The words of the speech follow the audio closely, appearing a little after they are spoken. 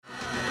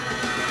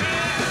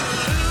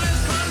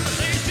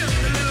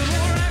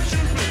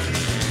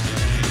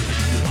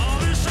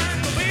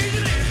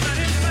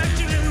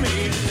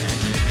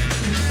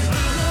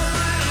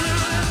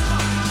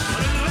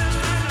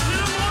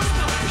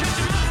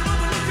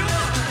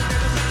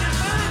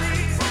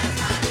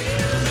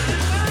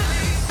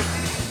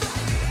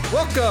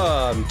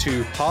Welcome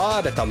to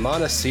Pod at the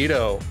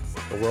Montecito,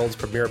 the world's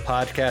premier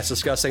podcast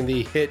discussing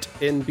the hit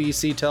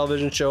NBC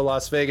television show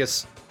Las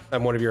Vegas.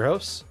 I'm one of your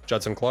hosts,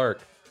 Judson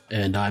Clark.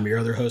 And I'm your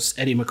other host,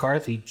 Eddie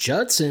McCarthy.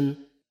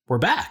 Judson, we're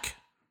back.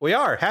 We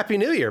are. Happy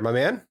New Year, my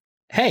man.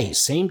 Hey,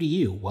 same to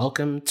you.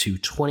 Welcome to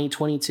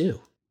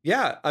 2022.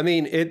 Yeah, I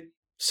mean, it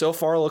so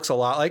far looks a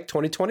lot like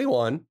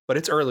 2021, but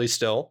it's early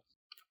still.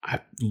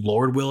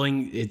 Lord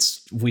willing,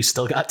 we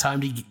still got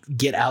time to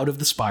get out of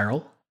the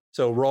spiral.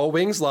 So roll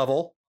wings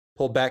level,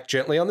 pull back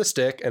gently on the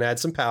stick, and add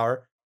some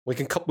power. We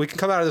can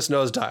come out of this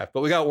nosedive,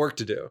 but we got work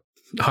to do.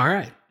 All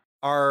right.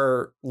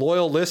 Our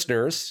loyal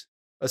listeners,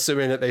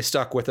 assuming that they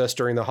stuck with us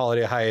during the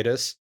holiday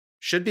hiatus,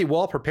 should be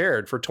well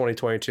prepared for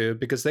 2022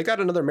 because they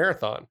got another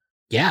marathon.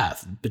 Yeah,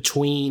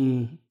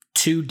 between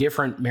two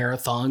different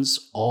marathons,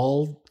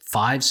 all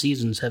 5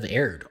 seasons have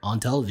aired on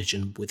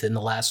television within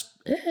the last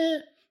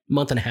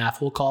month and a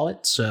half, we'll call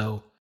it.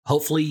 So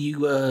hopefully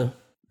you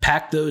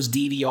packed those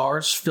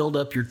DVRs, filled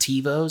up your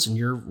TiVos, and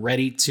you're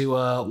ready to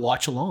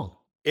watch along.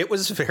 It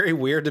was very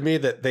weird to me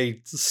that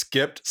they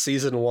skipped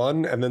season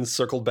 1 and then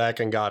circled back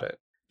and got it.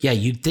 Yeah,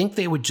 you'd think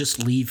they would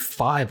just leave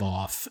 5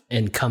 off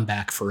and come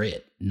back for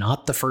it,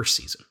 not the first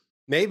season.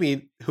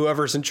 Maybe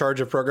whoever's in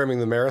charge of programming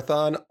the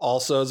marathon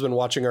also has been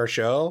watching our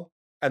show,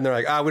 and they're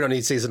like, we don't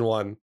need season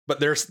 1, but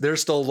they're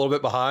still a little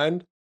bit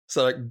behind,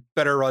 so like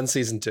better run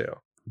season 2.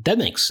 That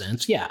makes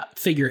sense. Yeah,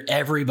 figure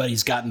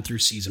everybody's gotten through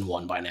season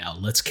 1 by now.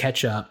 Let's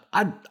catch up.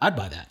 I'd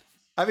buy that.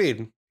 I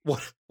mean,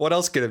 what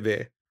else could it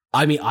be?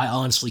 I mean, I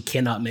honestly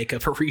cannot make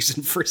up a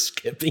reason for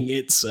skipping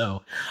it,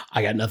 so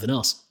I got nothing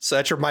else.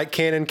 Set your Mike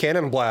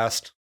Cannon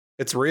blast.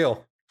 It's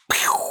real.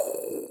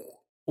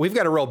 We've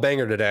got a real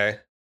banger today,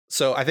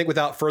 so I think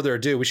without further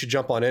ado, we should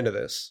jump on into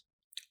this.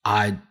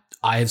 I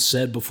have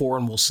said before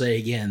and will say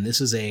again,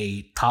 this is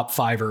a top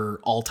 5er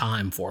all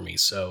time for me,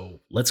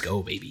 so let's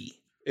go, baby.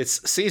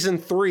 It's season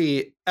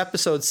 3,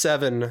 episode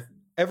 7.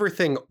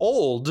 Everything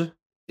old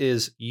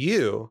is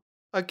you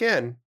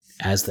again.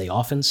 As they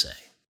often say.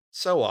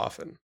 So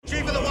often.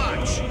 Chief of the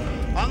watch,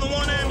 on the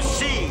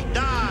 1MC,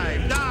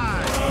 dive.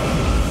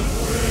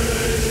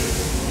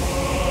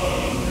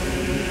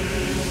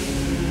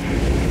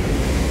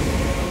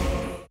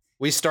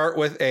 We start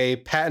with a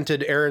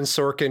patented Aaron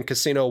Sorkin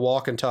casino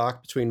walk and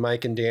talk between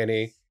Mike and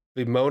Danny,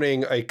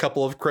 bemoaning a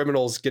couple of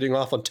criminals getting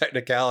off on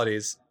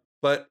technicalities.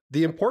 But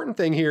the important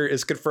thing here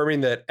is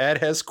confirming that Ed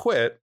has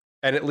quit,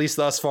 and at least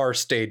thus far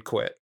stayed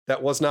quit.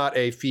 That was not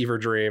a fever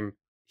dream.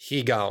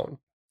 He gone.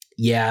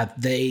 Yeah,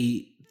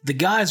 the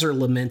guys are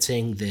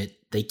lamenting that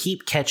they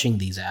keep catching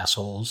these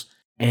assholes,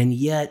 and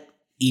yet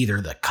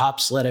either the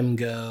cops let him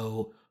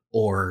go,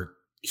 or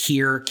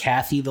here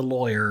Kathy the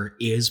lawyer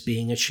is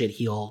being a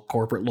shitheel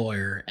corporate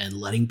lawyer and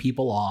letting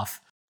people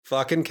off.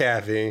 Fucking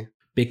Kathy.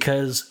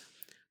 Because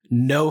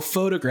no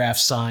photograph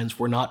signs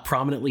were not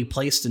prominently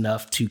placed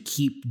enough to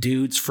keep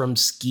dudes from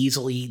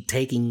skeezily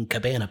taking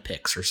cabana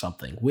pics or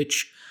something,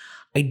 which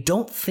I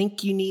don't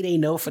think you need a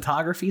no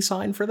photography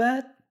sign for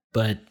that,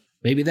 but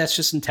maybe that's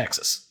just in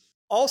Texas.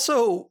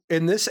 Also,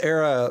 in this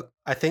era,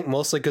 I think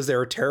mostly because they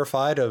were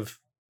terrified of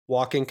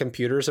walking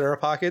computers in our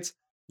pockets,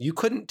 you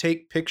couldn't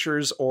take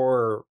pictures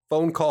or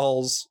phone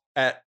calls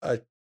at a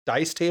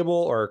dice table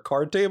or a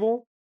card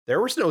table. There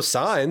was no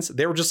signs.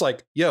 They were just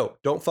like, yo,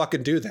 don't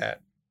fucking do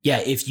that. Yeah,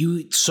 if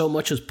you so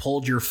much as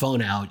pulled your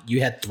phone out,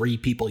 you had 3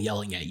 people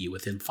yelling at you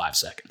within 5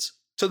 seconds.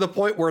 To the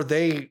point where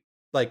they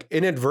like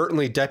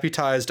inadvertently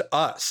deputized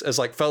us as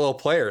like fellow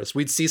players.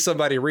 We'd see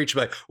somebody reach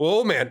like,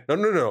 whoa, man, no,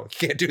 you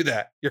can't do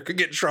that. You're gonna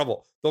get in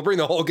trouble. They'll bring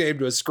the whole game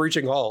to a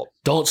screeching halt.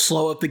 Don't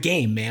slow up the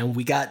game, man.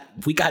 We got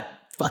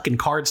fucking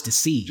cards to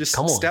see. Just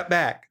come on. Step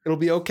back. It'll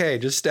be okay.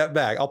 Just step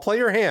back. I'll play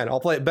your hand. I'll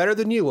play it better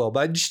than you will,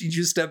 but I just need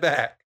you to step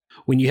back.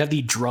 When you have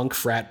the drunk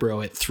frat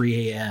bro at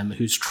 3 a.m.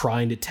 who's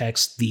trying to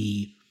text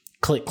the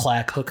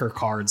click-clack hooker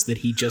cards that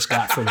he just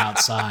got from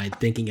outside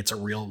thinking it's a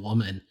real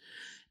woman,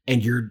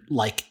 and you're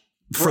like,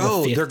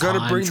 bro, they're going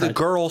to bring the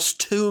girls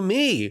to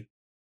me.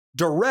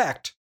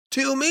 Direct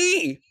to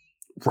me.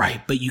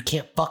 Right, but you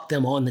can't fuck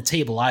them on the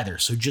table either,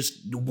 so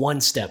just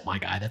one step, my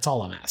guy. That's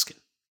all I'm asking.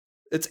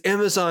 It's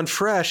Amazon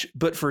Fresh,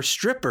 but for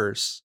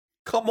strippers.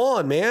 Come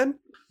on, man.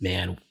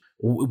 Man,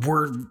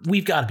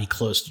 we've got to be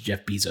close to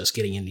Jeff Bezos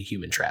getting into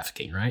human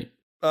trafficking, right?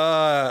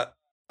 I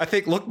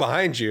think look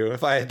behind you,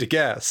 if I had to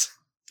guess.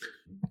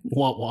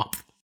 Womp womp.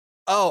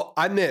 Oh,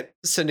 I meant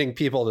sending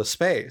people to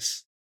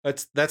space.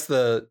 That's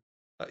the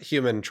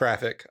human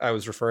traffic I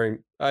was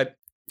referring.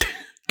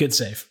 Good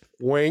save.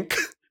 Wink.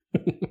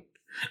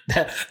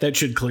 That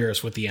should clear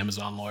us with the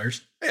Amazon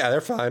lawyers. Yeah,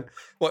 they're fine.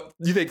 What,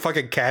 you think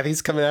fucking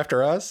Kathy's coming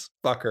after us?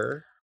 Fuck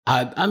her.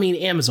 I mean,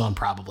 Amazon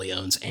probably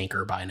owns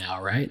Anchor by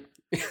now, right?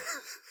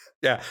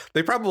 Yeah,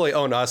 they probably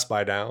own us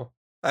by now.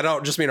 I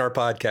don't just mean our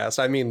podcast.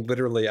 I mean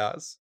literally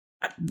us.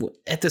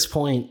 At this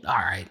point, all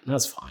right,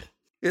 that's fine.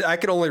 I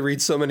can only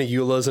read so many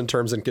EULAs and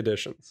terms and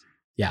conditions.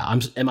 Yeah,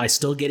 am I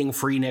still getting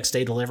free next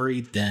day delivery?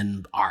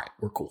 Then, all right,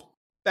 we're cool.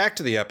 Back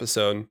to the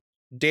episode.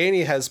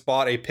 Danny has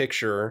bought a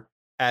picture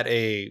at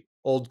a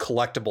old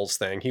collectibles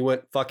thing. He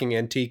went fucking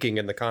antiquing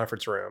in the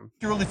conference room.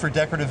 Purely for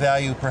decorative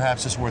value,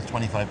 perhaps it's worth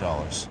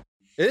 $25.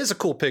 It is a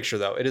cool picture,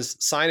 though. It is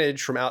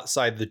signage from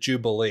outside the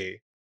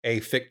Jubilee, a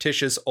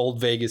fictitious old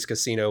Vegas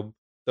casino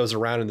that was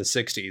around in the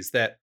 60s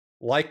that,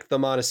 like the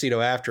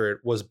Montecito after it,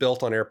 was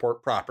built on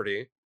airport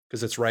property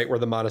because it's right where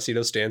the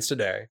Montecito stands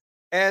today.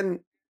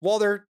 And while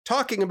they're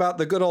talking about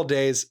the good old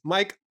days,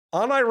 Mike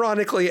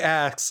unironically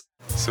asks,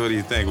 "So what do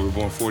you think? We were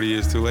born 40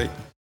 years too late?"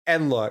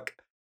 And look,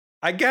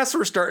 I guess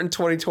we're starting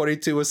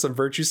 2022 with some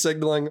virtue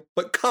signaling,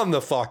 but come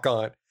the fuck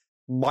on.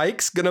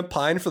 Mike's gonna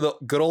pine for the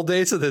good old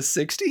days of the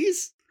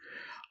 60s?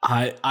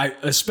 I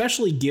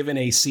especially given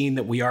a scene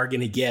that we are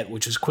going to get,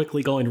 which is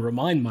quickly going to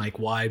remind Mike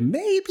why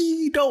maybe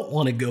you don't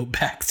want to go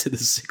back to the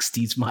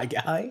 60s, my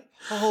guy.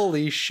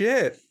 Holy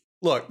shit.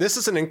 Look, this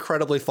is an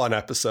incredibly fun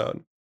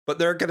episode, but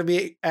there are going to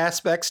be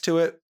aspects to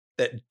it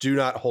that do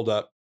not hold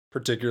up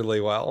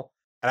particularly well.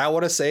 And I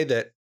want to say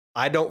that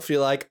I don't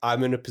feel like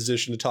I'm in a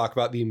position to talk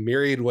about the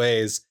myriad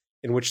ways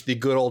in which the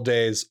good old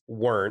days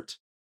weren't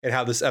and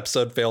how this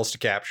episode fails to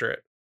capture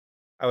it.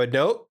 I would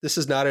note this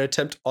is not an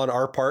attempt on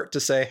our part to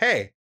say,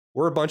 hey,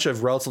 we're a bunch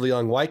of relatively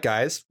young white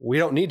guys. We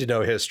don't need to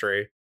know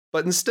history.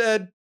 But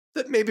instead,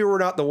 that maybe we're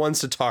not the ones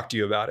to talk to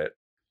you about it.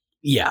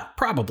 Yeah,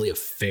 probably a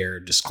fair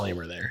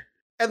disclaimer there.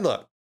 And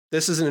look,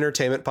 this is an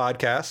entertainment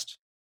podcast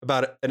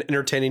about an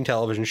entertaining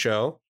television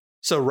show.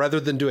 So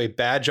rather than do a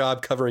bad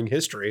job covering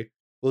history,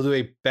 we'll do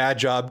a bad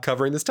job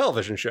covering this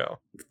television show.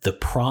 The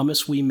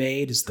promise we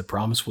made is the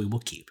promise we will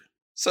keep.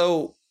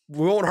 So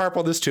we won't harp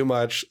on this too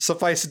much.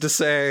 Suffice it to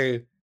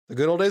say, the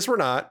good old days were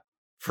not,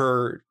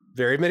 for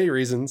very many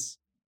reasons.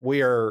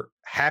 We are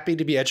happy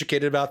to be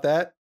educated about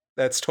that.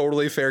 That's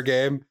totally fair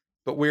game,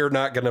 but we are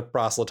not going to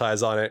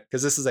proselytize on it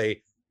because this is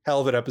a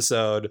hell of an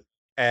episode.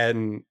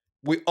 And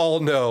we all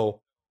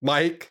know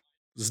Mike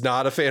was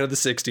not a fan of the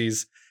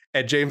 60s.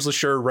 And James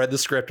LaSure read the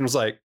script and was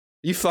like,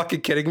 you fucking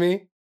kidding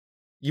me?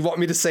 You want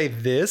me to say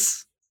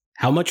this?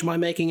 How much am I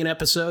making an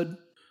episode?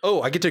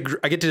 Oh, I get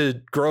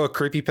to grow a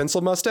creepy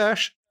pencil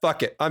mustache?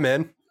 Fuck it. I'm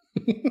in.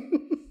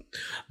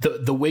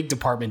 The wig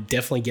department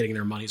definitely getting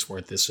their money's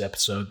worth this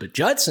episode. But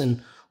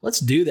Judson, let's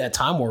do that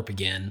time warp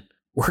again.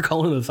 We're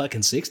going to the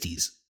fucking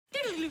 60s.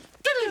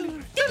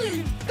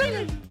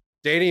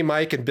 Danny,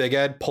 Mike, and Big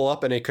Ed pull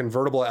up in a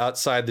convertible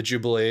outside the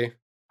Jubilee.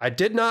 I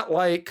did not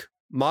like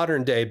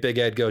modern day Big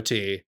Ed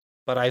goatee,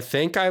 but I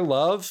think I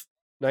love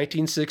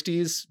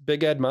 1960s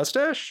Big Ed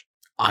mustache.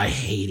 I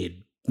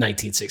hated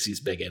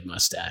 1960s Big Ed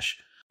mustache.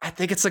 I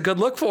think it's a good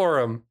look for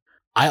him.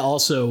 I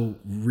also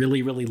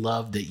really, really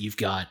love that you've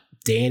got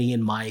Danny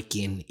and Mike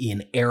in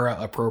era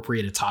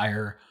appropriate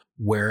attire,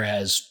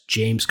 whereas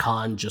James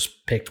Caan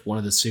just picked one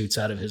of the suits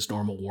out of his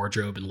normal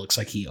wardrobe and looks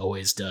like he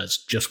always does,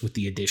 just with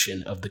the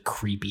addition of the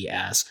creepy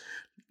ass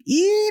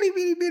itty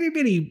bitty bitty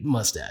bitty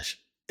mustache.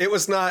 It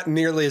was not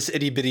nearly as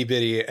itty bitty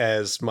bitty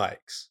as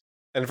Mike's.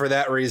 And for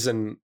that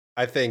reason,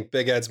 I think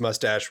Big Ed's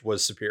mustache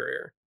was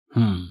superior.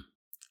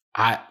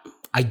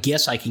 I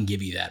guess I can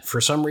give you that. For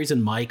some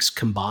reason, Mike's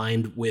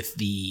combined with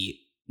the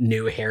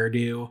new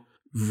hairdo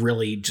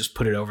really just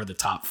put it over the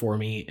top for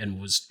me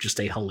and was just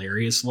a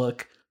hilarious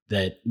look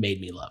that made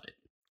me love it.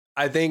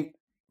 I think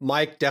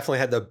Mike definitely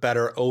had the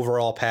better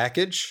overall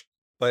package,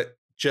 but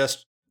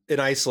just in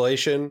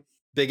isolation,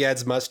 Big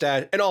Ed's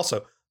mustache and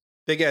also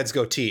Big Ed's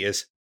goatee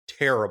is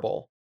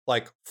terrible,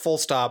 like full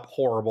stop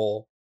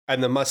horrible.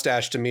 And the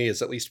mustache to me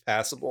is at least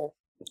passable.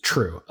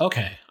 True.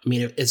 Okay. I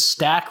mean, it's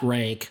stack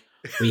rank.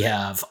 We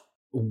have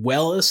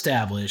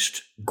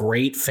well-established,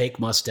 great fake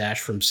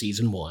mustache from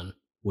season 1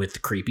 with the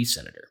creepy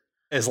senator.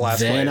 Is last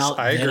place.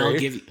 I agree. I'll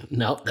give you,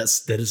 no,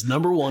 that is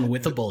number 1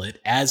 with a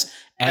bullet, as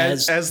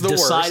the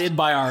decided worst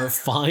by our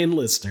fine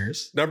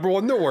listeners. Number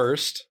 1, the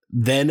worst.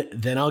 Then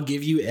I'll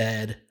give you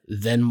Ed.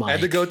 Then Mike.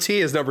 And the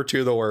goatee is number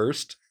 2, the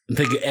worst.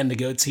 And the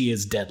goatee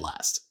is dead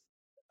last.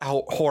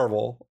 How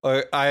horrible!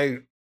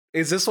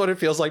 Is this what it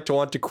feels like to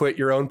want to quit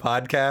your own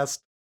podcast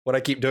when I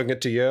keep doing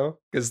it to you?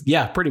 Because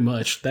yeah, pretty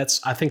much.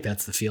 I think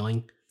that's the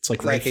feeling. It's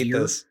like right I hate here.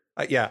 This.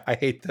 I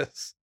hate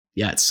this.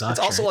 Yeah, it sucks.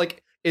 It's also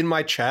like in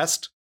my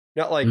chest.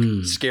 Not like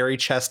scary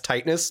chest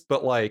tightness,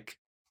 but like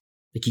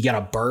you got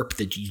a burp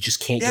that you just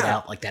can't get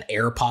out, like that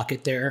air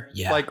pocket there.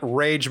 Yeah. Like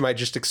rage might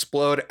just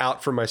explode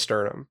out from my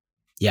sternum.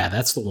 Yeah,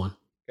 that's the one.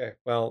 Okay.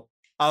 Well,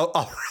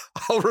 I'll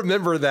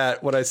remember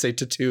that when I say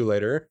tattoo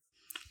later.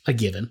 A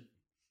given.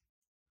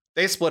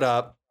 They split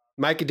up.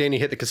 Mike and Danny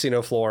hit the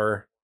casino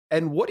floor.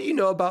 And what do you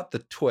know about the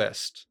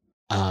twist?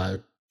 I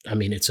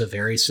mean, it's a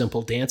very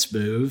simple dance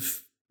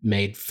move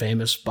made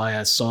famous by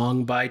a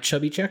song by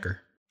Chubby Checker.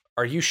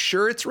 Are you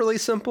sure it's really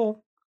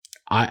simple?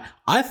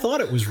 I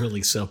thought it was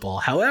really simple.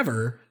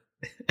 However,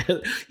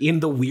 in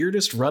the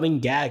weirdest running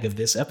gag of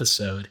this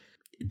episode,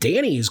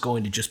 Danny is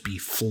going to just be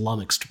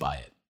flummoxed by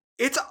it.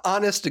 It's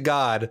honest to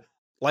God,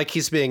 like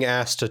he's being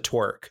asked to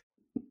twerk.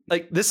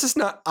 Like, this is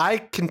not, I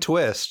can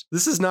twist.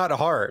 This is not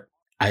hard.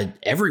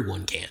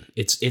 Everyone can.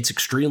 It's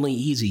extremely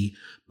easy,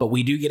 but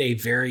we do get a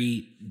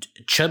very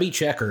Chubby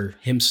Checker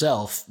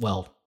himself.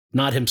 Well,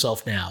 not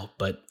himself now,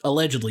 but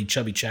allegedly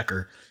Chubby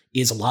Checker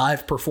is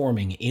live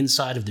performing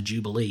inside of the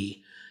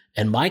Jubilee,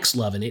 and Mike's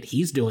loving it.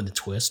 He's doing the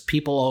twist.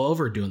 People all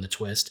over are doing the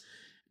twist.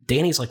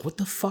 Danny's like, what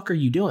the fuck are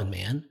you doing,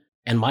 man?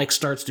 And Mike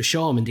starts to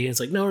show him, and Danny's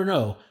like,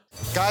 no.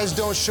 Guys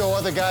don't show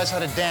other guys how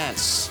to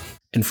dance.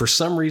 And for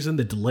some reason,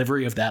 the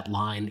delivery of that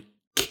line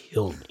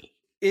killed me.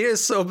 It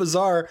is so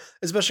bizarre,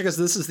 especially because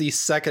this is the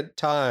second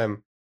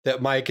time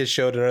that Mike has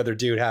showed another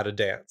dude how to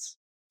dance.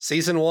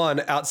 Season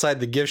 1, outside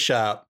the gift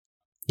shop.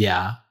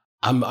 Yeah.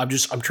 I'm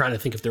trying to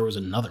think if there was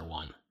another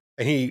one.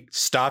 And he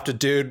stopped a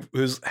dude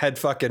who's had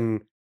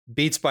fucking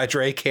Beats by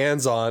Dre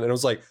cans on and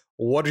was like,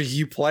 what are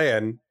you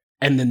playing?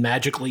 And then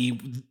magically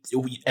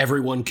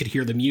everyone could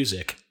hear the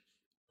music.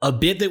 A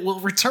bit that will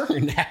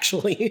return,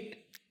 actually.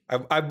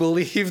 I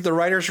believe the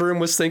writer's room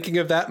was thinking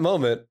of that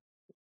moment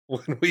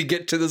when we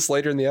get to this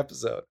later in the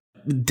episode.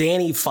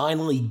 Danny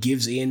finally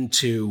gives in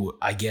to,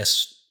 I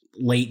guess,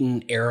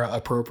 latent era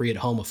appropriate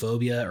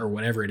homophobia or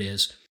whatever it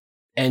is,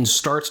 and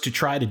starts to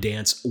try to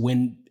dance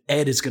when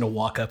Ed is going to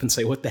walk up and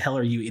say, what the hell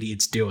are you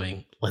idiots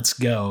doing? Let's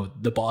go.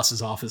 The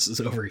boss's office is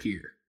over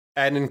here.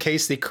 And in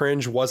case the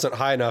cringe wasn't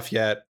high enough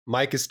yet,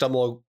 Mike is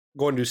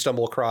going to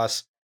stumble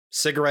across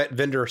cigarette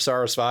vendor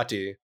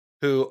Sarasvati,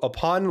 who,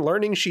 upon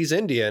learning she's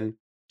Indian,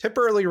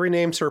 temporarily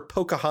renames her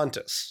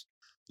Pocahontas.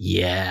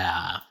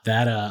 Yeah,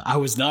 that I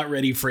was not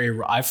ready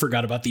for. I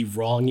forgot about the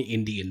wrong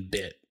Indian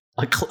bit.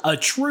 A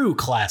true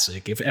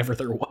classic, if ever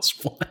there was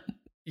one.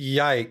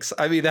 Yikes.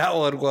 I mean, that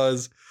one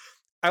was,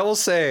 I will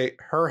say,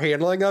 her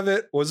handling of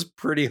it was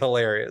pretty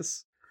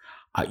hilarious.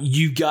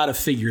 You got to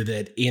figure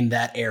that in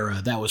that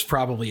era, that was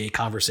probably a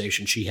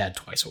conversation she had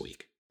twice a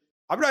week.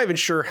 I'm not even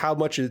sure how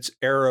much it's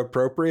era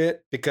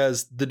appropriate,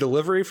 because the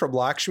delivery from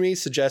Lakshmi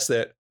suggests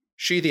that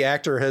she, the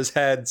actor, has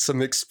had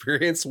some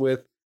experience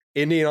with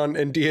Indian on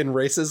Indian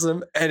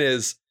racism and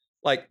is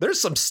like, there's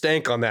some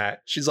stank on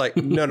that. She's like,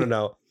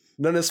 no.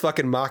 None of this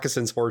fucking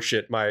moccasins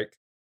horseshit, Mike.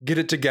 Get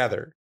it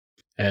together.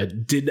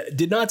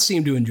 Did not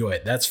seem to enjoy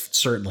it. That's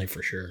certainly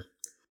for sure.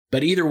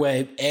 But either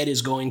way, Ed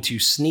is going to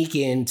sneak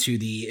into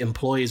the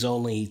employees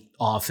only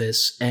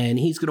office, and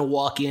he's going to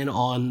walk in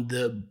on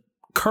the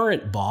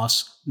current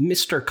boss,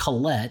 Mr.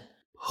 Collette,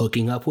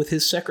 hooking up with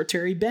his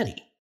secretary,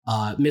 Betty.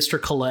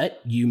 Mr. Collette,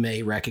 you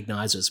may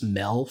recognize as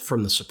Mel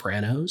from The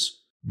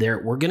Sopranos.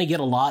 We're going to get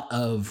a lot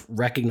of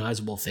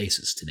recognizable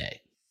faces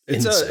today.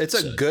 It's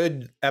a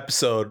good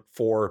episode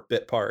for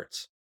bit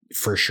parts.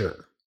 For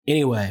sure.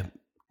 Anyway,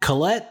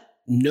 Collette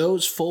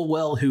knows full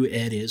well who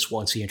Ed is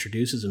once he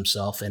introduces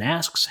himself and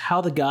asks how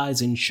the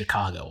guys in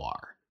Chicago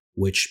are,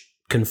 which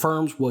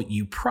confirms what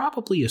you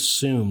probably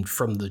assumed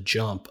from the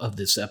jump of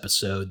this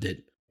episode,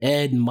 that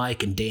Ed,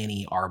 Mike, and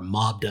Danny are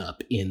mobbed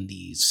up in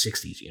the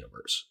 60s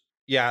universe.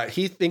 Yeah,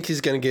 he thinks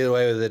he's going to get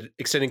away with it,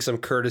 extending some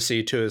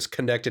courtesy to his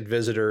connected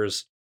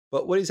visitors.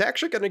 But what he's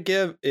actually going to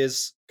give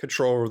is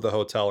control over the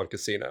hotel and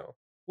casino.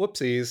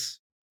 Whoopsies.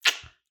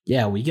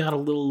 Yeah, we got a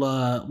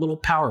little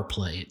power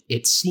play.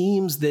 It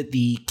seems that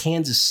the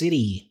Kansas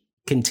City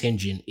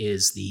contingent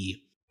is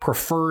the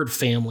preferred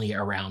family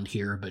around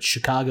here, but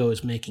Chicago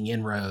is making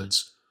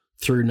inroads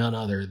through none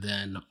other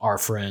than our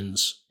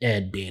friends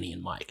Ed, Danny,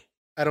 and Mike.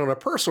 And on a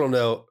personal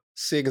note,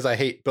 seeing as I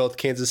hate both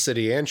Kansas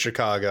City and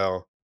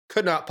Chicago,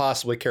 could not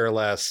possibly care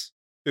less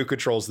who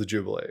controls the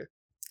Jubilee.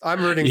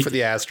 I'm rooting for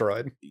the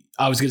asteroid.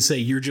 I was going to say,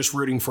 you're just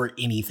rooting for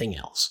anything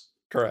else.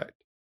 Correct.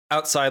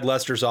 Outside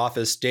Lester's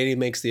office, Danny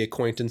makes the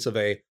acquaintance of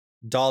a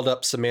dolled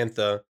up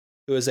Samantha,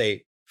 who is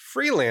a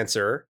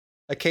freelancer,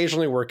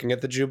 occasionally working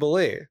at the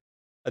Jubilee.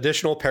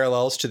 Additional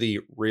parallels to the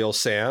real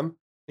Sam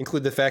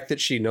include the fact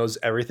that she knows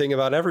everything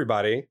about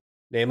everybody,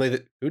 namely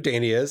who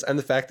Danny is, and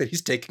the fact that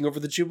he's taking over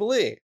the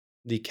Jubilee.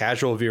 The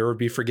casual viewer would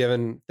be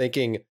forgiven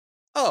thinking,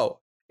 oh,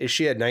 is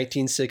she a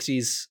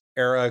 1960s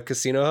era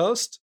casino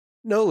host?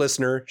 No,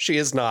 listener, she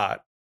is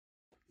not.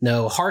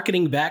 No,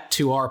 hearkening back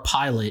to our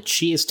pilot,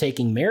 she is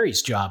taking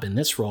Mary's job in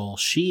this role.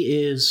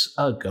 She is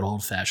a good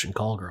old-fashioned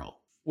call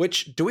girl.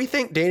 Which, do we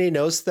think Danny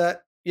knows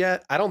that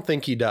yet? I don't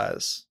think he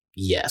does.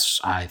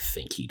 Yes, I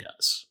think he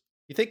does.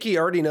 You think he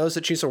already knows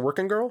that she's a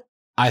working girl?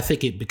 I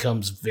think it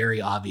becomes very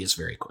obvious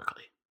very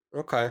quickly.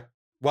 Okay.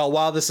 Well,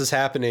 while this is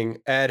happening,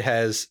 Ed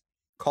has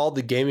called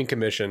the Gaming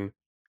Commission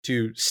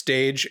to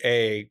stage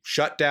a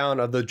shutdown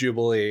of the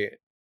Jubilee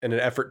in an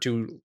effort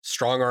to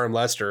strong-arm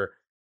Lester,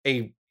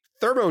 a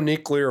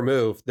thermonuclear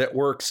move that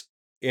works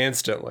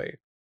instantly.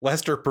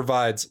 Lester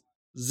provides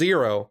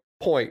 0.0%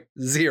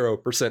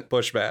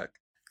 pushback.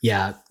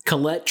 Yeah,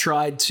 Collette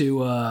tried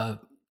to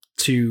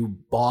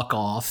balk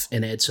off,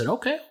 and Ed said,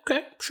 okay,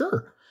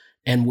 sure.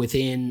 And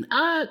within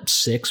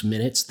 6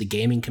 minutes, the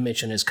Gaming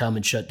Commission has come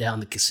and shut down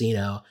the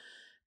casino,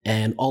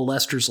 and all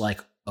Lester's like,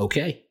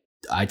 okay,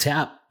 I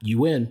tap, you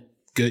win.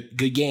 Good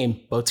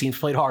game. Both teams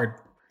played hard.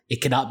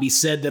 It cannot be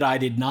said that I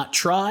did not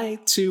try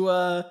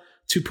to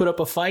put up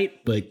a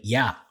fight, but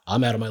yeah,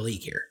 I'm out of my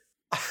league here.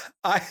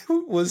 I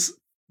was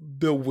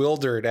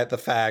bewildered at the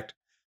fact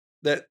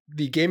that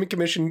the Gaming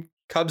Commission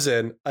comes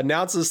in,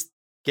 announces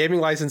gaming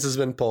license has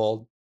been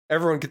pulled,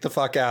 everyone get the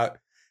fuck out,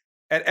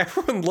 and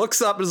everyone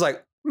looks up and is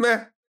like,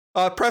 meh,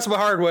 press my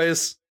hard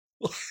ways.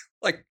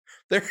 Like,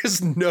 There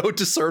is no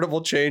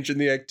discernible change in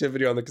the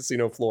activity on the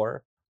casino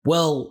floor.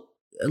 Well,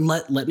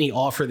 let me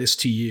offer this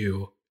to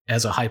you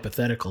as a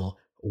hypothetical.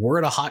 We're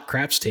at a hot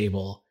craps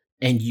table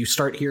and you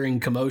start hearing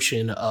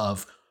commotion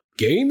of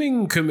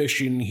gaming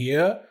commission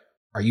here.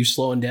 Are you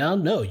slowing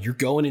down? No, you're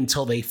going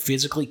until they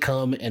physically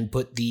come and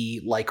put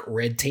the like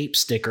red tape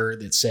sticker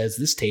that says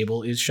this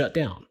table is shut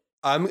down.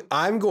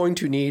 I'm going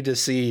to need to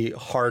see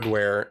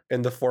hardware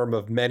in the form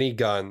of many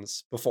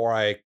guns before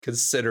I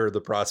consider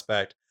the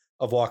prospect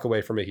of walk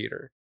away from a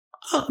heater.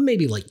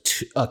 Maybe like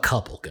a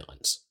couple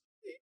guns.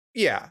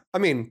 Yeah, I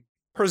mean,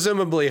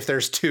 presumably if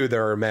there's two,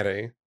 there are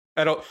many.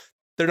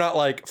 They're not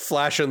like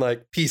flashing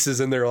like pieces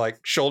in their like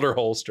shoulder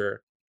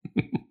holster.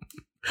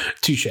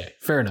 Touche.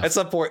 Fair enough. At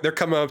some point, they're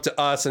coming up to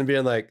us and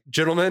being like,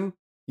 gentlemen,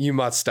 you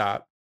must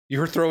stop.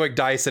 You're throwing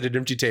dice at an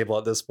empty table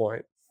at this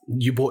point.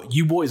 You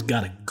boys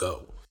gotta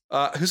go.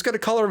 Who's going to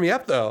color me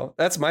up, though?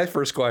 That's my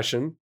first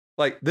question.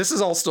 Like, this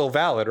is all still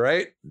valid,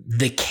 right?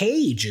 The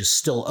cage is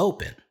still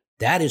open.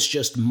 That is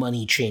just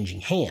money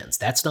changing hands.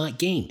 That's not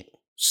gaming.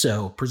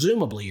 So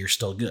presumably you're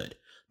still good.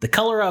 The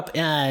color up,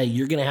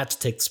 you're going to have to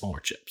take some more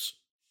chips.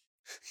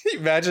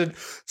 Imagine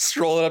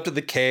strolling up to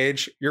the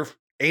cage. You're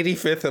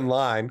 85th in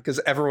line because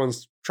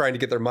everyone's trying to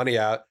get their money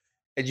out.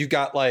 And you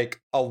got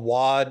like a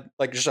wad,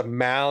 like just a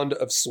mound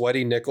of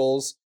sweaty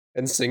nickels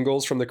and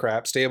singles from the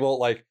craps table,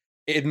 like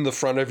in the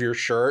front of your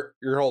shirt.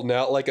 You're holding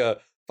out like a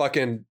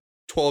fucking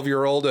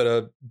 12-year-old at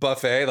a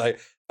buffet. Like,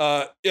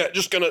 yeah,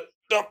 just gonna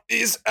dump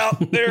these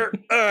out there.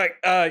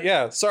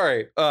 Yeah,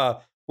 sorry.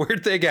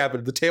 Weird thing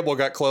happened. The table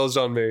got closed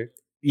on me.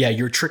 Yeah,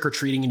 you're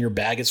trick-or-treating and your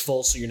bag is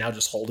full, so you're now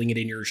just holding it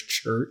in your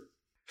shirt.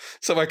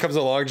 Somebody comes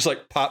along, just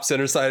like pops in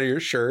inside of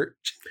your shirt.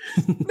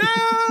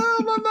 No,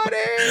 my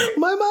money!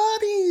 My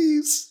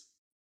money's!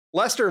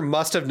 Lester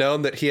must have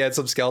known that he had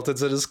some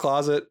skeletons in his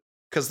closet,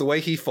 because the way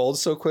he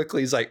folds so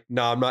quickly, he's like,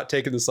 no, I'm not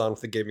taking this on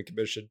with the gaming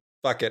commission.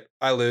 Fuck it.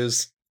 I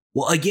lose.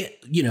 Well, again,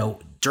 you know,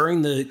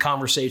 during the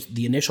conversation,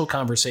 the initial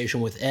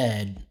conversation with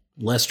Ed,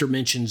 Lester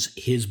mentions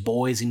his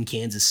boys in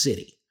Kansas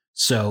City.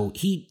 So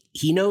he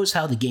knows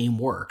how the game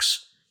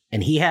works.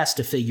 And he has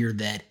to figure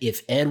that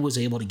if Ed was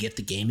able to get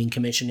the gaming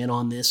commission in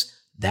on this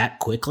that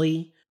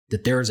quickly,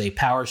 that there is a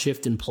power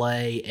shift in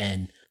play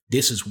and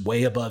this is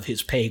way above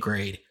his pay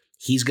grade.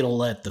 He's going to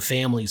let the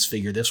families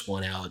figure this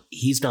one out.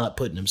 He's not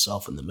putting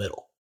himself in the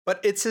middle. But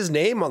it's his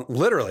name,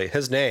 literally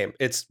his name.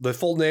 It's the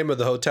full name of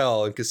the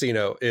hotel and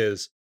casino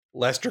is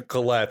Lester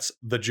Collette's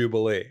The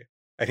Jubilee.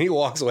 And he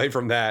walks away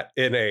from that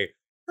in a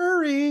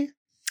hurry.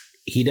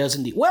 He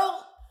doesn't.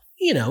 Well,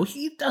 you know,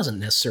 he doesn't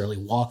necessarily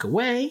walk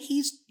away.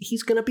 He's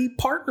going to be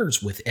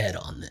partners with Ed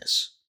on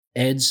this.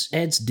 Ed's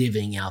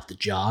divvying out the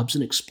jobs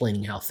and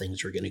explaining how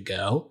things are going to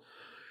go.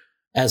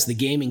 As the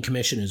gaming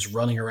commission is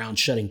running around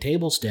shutting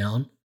tables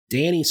down,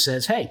 Danny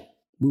says, hey,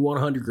 we want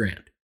 $100,000.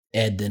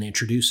 Ed then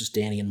introduces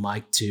Danny and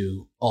Mike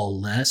to All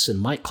Less, and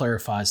Mike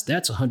clarifies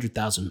that's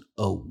 $100,000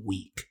 a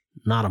week,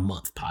 not a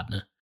month,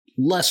 partner.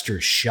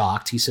 Lester's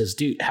shocked. He says,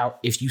 dude,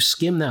 if you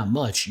skim that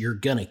much, you're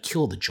going to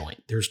kill the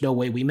joint. There's no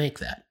way we make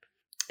that.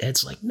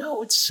 Ed's like,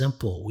 no, it's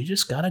simple. We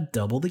just got to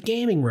double the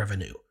gaming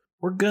revenue.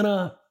 We're going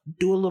to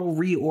do a little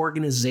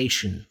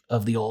reorganization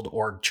of the old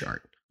org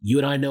chart. You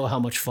and I know how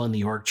much fun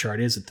the org chart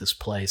is at this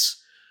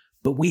place,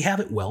 but we have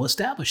it well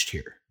established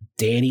here.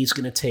 Danny's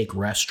going to take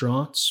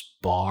restaurants,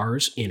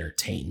 bars,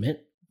 entertainment.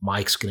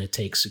 Mike's going to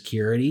take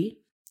security.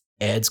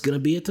 Ed's going to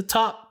be at the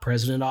top,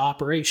 president of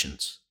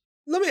operations.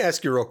 Let me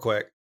ask you real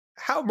quick.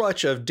 How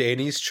much of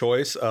Danny's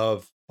choice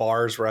of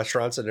bars,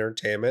 restaurants, and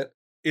entertainment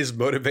is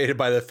motivated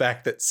by the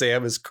fact that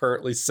Sam is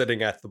currently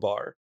sitting at the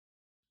bar?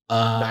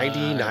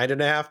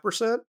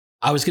 99.5%?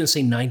 I was going to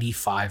say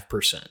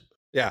 95%.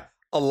 Yeah,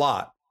 a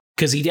lot.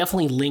 Because he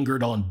definitely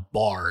lingered on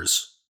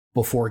bars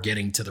before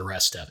getting to the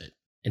rest of it.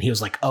 And he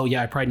was like, oh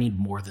yeah, I probably need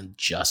more than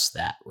just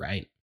that,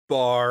 right?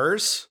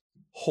 Bars,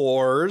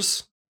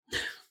 whores,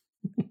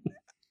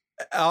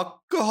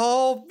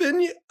 alcohol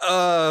venue.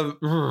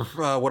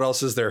 What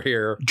else is there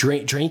here?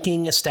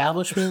 Drinking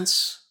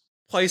establishments.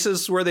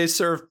 Places where they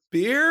serve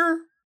beer.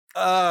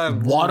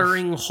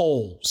 Watering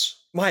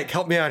holes. Mike,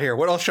 help me out here.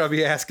 What else should I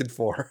be asking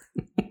for?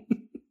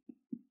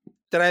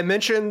 Did I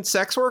mention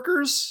sex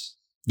workers?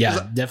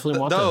 Yeah, definitely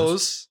want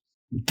those.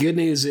 Good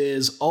news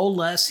is,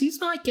 Les, he's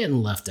not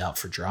getting left out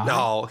for dry.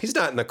 No, he's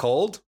not in the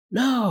cold.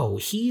 No,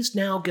 he's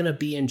now going to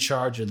be in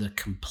charge of the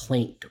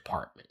complaint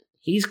department.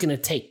 He's going to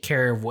take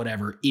care of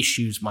whatever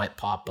issues might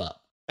pop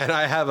up. And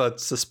I have a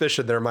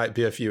suspicion there might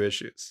be a few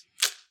issues.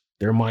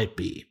 There might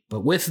be. But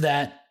with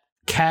that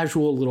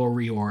casual little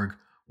reorg,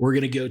 we're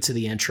going to go to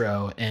the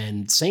intro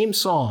and same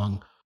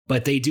song,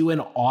 but they do an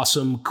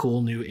awesome,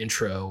 cool new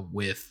intro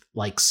with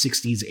like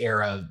 60s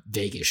era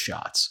Vegas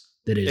shots.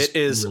 That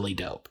is really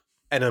dope.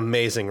 An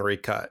amazing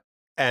recut.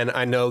 And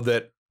I know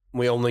that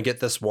we only get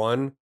this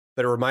one,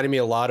 but it reminded me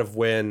a lot of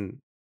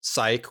when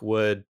Psych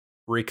would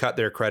recut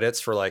their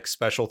credits for like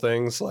special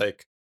things,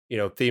 like, you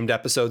know, themed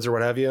episodes or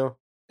what have you.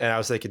 And I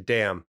was thinking,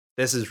 damn,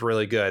 this is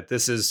really good.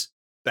 This is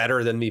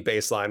better than the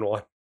baseline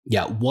one.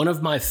 Yeah, one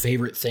of my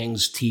favorite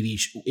things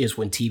is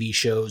when TV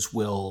shows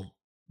will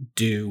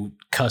do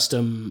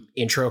custom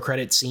intro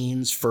credit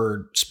scenes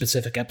for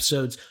specific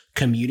episodes.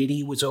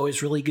 Community was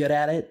always really good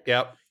at it.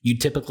 Yep. You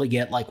typically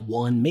get like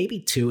 1, maybe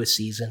 2 a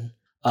season.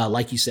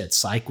 Like you said,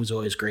 Psych was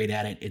always great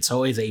at it. It's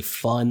always a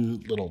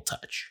fun little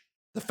touch.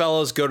 The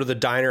fellows go to the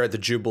diner at the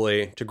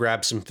Jubilee to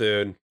grab some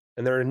food,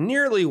 and they're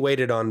nearly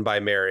waited on by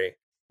Mary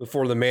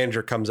before the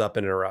manager comes up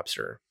and interrupts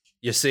her.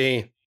 You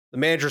see, the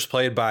manager's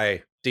played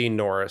by Dean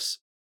Norris,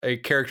 a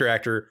character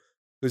actor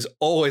who's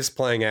always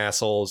playing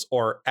assholes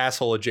or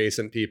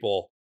asshole-adjacent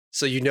people,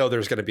 so you know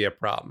there's going to be a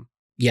problem.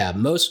 Yeah,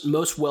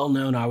 most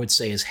well-known, I would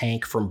say, is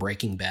Hank from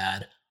Breaking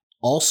Bad.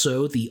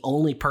 Also, the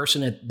only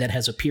person that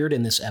has appeared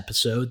in this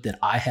episode that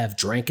I have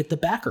drank at the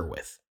Backer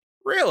with.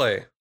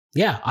 Really?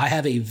 Yeah, I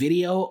have a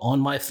video on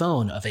my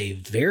phone of a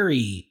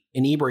very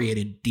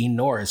inebriated Dean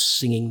Norris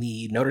singing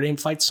the Notre Dame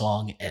fight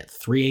song at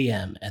 3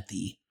 a.m. at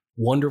the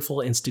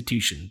wonderful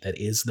institution that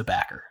is the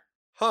Backer.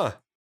 Huh.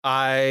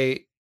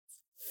 I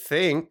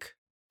think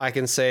I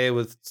can say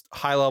with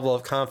high level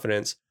of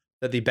confidence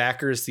that the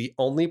Backer is the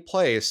only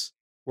place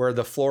where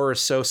the floor is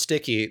so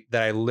sticky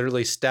that I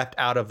literally stepped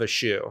out of a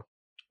shoe.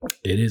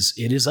 It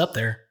is up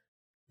there.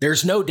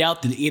 There's no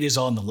doubt that it is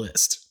on the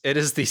list. It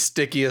is the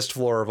stickiest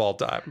floor of all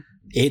time.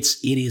 It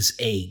is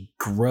a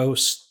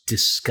gross,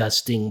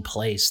 disgusting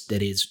place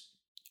that is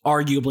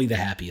arguably the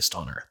happiest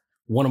on earth.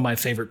 One of my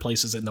favorite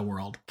places in the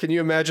world. Can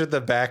you imagine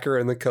the Backer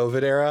in the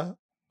COVID era?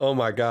 Oh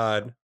my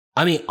God.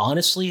 I mean,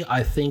 honestly,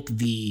 I think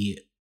the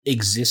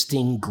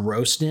existing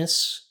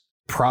grossness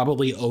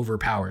probably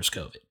overpowers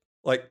COVID.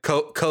 Like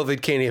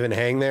COVID can't even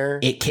hang there?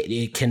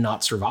 It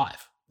cannot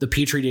survive. The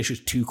Petri dish is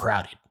too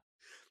crowded.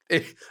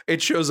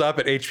 It shows up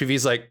at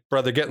HPV's like,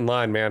 brother, get in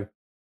line, man.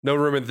 No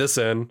room at this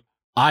end.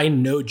 I,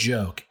 no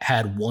joke,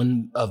 had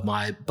one of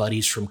my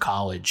buddies from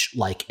college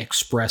like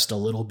expressed a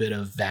little bit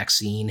of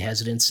vaccine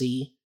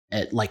hesitancy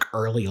at like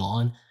early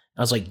on.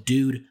 I was like,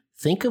 dude,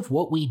 think of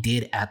what we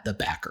did at the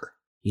Backer.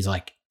 He's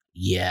like,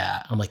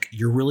 yeah. I'm like,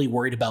 you're really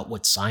worried about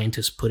what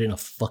scientists put in a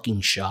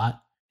fucking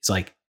shot? He's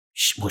like,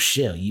 well,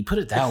 shit, you put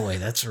it that way.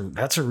 That's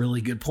a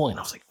really good point.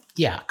 I was like,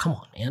 yeah, come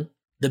on, man.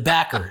 The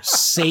Backer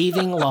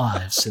saving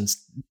lives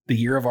since the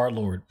year of our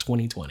Lord,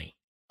 2020.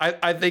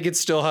 I think it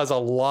still has a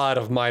lot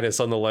of minus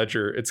on the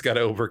ledger it's got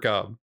to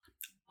overcome.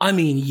 I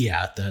mean,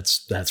 yeah,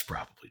 that's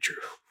probably true.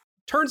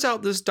 Turns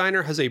out this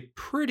diner has a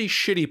pretty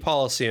shitty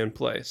policy in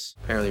place.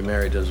 Apparently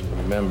Mary doesn't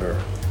remember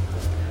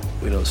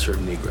we don't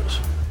serve Negroes.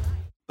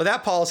 But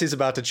that policy is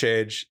about to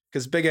change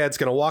because Big Ed's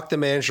going to walk the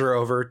manager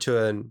over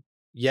to an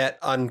yet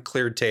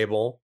uncleared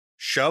table,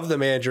 shove the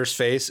manager's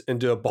face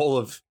into a bowl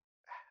of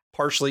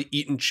partially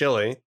eaten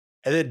chili,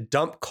 and then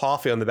dump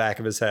coffee on the back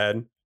of his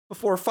head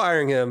before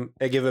firing him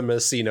and give him a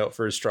C note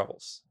for his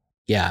troubles.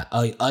 Yeah,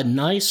 a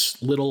nice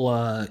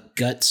little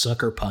gut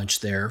sucker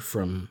punch there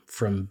from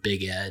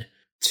Big Ed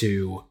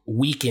to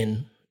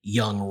weaken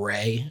young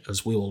Ray,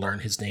 as we will learn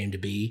his name to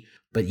be.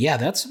 But yeah,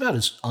 that's about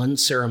as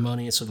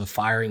unceremonious of a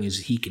firing as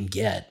he can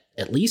get.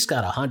 At least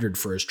got 100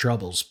 for his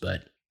troubles,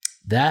 but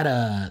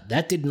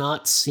that did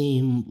not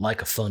seem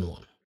like a fun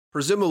one.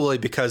 Presumably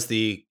because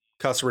the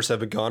customers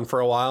have been gone for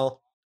a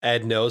while,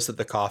 Ed knows that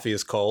the coffee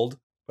is cold.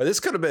 But this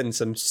could have been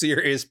some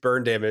serious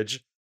burn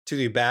damage to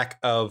the back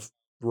of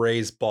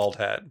Ray's bald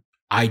head.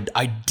 I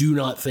do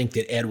not think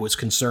that Ed was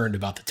concerned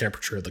about the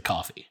temperature of the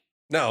coffee.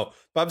 No,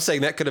 but I'm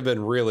saying that could have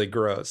been really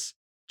gross.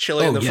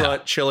 Chili in the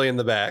front, chili in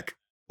the back.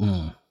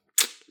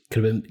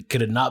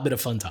 Could have not been a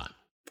fun time.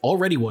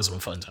 Already wasn't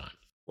a fun time.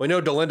 We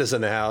know Delinda's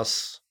in the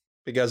house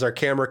because our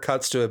camera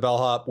cuts to a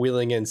bellhop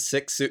wheeling in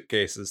 6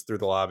 suitcases through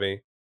the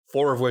lobby,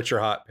 4 of which are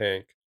hot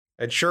pink.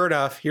 And sure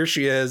enough, here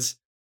she is,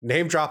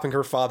 name dropping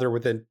her father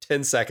within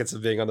 10 seconds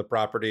of being on the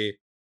property,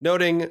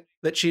 noting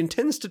that she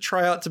intends to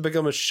try out to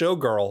become a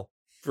showgirl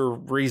for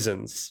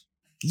reasons.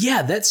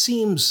 Yeah, that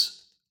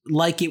seems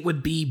like it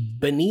would be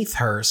beneath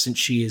her since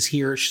she is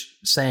here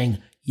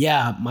saying,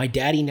 yeah, my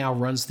daddy now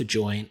runs the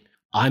joint.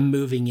 I'm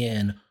moving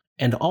in.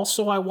 And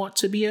also I want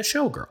to be a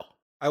showgirl.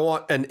 I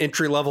want an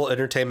entry-level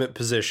entertainment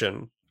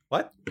position.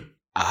 What?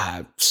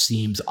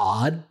 Seems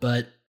odd,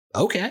 but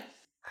okay.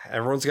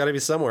 Everyone's got to be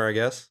somewhere, I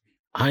guess.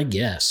 I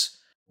guess.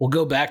 We'll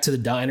go back to the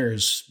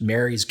diners.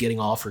 Mary's getting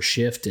off her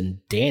shift, and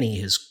Danny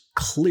has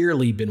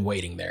clearly been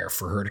waiting there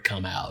for her to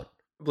come out.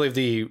 I believe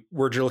the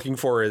word you're looking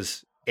for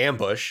is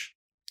ambush.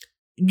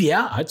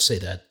 Yeah, I'd say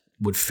that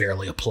would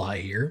fairly apply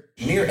here.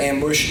 Near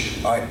ambush,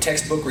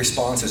 textbook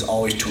response is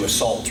always to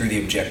assault through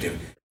the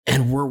objective.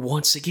 And we're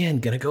once again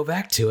going to go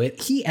back to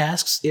it. He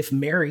asks if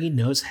Mary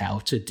knows how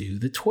to do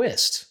the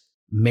twist.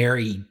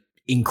 Mary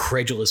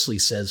incredulously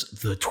says,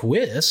 the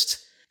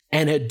twist?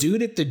 And a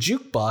dude at the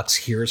jukebox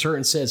hears her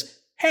and says,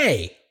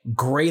 hey,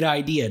 great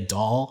idea,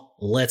 doll.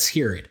 Let's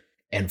hear it.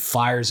 And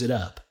fires it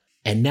up.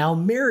 And now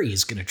Mary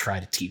is going to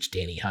try to teach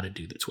Danny how to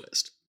do the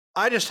twist.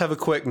 I just have a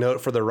quick note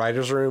for the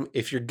writer's room.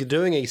 If you're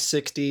doing a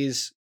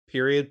 60s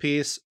period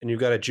piece and you've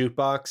got a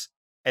jukebox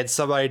and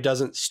somebody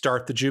doesn't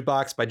start the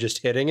jukebox by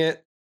just hitting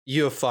it,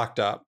 you have fucked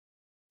up.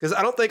 Because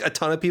I don't think a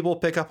ton of people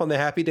pick up on the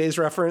Happy Days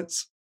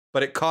reference,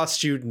 but it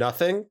costs you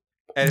nothing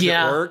and if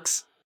it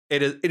works,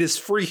 It is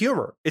free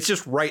humor. It's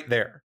just right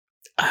there.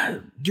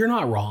 You're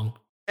not wrong.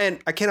 And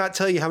I cannot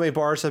tell you how many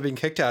bars I've been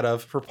kicked out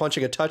of for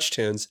punching a touch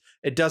tunes.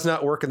 It does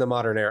not work in the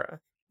modern era.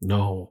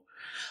 No.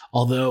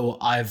 Although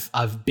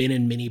I've been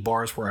in many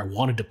bars where I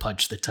wanted to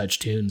punch the touch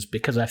tunes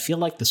because I feel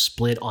like the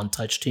split on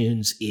touch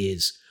tunes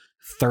is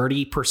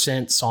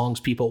 30% songs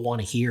people want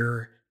to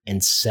hear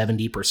and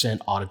 70%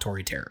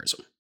 auditory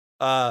terrorism.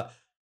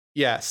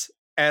 Yes.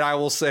 And I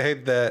will say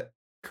that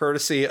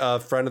courtesy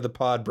of friend of the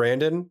pod,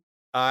 Brandon,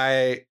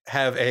 I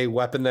have a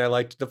weapon that I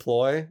like to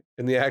deploy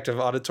in the act of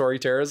auditory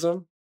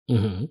terrorism.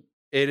 Mm-hmm.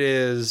 It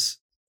is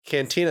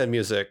Cantina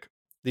music,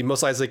 the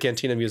Mos Eisley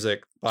Cantina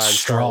music by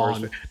Star Wars.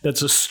 Strong.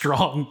 That's a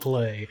strong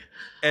play.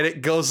 And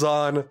it goes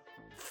on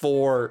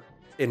for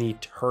an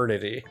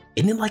eternity.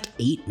 Isn't it like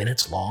 8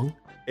 minutes long?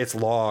 It's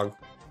long.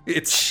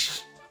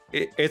 It's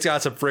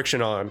got some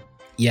friction on.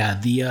 Yeah,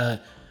 the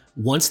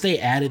once they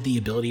added the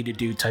ability to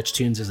do touch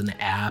tunes as an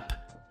app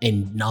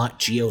and not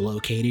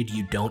geolocated,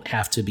 you don't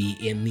have to be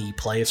in the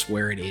place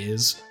where it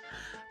is.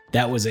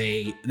 That was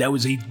a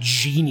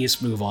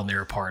genius move on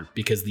their part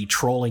because the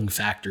trolling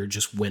factor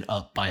just went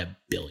up by 1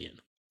 billion.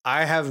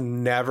 I have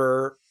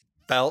never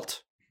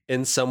felt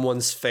in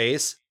someone's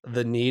face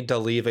the need to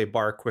leave a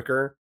bar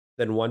quicker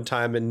than one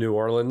time in New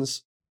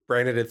Orleans.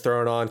 Brandon had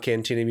thrown on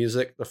Cantina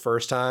music the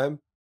first time,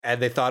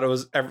 and they thought it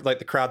was like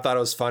the crowd thought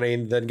it was funny,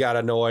 then got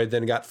annoyed,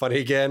 then got funny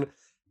again,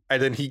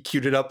 and then he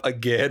queued it up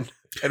again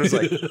and was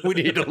like, "We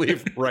need to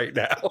leave right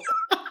now."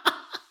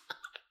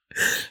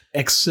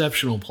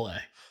 Exceptional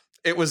play.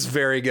 It was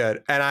very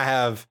good, and I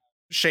have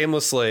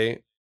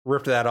shamelessly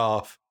ripped that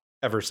off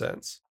ever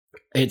since.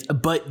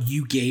 But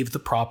you gave the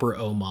proper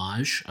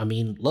homage. I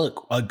mean,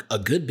 look, a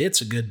good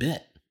bit's a good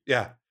bit.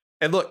 Yeah,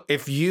 and look,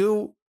 if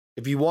you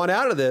want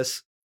out of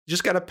this, you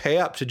just got to pay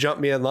up to jump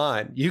me in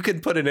line. You can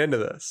put an end to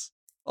this.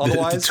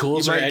 Otherwise, the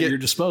tools are at your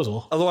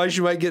disposal. Otherwise,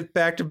 you might get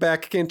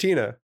back-to-back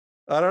Cantina.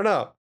 I don't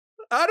know.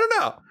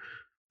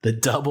 The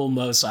double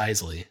Mos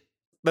Eisley.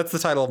 That's the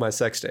title of my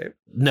sex tape.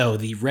 No,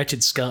 the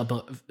wretched scum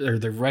or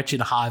the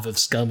wretched hive of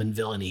scum and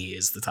villainy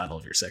is the title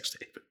of your sex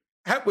tape.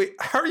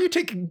 How are you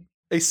taking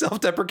a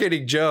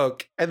self-deprecating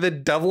joke and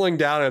then doubling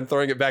down and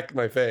throwing it back in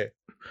my face?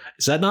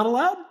 Is that not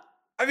allowed?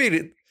 I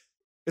mean,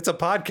 it's a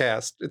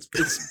podcast. It's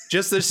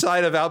just this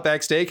side of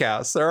Outback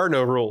Steakhouse. There are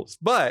no rules,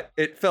 but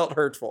it felt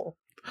hurtful.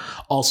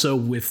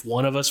 Also, if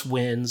one of us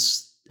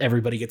wins,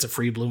 everybody gets a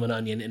free bloomin'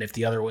 onion, and if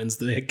the other wins,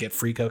 they get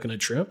free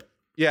coconut shrimp.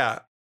 Yeah.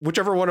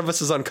 Whichever one of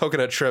us is on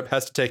coconut shrimp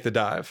has to take the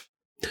dive.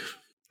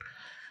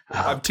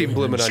 I'm team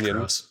bloomin' onion.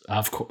 Gross.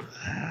 Of course.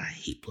 I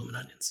hate bloomin'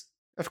 onions.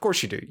 Of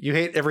course you do. You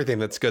hate everything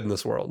that's good in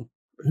this world.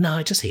 No,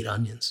 I just hate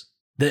onions.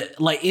 The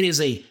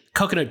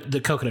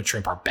coconut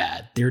shrimp are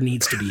bad. There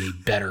needs to be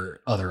a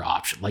better other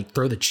option. Like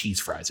throw the cheese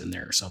fries in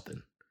there or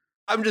something.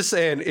 I'm just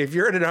saying, if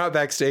you're at an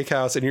Outback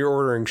Steakhouse and you're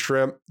ordering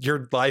shrimp,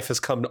 your life has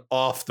come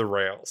off the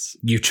rails.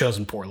 You've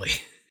chosen poorly.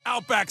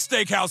 Outback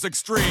Steakhouse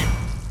Extreme.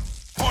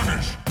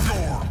 Punish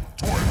your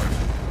toilet.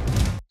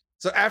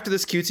 So after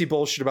this cutesy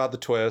bullshit about the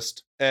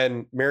twist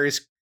and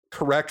Mary's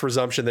correct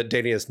resumption that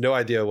Danny has no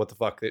idea what the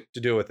fuck to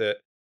do with it,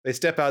 they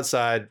step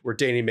outside where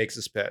Danny makes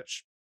his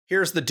pitch.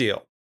 Here's the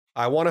deal.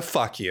 I want to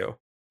fuck you.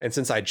 And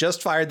since I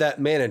just fired that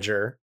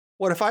manager,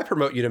 what if I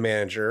promote you to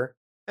manager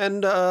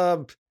and, I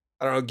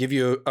don't know, give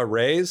you a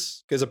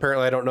raise? Because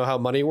apparently I don't know how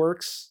money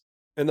works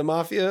in the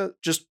mafia.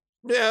 Just,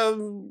 yeah,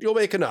 you'll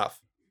make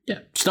enough. Yeah,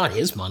 it's not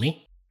his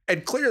money.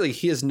 And clearly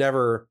he has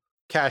never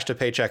cashed a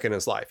paycheck in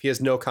his life. He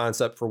has no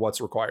concept for what's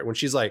required. When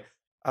she's like,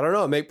 I don't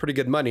know, I make pretty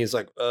good money. He's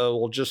like,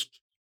 we'll just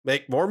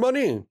make more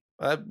money.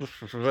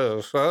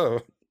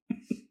 Well,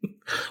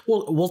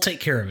 we'll take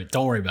care of it.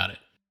 Don't worry about it.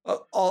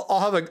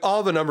 I'll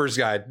have a numbers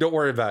guide. Don't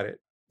worry about it.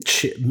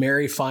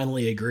 Mary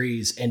finally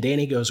agrees, and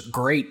Danny goes,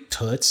 "Great,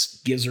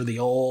 Toots," gives her the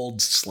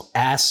old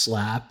ass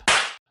slap,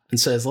 and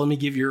says, "Let me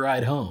give you a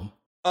ride home."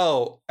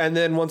 Oh, and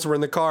then once we're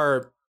in the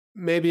car,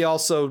 maybe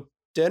also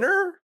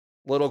dinner?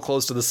 A little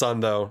close to the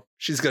sun, though.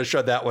 She's going to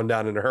shut that one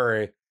down in a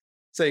hurry,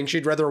 saying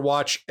she'd rather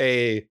watch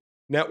a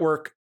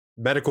network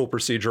medical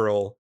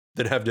procedural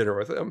than have dinner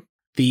with him.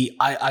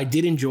 I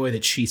did enjoy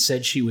that she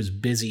said she was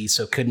busy,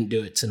 so couldn't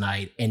do it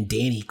tonight. And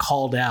Danny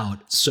called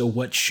out, "So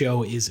what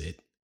show is it?"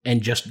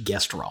 And just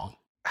guessed wrong.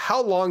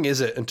 How long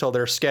is it until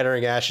they're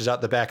scattering ashes out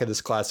the back of this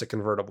classic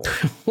convertible?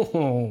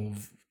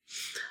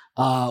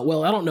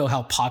 Well, I don't know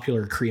how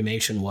popular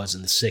cremation was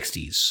in the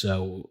 60s.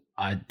 So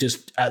I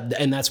just,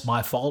 and that's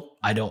my fault.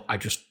 I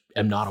just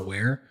am not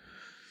aware.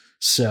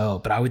 So,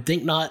 but I would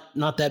think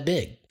not that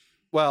big.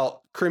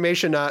 Well,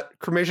 cremation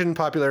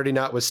popularity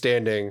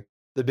notwithstanding,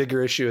 the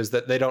bigger issue is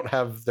that they don't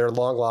have their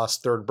long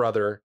lost third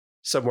brother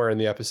somewhere in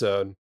the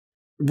episode.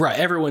 Right.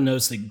 Everyone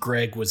knows that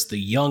Greg was the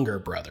younger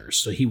brother,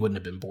 so he wouldn't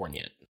have been born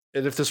yet.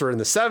 And if this were in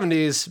the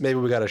 70s, maybe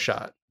we got a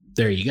shot.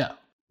 There you go.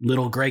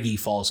 Little Greggy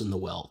falls in the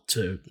well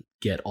to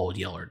get Old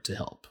Yeller to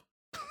help.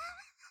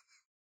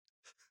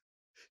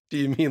 Do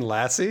you mean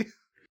Lassie?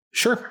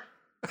 Sure.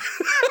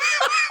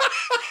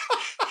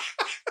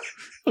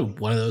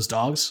 One of those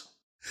dogs.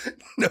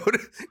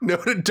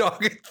 Noted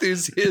dog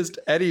enthusiast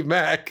Eddie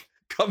Mack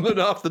coming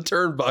off the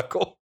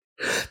turnbuckle.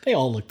 They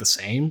all look the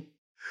same.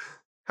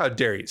 How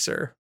dare you,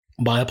 sir?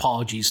 My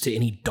apologies to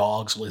any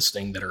dogs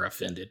listening that are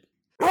offended.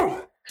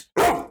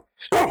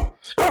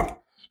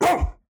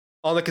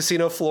 On the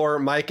casino floor,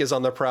 Mike is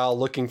on the prowl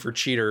looking for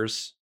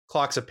cheaters,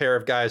 clocks a pair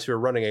of guys who are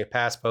running a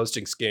pass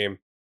posting scheme,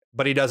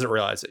 but he doesn't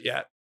realize it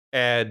yet.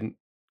 And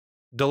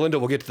Delinda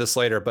will get to this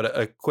later, but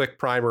a quick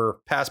primer,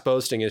 pass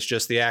posting is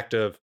just the act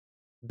of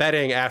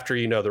betting after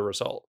you know the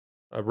result.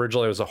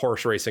 Originally, it was a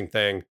horse racing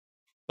thing,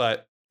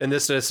 but in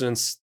this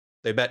instance,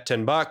 they bet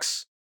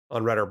 $10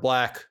 on red or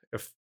black.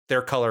 If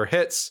their color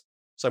hits,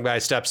 some guy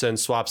steps in,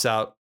 swaps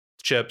out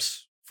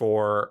chips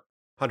for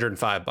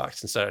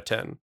 $105 instead of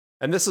 10.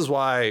 And this is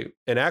why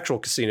in actual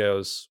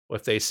casinos,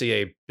 if they see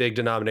a big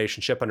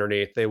denomination chip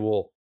underneath, they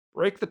will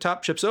break the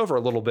top chips over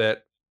a little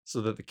bit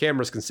so that the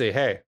cameras can see,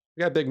 hey,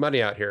 we got big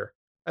money out here.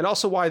 And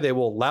also why they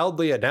will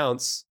loudly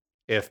announce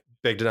if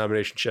big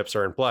denomination chips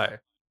are in play,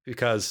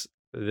 because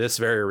this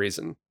very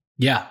reason.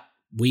 Yeah,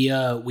 we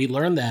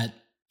learned that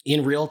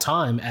in real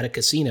time at a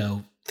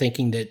casino,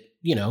 thinking that,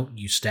 you know,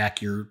 you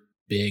stack your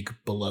big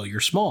below your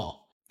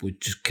small,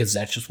 which because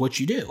that's just what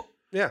you do.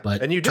 Yeah,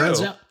 but and you turns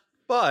do, out,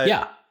 but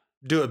yeah,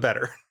 do it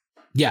better.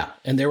 Yeah,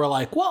 and they were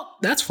like, well,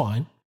 that's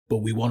fine, but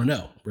we want to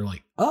know. We're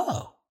like,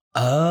 oh,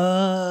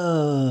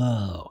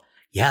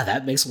 yeah,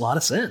 that makes a lot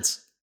of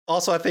sense.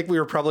 Also, I think we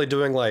were probably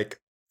doing like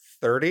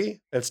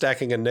 30 and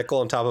stacking a nickel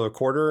on top of a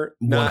quarter.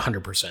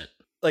 100%.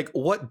 Like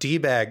what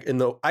D-bag in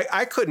the...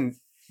 I couldn't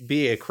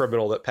be a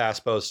criminal that pass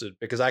posted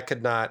because I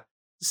could not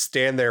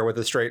stand there with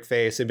a straight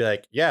face and be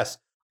like, yes,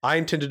 I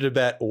intended to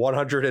bet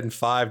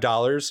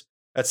 $105.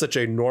 That's such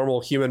a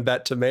normal human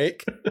bet to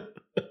make.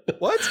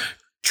 What?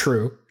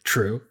 True.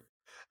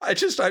 I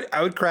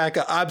would crack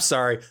up. I'm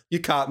sorry. You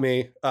caught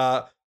me.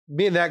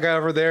 Me and that guy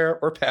over there,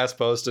 we're pass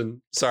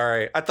posting.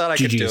 Sorry. I thought I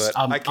could do it.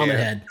 I'm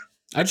ahead.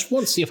 I just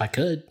want to see if I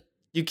could.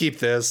 You keep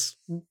this.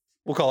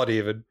 We'll call it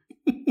even.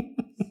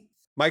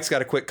 Mike's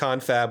got a quick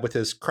confab with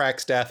his crack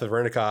staff of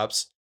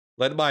rent-a-cops,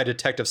 led by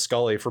Detective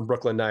Scully from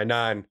Brooklyn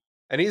Nine-Nine.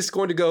 And he's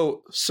going to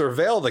go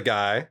surveil the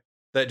guy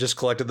that just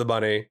collected the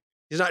money.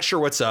 He's not sure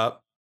what's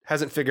up.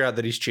 Hasn't figured out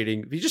that he's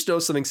cheating. He just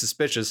knows something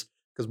suspicious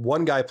because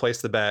one guy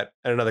placed the bet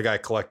and another guy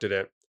collected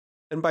it.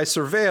 And by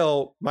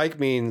surveil, Mike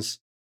means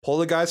pull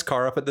the guy's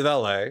car up at the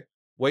valet,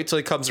 wait till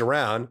he comes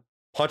around,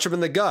 punch him in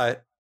the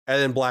gut,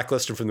 and then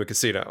blacklist him from the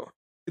casino.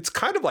 It's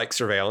kind of like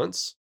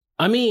surveillance.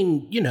 I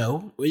mean, you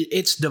know,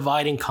 it's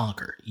divide and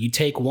conquer. You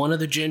take one of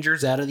the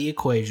gingers out of the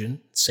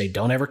equation, say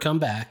don't ever come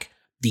back.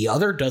 The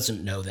other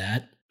doesn't know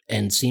that,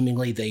 and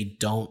seemingly they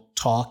don't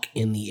talk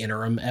in the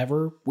interim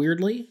ever,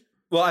 weirdly.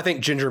 Well, I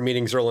think ginger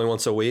meetings are only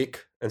once a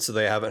week, and so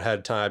they haven't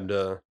had time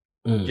to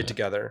get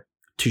together.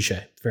 Touche.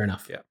 Fair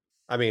enough. Yeah.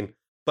 I mean,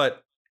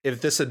 but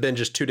if this had been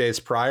just 2 days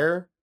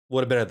prior,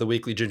 would have been at the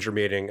weekly ginger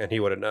meeting, and he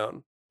would have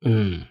known.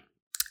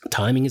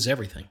 Timing is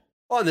everything.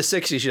 Well, in the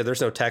 60s, there's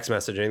no text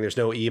messaging, there's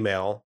no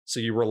email, so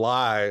you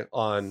rely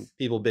on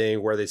people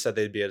being where they said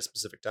they'd be at a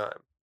specific time.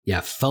 Yeah,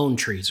 phone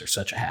trees are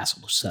such a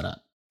hassle to set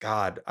up.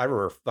 God, I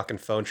remember fucking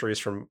phone trees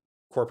from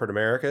corporate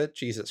America.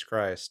 Jesus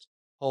Christ.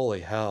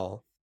 Holy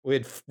hell. We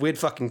had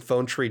fucking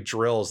phone tree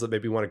drills that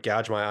made me want to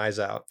gouge my eyes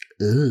out.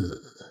 Ugh.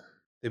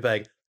 They'd be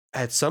like,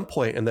 at some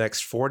point in the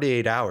next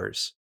 48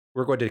 hours,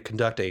 we're going to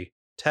conduct a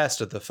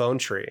test of the phone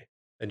tree.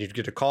 And you'd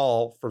get a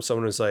call from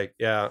someone who's like,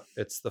 yeah,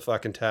 it's the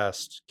fucking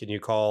test. Can you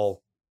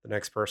call the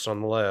next person on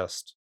the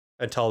list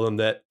and tell them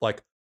that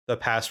like the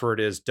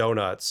password is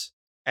donuts?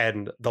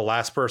 And the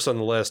last person on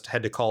the list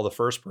had to call the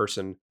first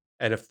person.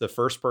 And if the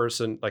first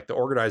person, like the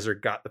organizer,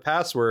 got the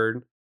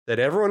password, then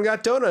everyone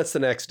got donuts the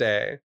next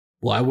day.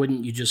 Why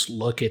wouldn't you just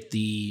look at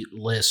the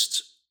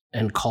list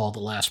and call the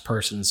last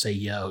person and say,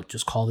 yo,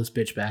 just call this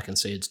bitch back and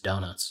say it's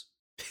donuts?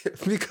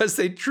 Because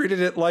they treated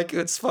it like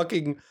it's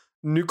fucking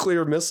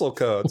nuclear missile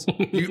codes.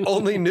 You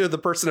only knew the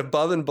person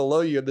above and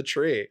below you in the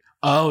tree.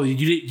 Oh,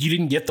 you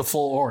didn't get the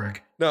full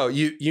org. No,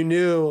 you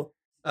knew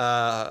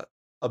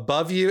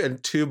above you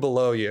and two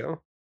below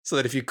you, so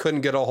that if you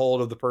couldn't get a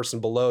hold of the person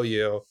below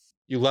you,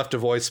 you left a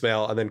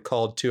voicemail and then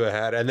called two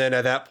ahead. And then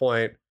at that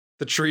point,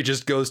 the tree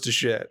just goes to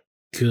shit.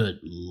 Good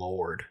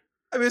Lord.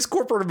 I mean, it's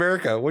corporate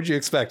America. What'd you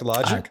expect?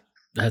 Logic?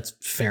 That's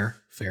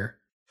fair.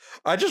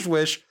 I just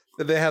wish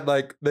that they had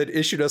they'd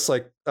issued us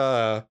like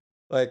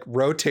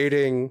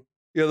rotating,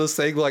 this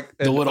thing like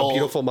the little, A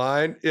Beautiful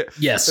Mind. Yeah.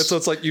 Yes. And so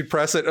it's like you'd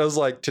press it. And it was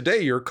like,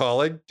 today you're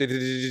calling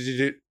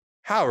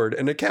Howard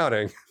in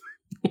accounting.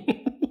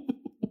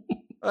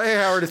 Hey,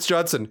 Howard, it's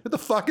Judson. Who the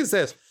fuck is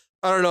this?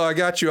 I don't know. I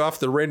got you off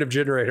the random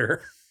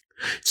generator.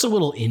 It's a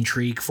little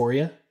intrigue for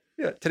you.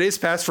 Yeah. Today's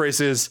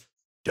passphrase is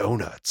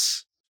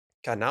donuts.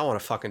 God, now I want a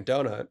fucking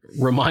donut.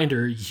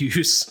 Reminder,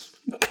 use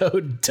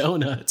code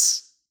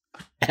donuts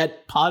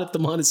at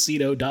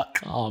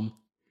potatthemontecito.com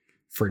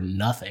for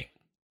nothing.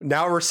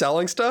 Now we're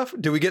selling stuff?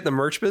 Do we get in the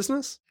merch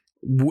business?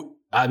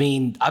 I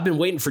mean, I've been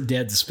waiting for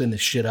Deb to spin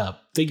this shit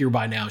up. Figure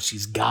by now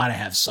she's got to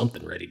have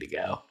something ready to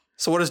go.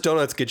 So what does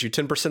donuts get you?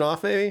 10%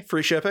 off maybe?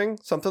 Free shipping?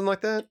 Something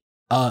like that?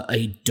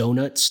 A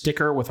donut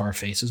sticker with our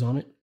faces on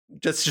it.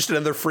 Just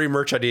another free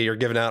merch idea you're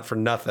giving out for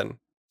nothing.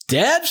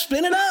 Deb,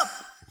 spin it up.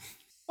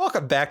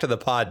 Welcome back to the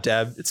pod,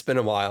 Deb. It's been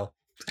a while.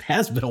 It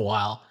has been a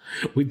while.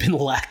 We've been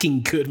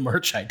lacking good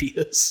merch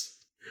ideas.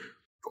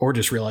 Or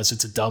just realize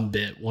it's a dumb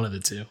bit, one of the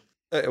two.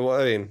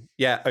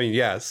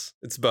 Yes,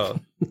 it's both.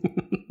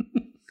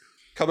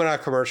 Coming out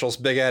of commercials,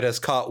 Big Ed has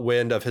caught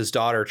wind of his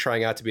daughter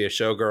trying out to be a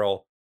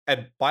showgirl,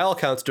 and by all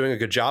accounts doing a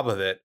good job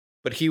of it,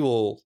 but he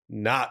will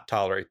not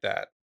tolerate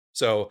that.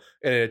 So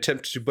in an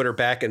attempt to put her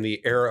back in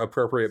the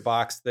era-appropriate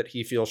box that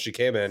he feels she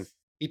came in,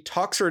 he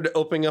talks her into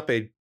opening up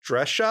a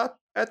dress shop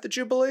at the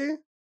Jubilee.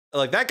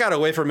 Like, that got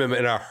away from him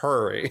in a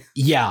hurry.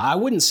 Yeah, I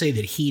wouldn't say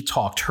that he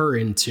talked her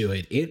into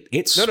it.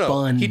 It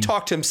spun. No, he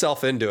talked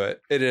himself into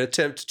it in an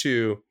attempt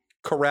to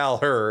corral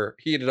her.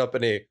 He ended up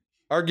in a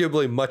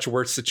arguably much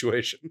worse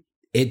situation.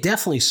 It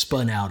definitely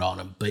spun out on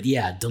him. But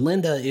yeah,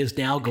 Delinda is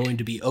now going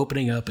to be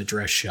opening up a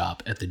dress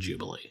shop at the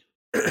Jubilee.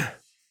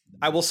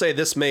 I will say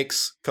this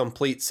makes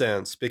complete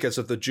sense, because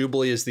if the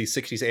Jubilee is the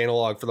 60s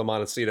analog for the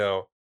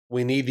Montecito,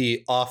 we need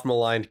the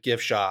off-maligned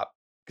gift shop,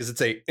 because it's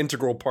an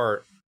integral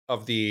part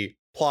of the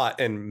plot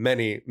in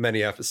many,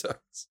 many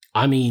episodes.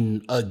 I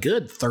mean, a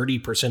good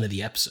 30% of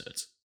the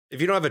episodes. If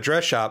you don't have a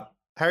dress shop,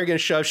 how are you going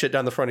to shove shit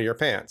down the front of your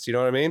pants? You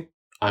know what I mean?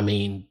 I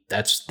mean,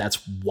 that's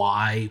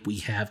why we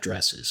have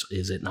dresses,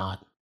 is it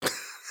not?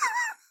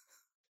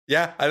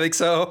 Yeah, I think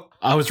so.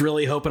 I was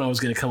really hoping I was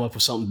going to come up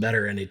with something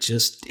better, and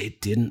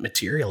it didn't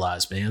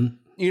materialize, man.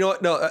 You know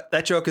what? No,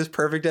 that joke is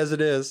perfect as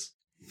it is.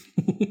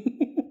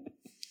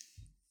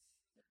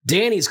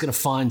 Danny's going to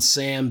find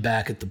Sam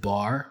back at the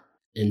bar,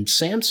 and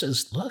Sam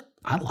says, look,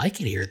 I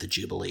like it here at the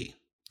Jubilee.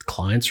 The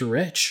clients are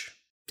rich.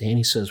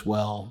 Danny says,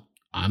 well,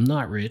 I'm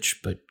not rich,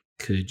 but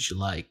could you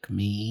like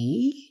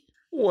me?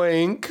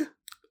 Wink.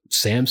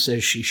 Sam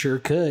says she sure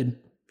could.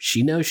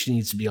 She knows she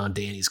needs to be on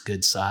Danny's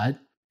good side.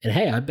 And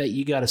hey, I bet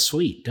you got a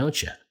suite,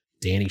 don't you?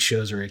 Danny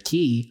shows her a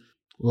key,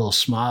 a little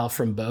smile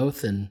from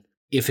both. And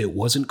if it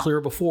wasn't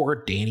clear before,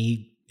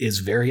 Danny is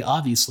very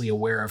obviously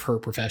aware of her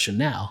profession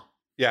now.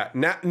 Yeah,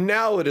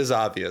 now it is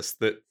obvious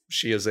that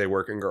she is a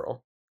working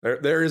girl.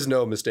 There is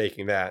no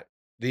mistaking that.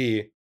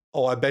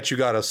 I bet you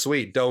got a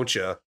suite, don't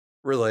you?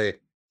 Really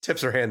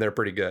tips her hand there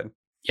pretty good.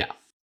 Yeah.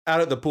 Out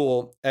at the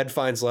pool, Ed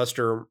finds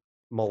Lester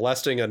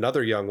molesting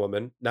another young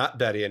woman, not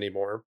Betty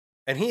anymore.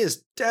 And he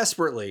is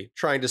desperately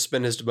trying to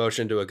spin his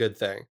demotion to a good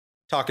thing.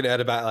 Talking to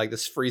Ed about, like,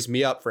 this frees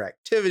me up for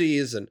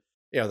activities, and,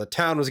 the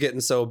town was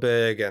getting so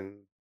big, and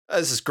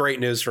this is great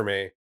news for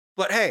me.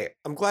 But hey,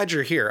 I'm glad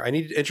you're here. I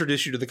need to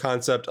introduce you to the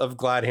concept of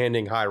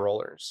glad-handing high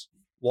rollers.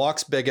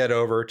 Walks Big Ed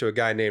over to a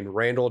guy named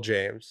Randall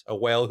James, a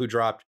whale who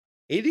dropped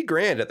 80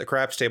 grand at the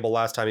craps table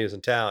last time he was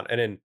in town.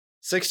 And in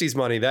 60s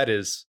money, that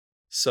is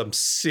some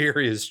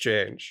serious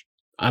change.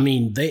 I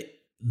mean, the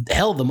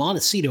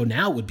Montecito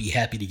now would be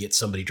happy to get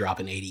somebody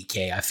dropping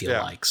 80K, I feel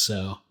like.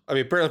 So, I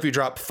mean, apparently if you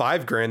drop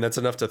 5 grand, that's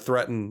enough to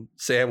threaten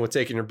Sam with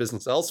taking your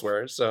business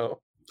elsewhere.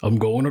 So I'm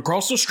going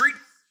across the street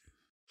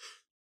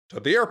to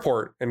the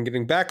airport and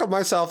getting back on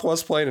my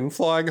Southwest plane and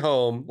flying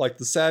home like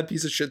the sad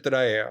piece of shit that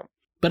I am.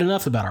 But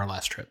enough about our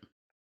last trip.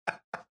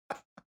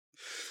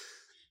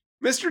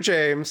 Mr.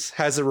 James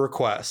has a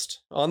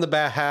request on the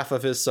behalf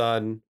of his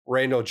son,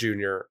 Randall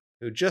Jr.,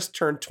 who just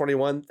turned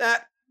 21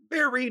 that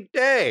very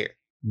day.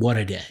 What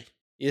a day.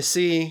 You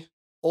see,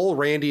 old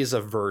Randy is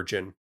a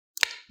virgin,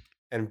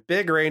 and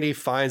Big Randy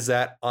finds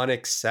that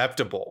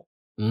unacceptable.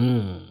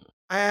 I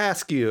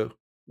ask you,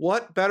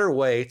 what better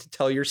way to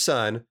tell your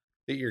son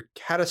that you're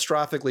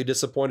catastrophically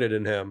disappointed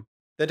in him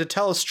than to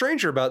tell a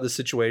stranger about the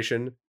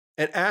situation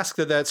and ask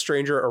that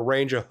stranger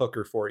arrange a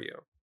hooker for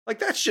you? Like,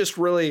 that's just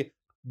really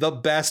the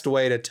best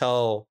way to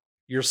tell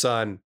your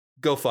son,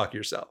 go fuck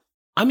yourself.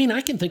 I mean,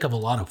 I can think of a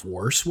lot of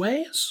worse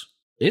ways.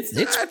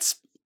 That's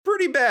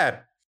pretty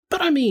bad.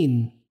 But I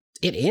mean,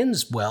 it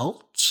ends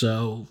well,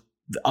 so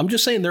I'm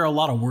just saying there are a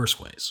lot of worse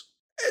ways.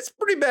 It's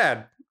pretty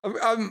bad.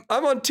 I'm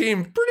on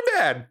team pretty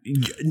bad.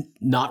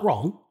 Not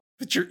wrong.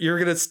 But you're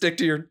going to stick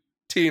to your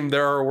team.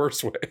 There are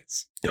worse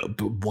ways.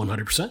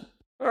 100%.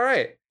 All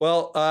right.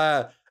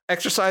 Well,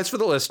 exercise for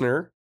the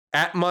listener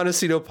at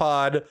Montecito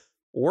Pod.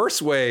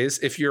 Worse ways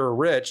if you're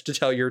rich to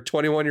tell your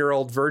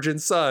 21-year-old virgin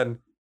son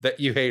that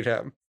you hate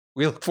him.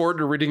 We look forward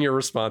to reading your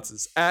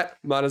responses at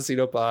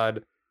Montecito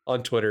Pod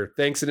on Twitter.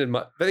 Thanks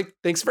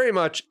very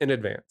much in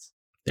advance.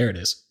 There it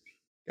is.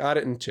 Got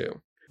it in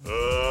 2.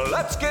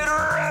 Let's get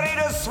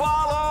ready to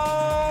swallow!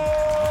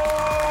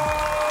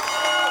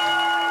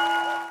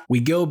 We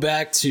go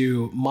back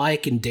to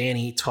Mike and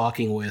Danny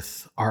talking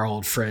with our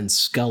old friend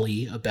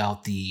Scully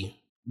about the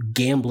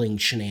gambling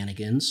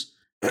shenanigans.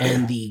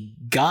 And the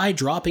guy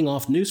dropping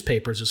off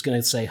newspapers is going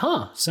to say,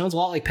 sounds a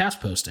lot like pass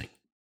posting.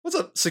 What's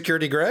up,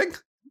 Security Greg?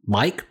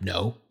 Mike?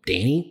 No.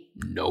 Danny?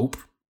 Nope.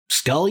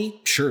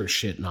 Scully? Sure as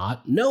shit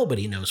not.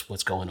 Nobody knows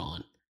what's going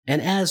on.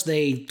 And as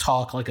they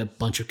talk like a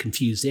bunch of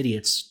confused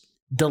idiots,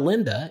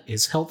 Delinda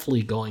is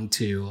helpfully going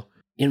to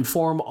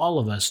inform all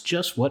of us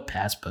just what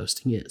pass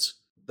posting is.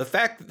 The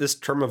fact that this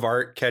term of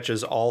art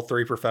catches all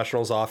 3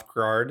 professionals off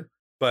guard,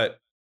 but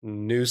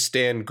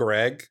newsstand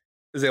Greg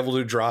is able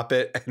to drop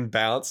it and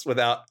bounce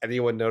without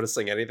anyone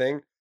noticing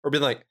anything, or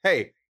being like,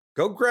 hey,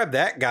 Go grab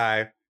that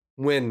guy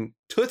when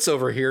Toots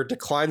over here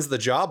declines the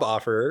job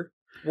offer.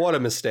 What a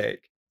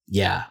mistake.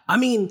 Yeah. I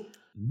mean,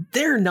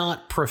 they're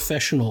not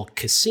professional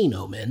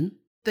casino men.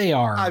 They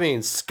are. I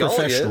mean,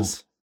 Scully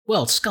is.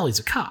 Well, Scully's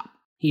a cop.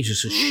 He's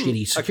just a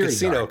shitty security a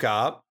casino guard.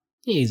 cop.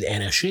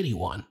 And a shitty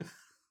one.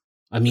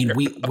 I mean,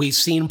 we've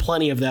seen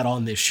plenty of that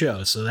on this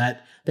show, so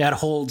that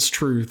holds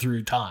true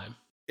through time.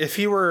 If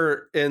he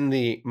were in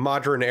the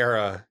modern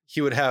era,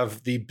 he would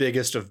have the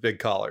biggest of big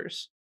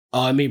collars.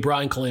 I mean,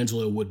 Brian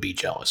Colangelo would be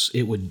jealous.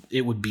 It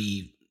would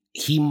be,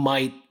 he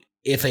might,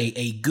 if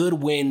a good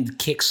wind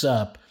kicks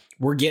up,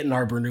 we're getting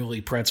our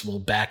Bernoulli principle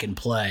back in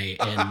play,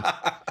 and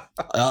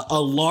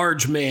a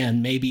large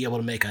man may be able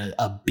to make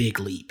a big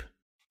leap.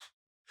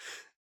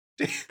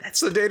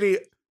 So Danny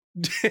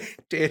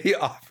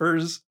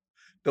offers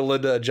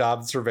Delinda a job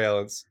in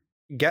surveillance.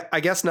 I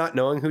guess not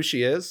knowing who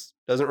she is,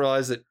 doesn't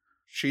realize that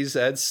she's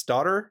Ed's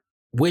daughter.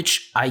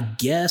 Which I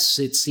guess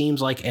it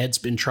seems like Ed's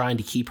been trying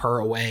to keep her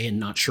away and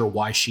not sure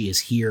why she is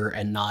here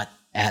and not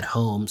at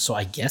home. So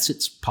I guess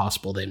it's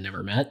possible they've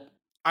never met.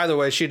 Either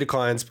way, she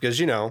declines because,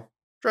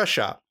 dress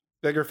shop,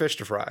 bigger fish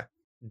to fry.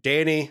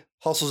 Danny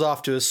hustles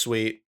off to his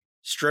suite,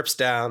 strips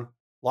down,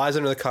 lies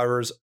under the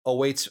covers,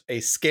 awaits a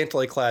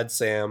scantily clad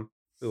Sam,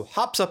 who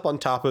hops up on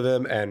top of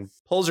him and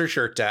pulls her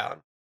shirt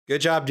down.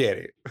 Good job,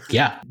 Danny.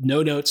 Yeah,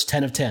 no notes,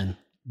 10 of 10.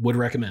 Would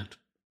recommend.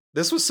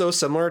 This was so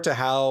similar to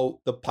how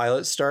the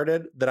pilot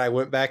started that I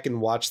went back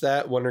and watched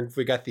that, wondering if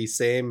we got the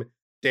same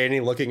Danny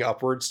looking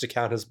upwards to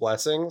count his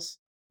blessings.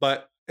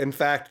 But in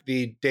fact,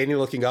 the Danny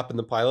looking up in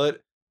the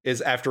pilot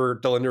is after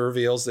Delinda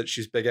reveals that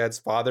she's Big Ed's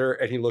father,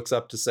 and he looks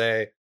up to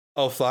say,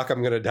 "Oh, fuck,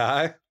 I'm going to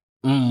die."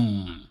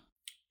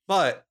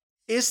 But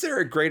is there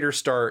a greater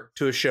start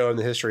to a show in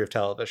the history of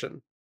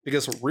television?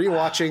 Because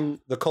rewatching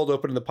the cold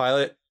open in the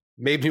pilot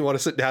made me want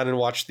to sit down and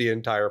watch the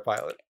entire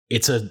pilot.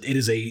 It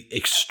is a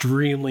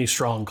extremely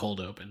strong cold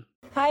open.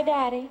 Hi,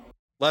 Daddy.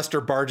 Lester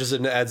barges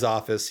into Ed's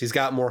office. He's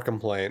got more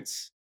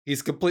complaints.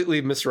 He's completely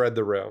misread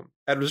the room.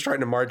 Ed was trying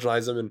to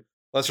marginalize him, and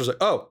Lester's like,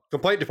 "Oh,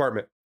 complaint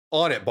department.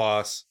 On it,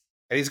 boss."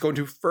 And he's going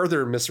to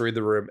further misread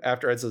the room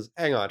after Ed says,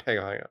 hang on.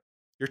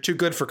 You're too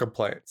good for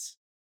complaints.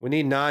 We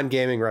need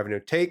non-gaming revenue.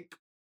 Take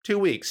 2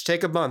 weeks.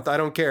 Take a month. I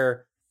don't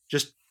care.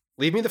 Just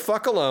leave me the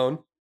fuck alone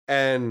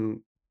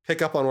and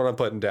pick up on what I'm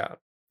putting down.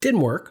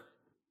 Didn't work.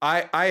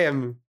 I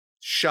am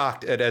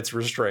shocked at Ed's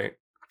restraint.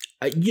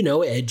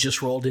 Ed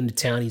just rolled into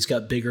town. He's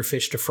got bigger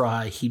fish to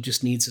fry. He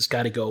just needs this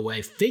guy to go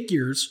away.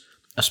 Figures,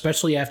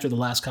 especially after the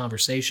last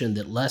conversation,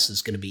 that Les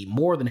is going to be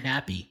more than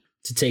happy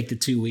to take the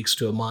 2 weeks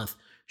to a month.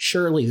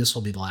 Surely this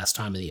will be the last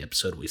time in the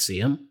episode we see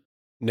him.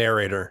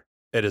 Narrator,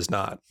 it is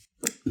not.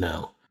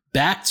 No.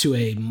 Back to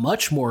a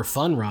much more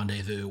fun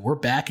rendezvous. We're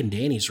back in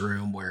Danny's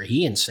room where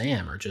he and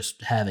Sam are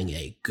just having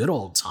a good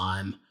old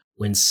time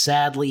when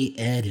sadly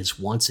Ed is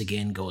once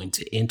again going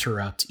to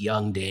interrupt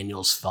young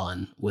Daniel's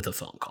fun with a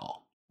phone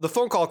call. The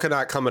phone call could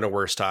not come at a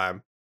worse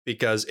time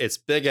because it's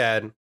Big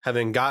Ed,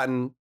 having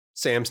gotten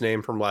Sam's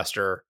name from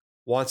Lester,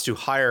 wants to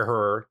hire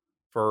her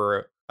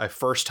for a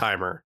first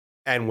timer.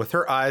 And with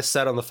her eyes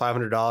set on the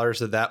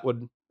 $500 that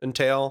would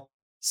entail,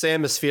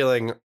 Sam is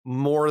feeling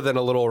more than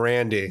a little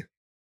randy.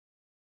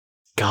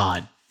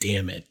 God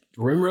damn it.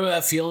 Remember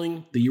that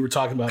feeling that you were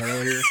talking about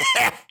earlier?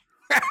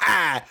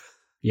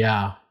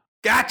 Yeah.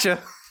 Gotcha.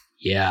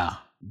 Yeah.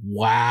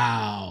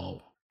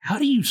 Wow. How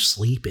do you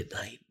sleep at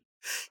night?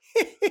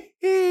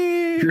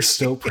 You're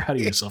so proud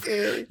of yourself.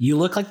 You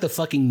look like the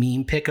fucking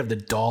meme pic of the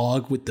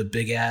dog with the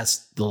big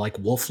ass, the like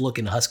wolf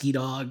looking husky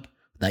dog.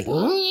 Like,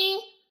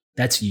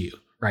 that's you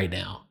right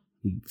now.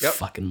 You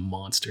fucking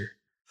monster.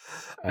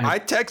 I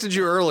texted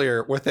you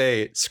earlier with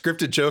a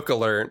scripted joke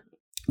alert.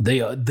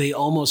 They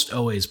almost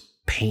always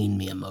pain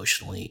me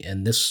emotionally.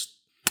 And this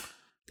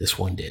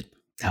one did.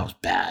 That was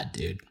bad,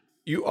 dude.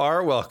 You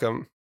are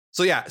welcome.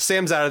 So yeah,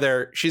 Sam's out of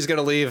there. She's going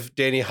to leave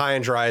Danny high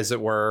and dry, as it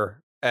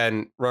were,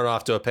 and run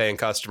off to a paying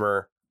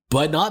customer.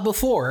 But not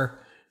before.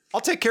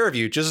 I'll take care of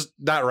you, just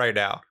not right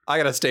now. I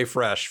got to stay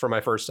fresh for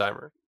my first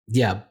timer.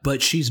 Yeah,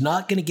 but she's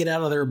not going to get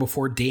out of there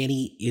before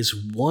Danny is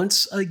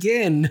once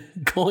again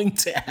going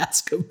to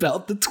ask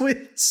about the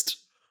twist.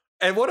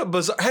 And what a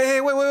bizarre...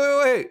 Hey,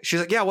 wait. She's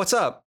like, yeah, what's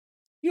up?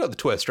 You know the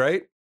twist,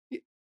 right?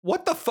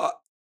 What the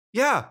fuck?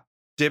 Yeah,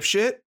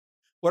 dipshit.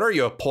 What are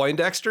you, a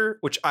Poindexter?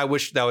 Which I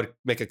wish that would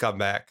make a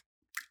comeback.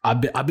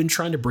 I've been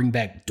trying to bring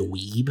back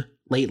Dweeb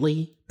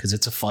lately because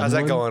it's a fun one. How's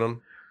that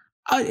going?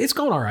 It's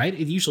going all right.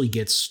 It usually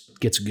gets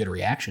a good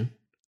reaction.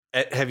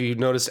 Have you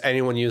noticed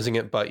anyone using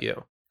it but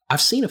you?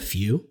 I've seen a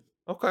few.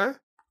 Okay.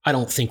 I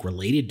don't think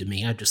related to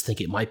me. I just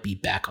think it might be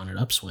back on an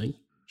upswing.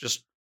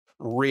 Just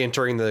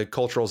re-entering the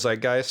cultural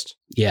zeitgeist?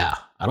 Yeah.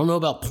 I don't know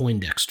about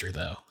Poindexter,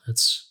 though.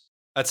 That's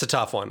a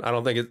tough one. I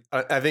don't think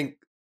I think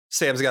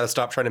Sam's got to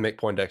stop trying to make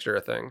Poindexter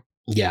a thing.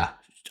 Yeah.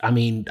 I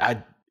mean,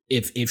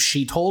 if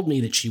she told me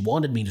that she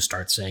wanted me to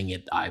start saying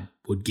it, I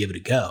would give it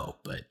a go,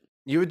 but...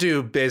 You would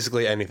do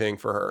basically anything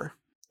for her.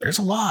 There's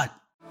a lot.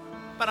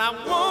 But I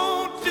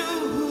won't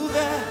do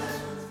that.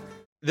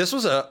 This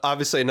was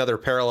obviously another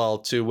parallel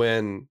to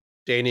when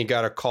Danny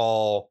got a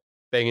call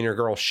banging your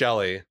girl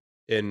Shelly.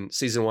 in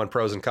season 1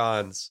 Pros and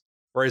Cons,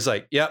 where he's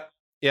like, "Yep,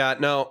 yeah,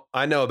 no,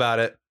 I know about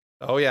it.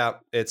 Oh yeah,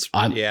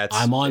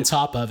 I'm on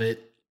top of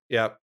it.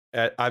 Yep,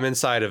 I'm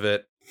inside of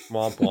it.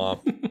 Womp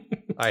womp.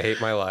 I hate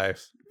my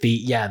life."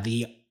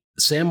 The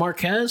Sam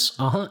Marquez.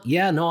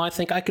 Yeah, no, I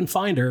think I can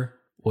find her.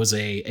 Was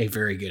a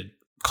very good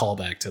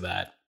callback to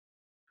that.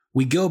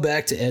 We go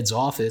back to Ed's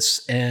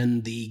office,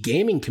 and the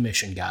gaming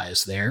commission guy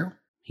is there.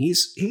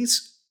 He's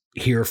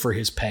here for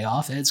his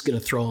payoff. Ed's going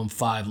to throw him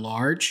 5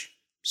 large.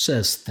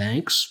 Says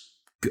thanks.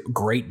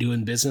 Great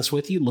doing business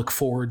with you. Look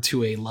forward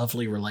to a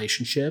lovely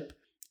relationship.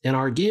 And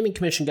our gaming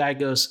commission guy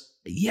goes,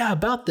 yeah,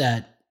 about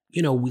that.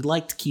 We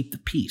like to keep the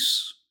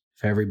peace.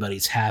 If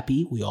everybody's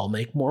happy, we all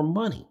make more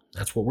money.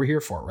 That's what we're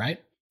here for,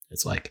 right?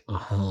 It's like,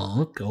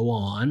 go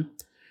on.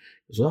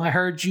 So I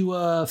heard you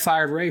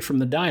fired Ray from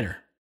the diner.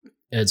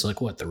 Ed's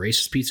like, what, the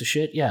racist piece of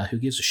shit? Yeah, who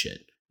gives a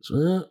shit?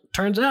 So,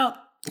 turns out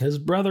his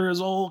brother is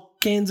old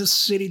Kansas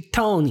City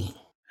Tony.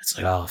 It's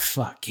like, oh,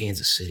 fuck,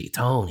 Kansas City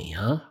Tony,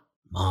 huh?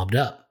 Mobbed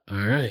up. All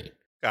right.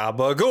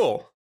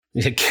 Gabagool.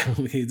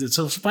 It's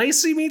a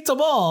spicy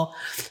meatball.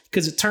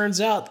 Because it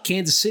turns out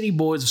Kansas City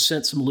boys have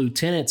sent some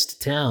lieutenants to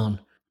town.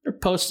 They're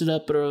posted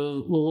up at a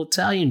little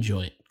Italian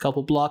joint a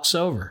couple blocks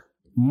over.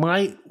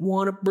 Might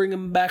want to bring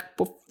them back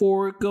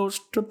before it goes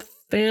to the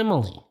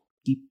family.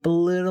 Keep a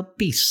little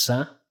peace,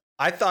 huh?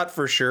 I thought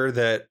for sure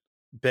that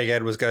Big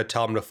Ed was going to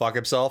tell him to fuck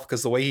himself,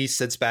 because the way he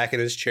sits back in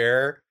his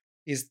chair,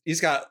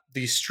 he's got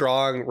these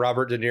strong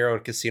Robert De Niro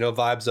and Casino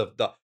vibes of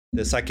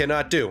this I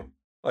cannot do.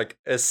 Like,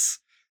 this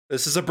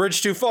is a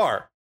bridge too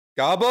far.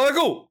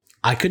 Gabagoo.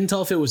 I couldn't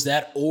tell if it was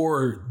that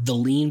or the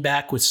lean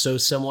back was so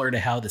similar to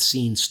how the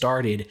scene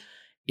started,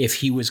 if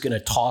he was going to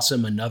toss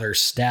him another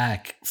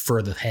stack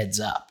for the heads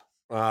up.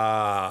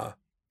 I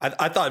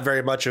thought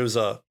very much it was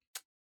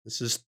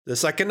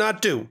this I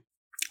cannot do.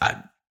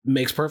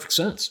 Makes perfect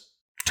sense.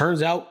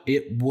 Turns out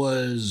it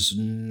was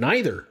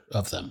neither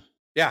of them.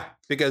 Yeah,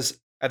 because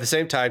at the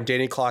same time,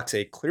 Danny clocks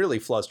a clearly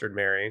flustered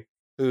Mary,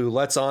 who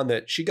lets on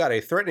that she got a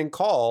threatening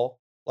call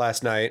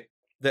last night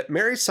that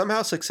Mary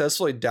somehow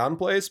successfully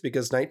downplays,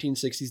 because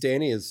 1960s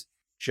Danny is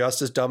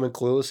just as dumb and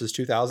clueless as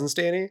 2000s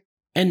Danny.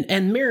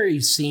 And Mary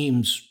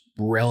seems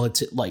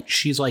relative, like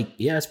she's like,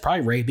 yeah, it's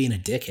probably Ray being a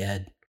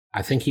dickhead.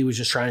 I think he was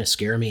just trying to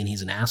scare me and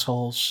he's an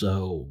asshole,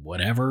 so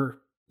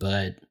whatever.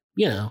 But,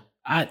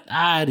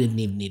 I didn't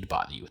even need to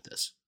bother you with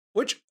this.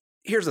 Which,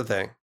 here's the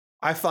thing.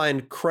 I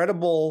find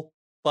credible,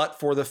 but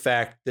for the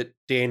fact that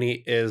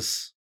Danny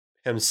is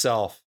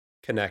himself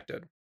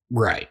connected.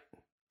 Right.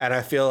 And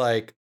I feel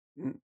like,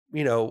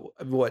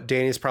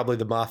 Danny's probably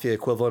the mafia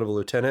equivalent of a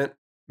lieutenant,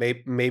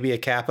 maybe a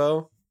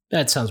capo.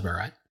 That sounds about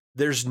right.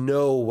 There's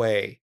no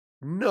way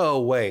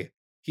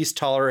he's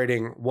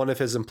tolerating one of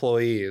his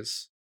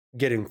employees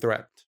getting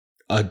threatened.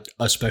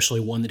 Especially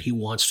one that he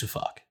wants to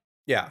fuck.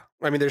 Yeah.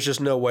 I mean, there's just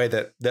no way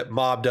that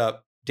mobbed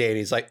up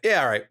Danny's like,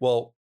 yeah, all right,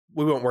 well,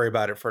 we won't worry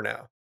about it for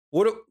now.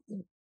 We're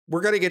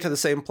going to get to the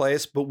same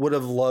place, but would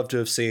have loved to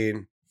have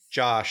seen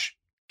Josh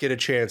get a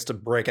chance to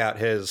break out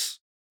his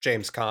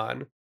James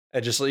Caan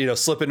and just,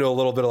 slip into a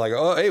little bit of like,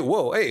 oh, hey,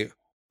 whoa, hey,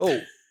 oh,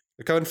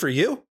 they're coming for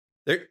you?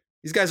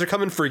 These guys are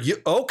coming for you?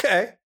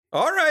 Okay.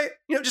 All right.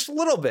 Just a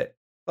little bit.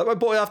 Let my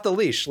boy off the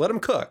leash. Let him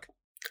cook.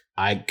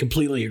 I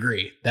completely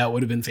agree. That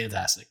would have been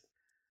fantastic.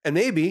 And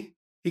maybe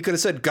he could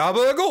have said,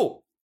 gabagool.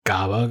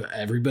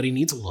 Everybody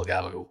needs a little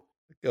gabagool.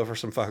 Go for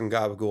some fucking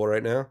gabagool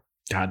right now.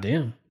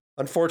 Goddamn.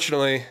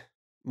 Unfortunately,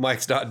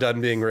 Mike's not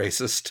done being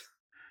racist.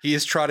 He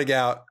is trotting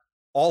out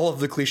all of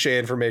the cliche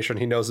information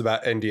he knows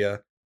about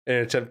India in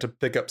an attempt to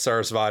pick up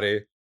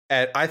Sarasvati,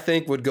 and I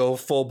think would go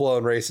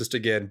full-blown racist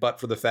again, but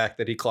for the fact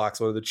that he clocks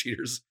one of the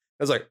cheaters.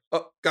 I was like,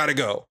 oh, gotta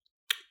go.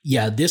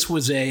 Yeah, this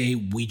was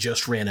we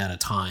just ran out of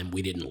time.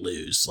 We didn't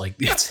lose. Like,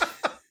 it's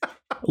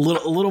a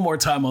little more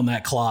time on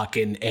that clock,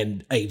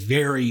 and a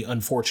very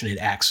unfortunate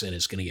accent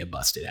is going to get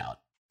busted out.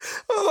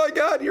 Oh my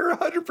God, you're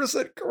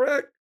 100%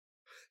 correct.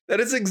 That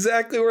is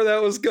exactly where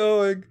that was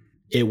going.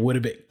 It would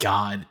have been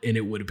God, and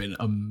it would have been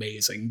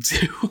amazing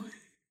too.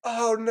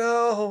 Oh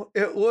no,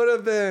 it would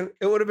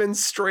have been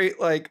straight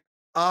like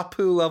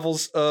Apu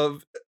levels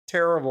of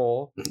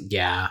terrible.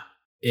 Yeah,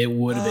 it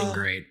would have been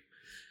great.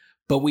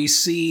 But we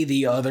see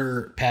the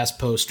other past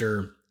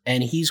poster,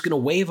 and he's going to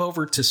wave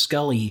over to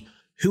Scully,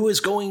 who is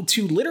going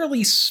to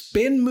literally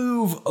spin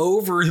move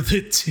over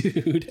the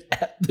dude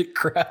at the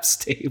craps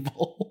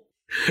table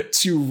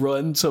to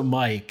run to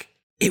Mike.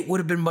 It would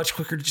have been much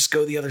quicker to just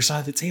go the other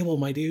side of the table,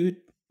 my dude.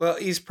 Well,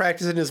 he's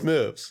practicing his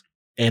moves.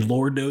 And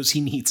Lord knows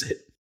he needs it.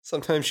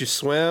 Sometimes you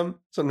swim,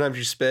 sometimes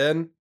you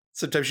spin,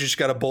 sometimes you just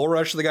got to bull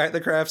rush the guy at the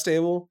craps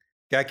table.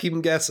 Gotta keep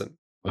him guessing.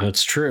 Well,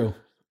 that's true.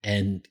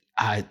 And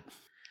I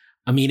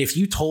mean, if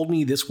you told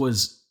me this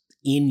was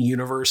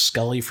in-universe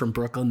Scully from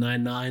Brooklyn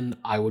Nine-Nine,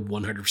 I would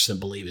 100%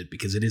 believe it,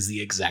 because it is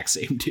the exact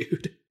same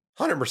dude.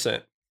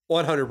 100%.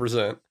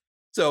 100%.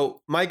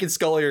 So Mike and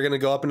Scully are going to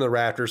go up into the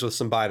rafters with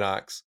some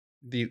binocs,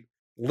 the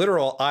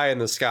literal eye in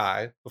the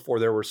sky, before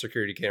there were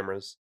security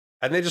cameras.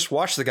 And they just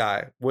watch the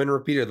guy win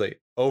repeatedly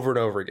over and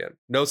over again.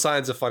 No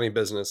signs of funny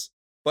business,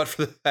 but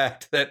for the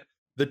fact that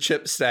the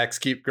chip stacks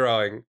keep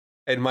growing,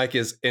 and Mike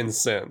is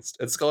incensed.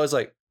 And Scully's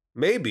like,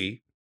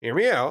 maybe, hear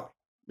me out,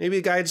 maybe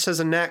a guy just has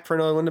a knack for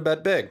knowing when to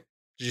bet big.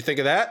 Did you think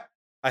of that?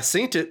 I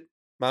seen it.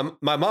 My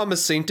mom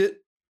has seen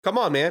it. Come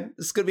on, man.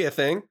 This is going to be a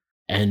thing.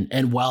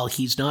 And while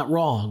he's not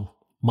wrong,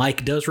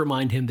 Mike does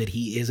remind him that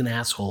he is an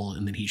asshole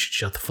and that he should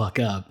shut the fuck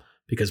up,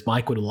 because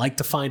Mike would like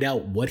to find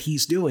out what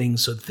he's doing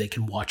so that they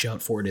can watch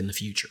out for it in the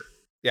future.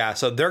 Yeah,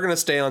 so they're going to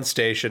stay on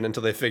station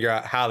until they figure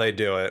out how they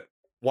do it,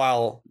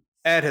 while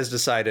Ed has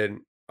decided,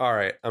 all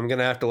right, I'm going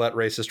to have to let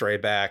Racist Ray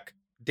back.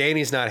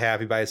 Danny's not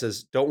happy, but he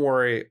says, don't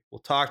worry, we'll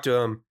talk to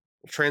him.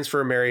 We'll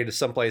transfer Mary to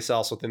someplace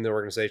else within the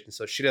organization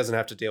so she doesn't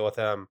have to deal with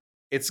him.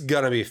 It's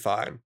going to be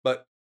fine.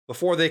 But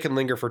before they can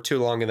linger for too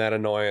long in that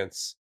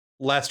annoyance,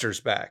 Lester's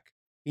back.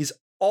 He's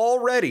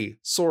already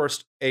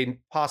sourced a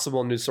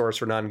possible new source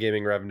for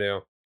non-gaming revenue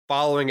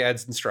following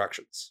Ed's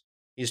instructions.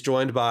 He's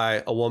joined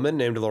by a woman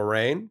named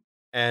Lorraine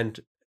and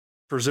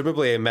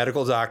presumably a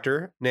medical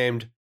doctor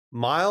named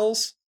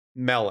Miles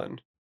Mellon.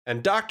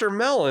 And Dr.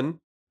 Mellon,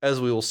 as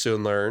we will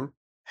soon learn,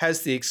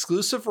 has the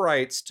exclusive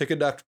rights to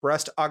conduct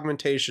breast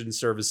augmentation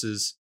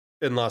services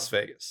in Las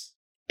Vegas.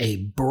 A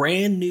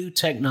brand new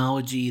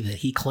technology that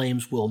he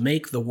claims will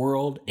make the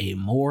world a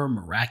more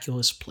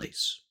miraculous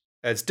place.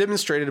 As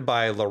demonstrated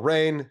by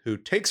Lorraine, who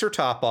takes her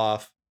top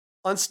off,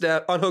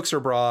 unhooks her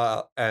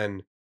bra,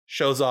 and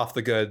shows off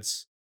the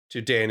goods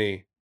to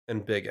Danny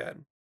and Big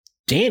Ed.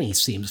 Danny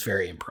seems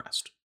very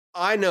impressed.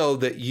 I know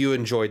that you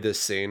enjoyed this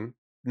scene,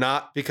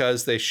 not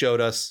because they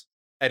showed us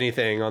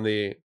anything on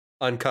the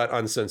uncut,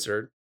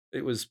 uncensored.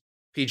 It was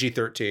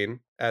PG-13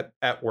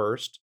 at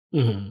worst.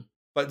 Mm-hmm.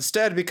 But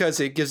instead because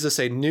it gives us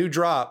a new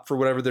drop for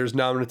whenever there's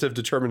nominative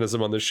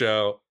determinism on the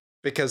show.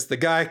 Because the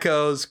guy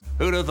goes,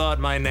 Who'd have thought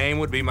my name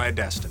would be my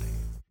destiny?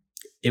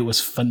 It was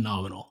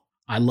phenomenal.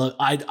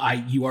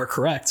 You are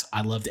correct.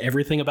 I loved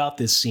everything about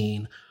this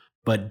scene,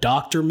 but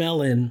Dr.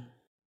 Mellon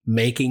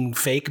making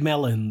fake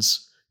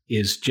melons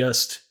is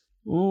just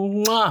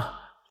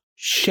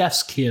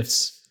chef's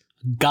kiss,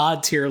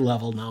 God tier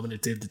level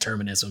nominative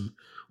determinism.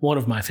 One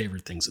of my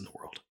favorite things in the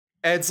world.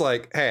 Ed's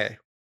like, hey,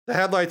 the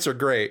headlights are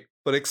great,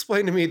 but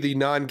explain to me the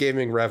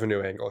non-gaming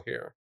revenue angle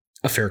here.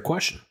 A fair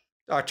question.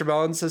 Dr.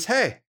 Mellon says,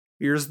 hey,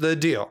 here's the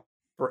deal.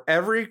 For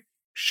every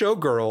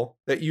showgirl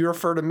that you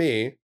refer to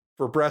me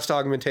for breast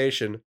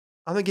augmentation,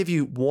 I'm going to give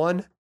you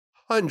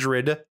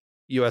 $100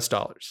 US.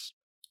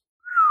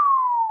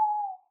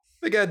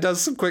 The guy does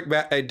some quick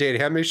math. Hey, Danny,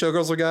 how many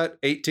showgirls we got?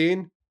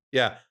 18?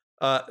 Yeah.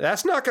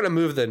 That's not going to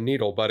move the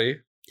needle, buddy.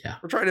 Yeah.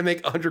 We're trying to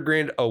make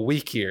 $100,000 a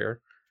week here.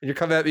 And you're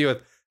coming at me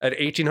with an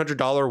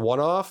 $1,800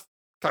 one-off?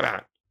 Come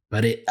on.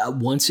 But it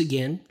once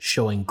again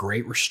showing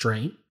great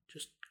restraint.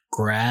 Just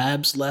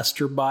grabs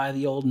Lester by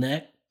the old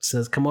neck,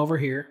 says, "Come over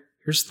here.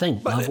 Here's the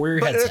thing. Love where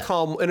your head's at."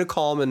 In a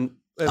calm and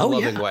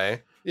loving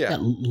way. Yeah.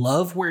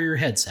 Love where your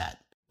head's at.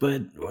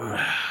 But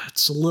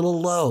it's a little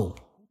low.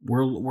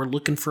 We're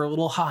looking for a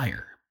little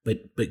higher.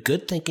 But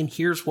good thinking.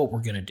 Here's what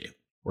we're gonna do.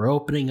 We're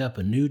opening up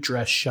a new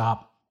dress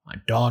shop. My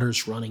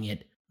daughter's running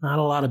it. Not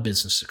a lot of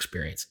business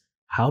experience.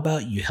 How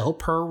about you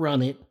help her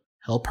run it?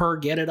 Help her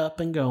get it up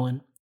and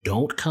going.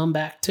 Don't come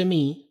back to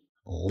me.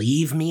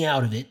 Leave me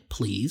out of it,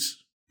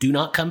 please. Do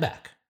not come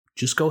back.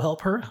 Just go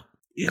help her out.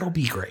 It'll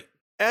be great.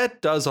 Ed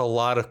does a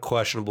lot of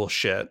questionable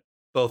shit,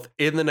 both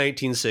in the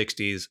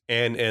 1960s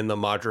and in the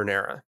modern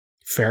era.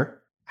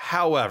 Fair.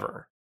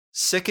 However,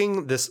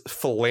 sicking this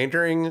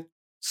philandering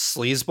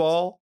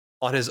sleazeball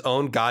on his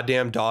own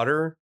goddamn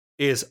daughter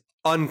is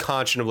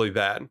unconscionably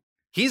bad.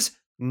 He's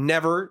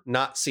never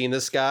not seen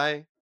this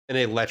guy in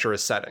a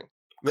lecherous setting.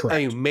 Correct.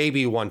 I mean,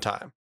 maybe one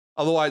time.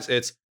 Otherwise,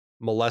 it's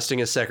molesting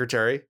his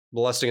secretary,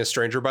 molesting a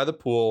stranger by the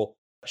pool,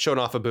 showing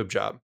off a boob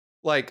job.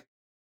 Like,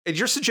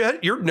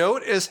 your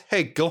note is,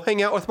 hey, go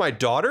hang out with my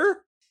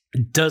daughter?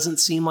 Doesn't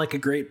seem like a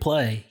great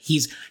play.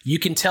 You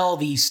can tell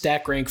the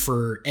stack rank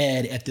for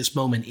Ed at this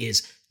moment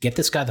is get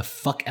this guy the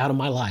fuck out of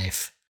my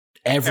life.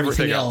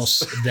 Everything else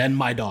than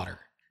my daughter.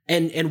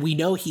 And we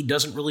know he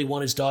doesn't really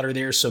want his daughter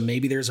there, so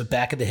maybe there's a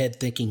back of the head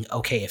thinking,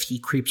 okay, if he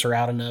creeps her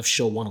out enough,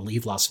 she'll want to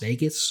leave Las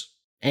Vegas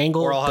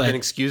angle. Or I'll have an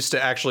excuse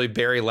to actually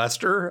bury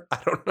Lester. I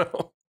don't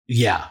know.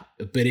 Yeah,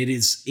 but it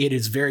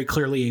is very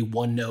clearly a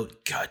one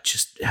note. God,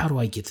 just how do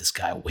I get this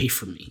guy away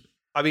from me?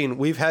 I mean,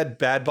 we've had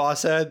bad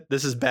boss Ed.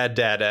 This is bad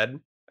dad Ed.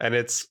 And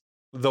it's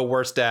the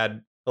worst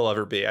dad he'll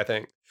ever be, I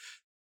think.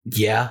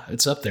 Yeah,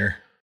 it's up there.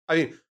 I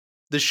mean,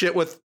 the shit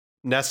with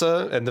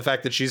Nessa and the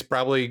fact that she's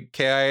probably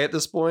KIA at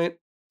this point,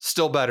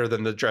 still better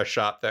than the dress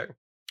shop thing.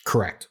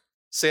 Correct.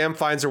 Sam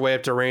finds her way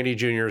up to Randy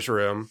Jr.'s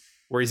room,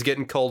 where he's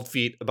getting cold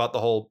feet about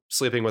the whole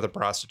sleeping with a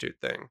prostitute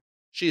thing.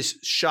 She's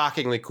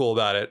shockingly cool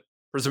about it,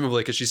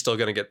 presumably because she's still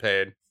going to get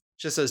paid.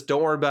 She says,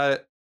 don't worry about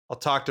it. I'll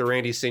talk to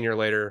Randy Sr.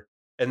 later.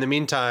 In the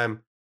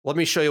meantime, let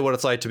me show you what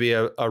it's like to be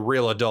a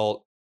real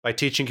adult by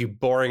teaching you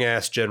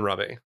boring-ass gin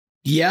rummy.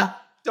 Yeah.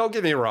 Don't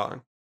get me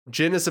wrong.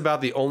 Gin is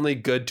about the only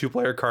good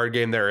two-player card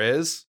game there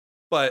is.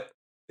 But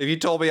if you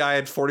told me I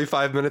had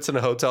 45 minutes in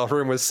a hotel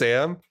room with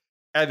Sam,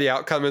 and the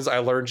outcome is I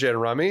learned gin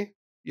rummy,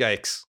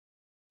 yikes.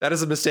 That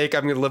is a mistake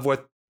I'm going to live with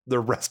the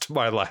rest of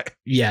my life.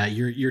 Yeah,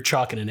 you're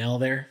chalking an L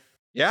there.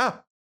 Yeah.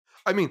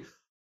 I mean,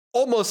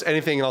 almost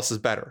anything else is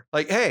better.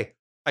 Like, hey,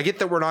 I get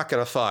that we're not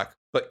going to fuck,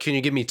 but can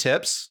you give me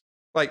tips?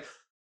 Like,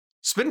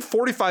 spend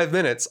 45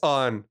 minutes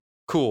on,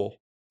 cool,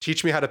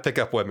 teach me how to pick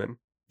up women.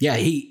 Yeah,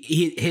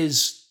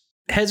 his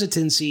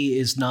hesitancy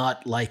is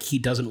not like he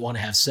doesn't want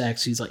to have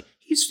sex. He's like,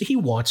 he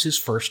wants his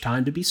first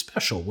time to be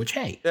special, which,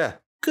 hey, yeah,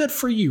 good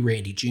for you,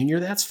 Randy Jr.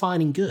 That's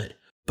fine and good.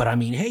 But I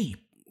mean, hey,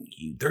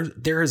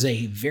 there is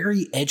a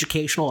very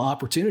educational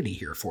opportunity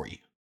here for you.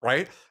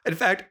 Right? In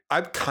fact,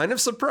 I'm kind of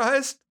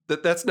surprised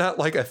that that's not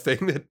like a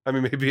thing that, I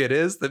mean, maybe it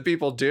is that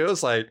people do.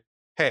 It's like,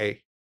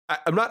 hey,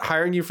 I'm not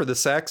hiring you for the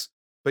sex,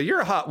 but you're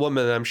a hot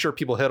woman and I'm sure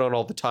people hit on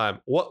all the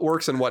time. What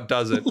works and what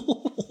doesn't?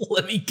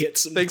 Let me get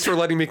some. Thanks for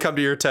letting me come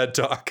to your TED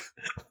Talk.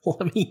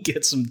 Let me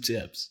get some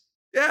tips.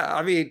 Yeah,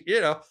 I mean,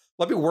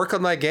 let me work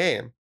on my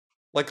game.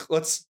 Like,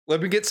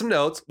 let me get some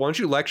notes. Why don't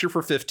you lecture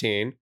for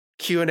 15,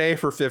 Q&A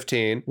for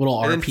 15,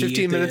 little and RP then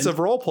 15 minutes of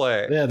role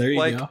play. Yeah, there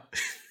you go.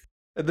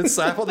 And then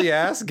slap on the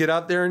ass, get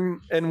out there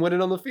and win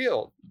it on the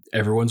field.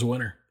 Everyone's a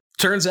winner.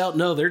 Turns out,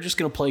 no, they're just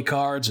going to play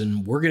cards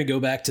and we're going to go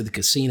back to the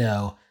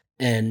casino.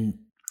 And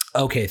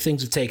okay,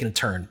 things have taken a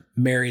turn.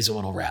 Mary's a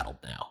little rattled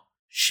now.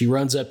 She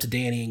runs up to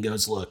Danny and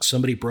goes, look,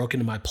 somebody broke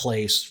into my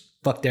place,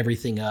 fucked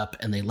everything up,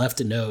 and they left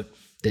a note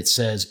that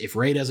says, if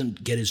Ray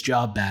doesn't get his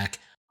job back,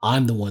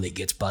 I'm the one that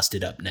gets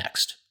busted up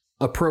next.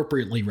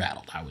 Appropriately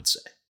rattled, I would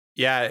say.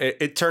 Yeah,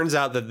 it turns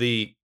out that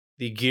the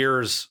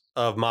gears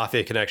of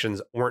mafia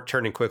connections weren't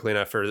turning quickly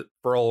enough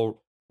for old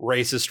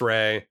racist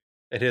Ray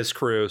and his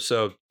crew.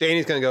 So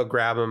Danny's going to go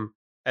grab him.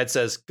 Ed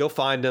says, go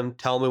find him.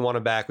 Tell him we want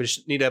him back. We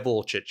just need to have a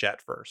little chit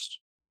chat first.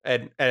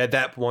 And at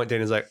that point,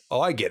 Danny's like,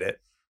 oh, I get it.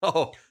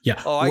 Oh,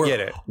 yeah. Oh, I get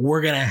it.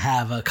 We're going to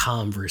have a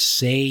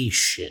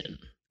conversation.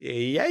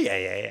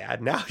 Yeah.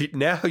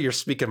 Now you're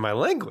speaking my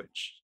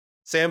language.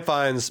 Sam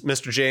finds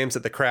Mr. James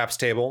at the craps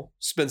table,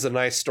 spins a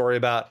nice story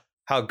about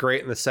how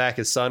great in the sack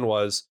his son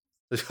was.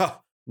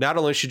 Not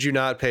only should you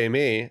not pay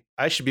me,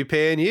 I should be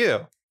paying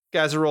you.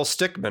 Guy's a real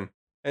stickman.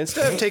 And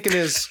instead of taking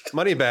his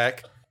money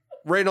back,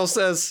 Reynolds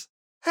says,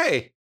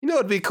 hey, you know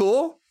what'd be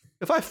cool?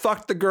 If I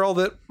fucked the girl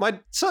that my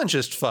son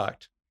just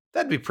fucked.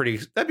 That'd be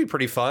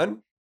pretty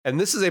fun. And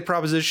this is a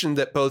proposition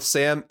that both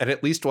Sam and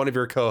at least one of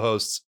your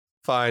co-hosts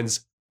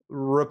finds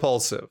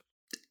repulsive.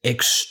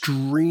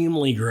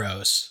 Extremely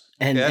gross.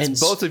 And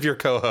both of your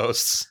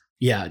co-hosts.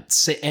 Yeah,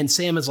 and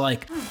Sam is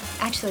like,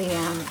 actually,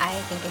 I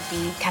think it'd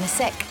be kind of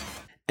sick.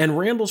 And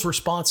Randall's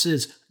response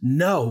is,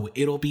 no,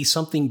 it'll be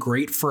something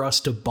great for us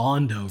to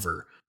bond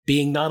over,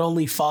 being not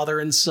only father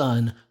and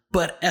son,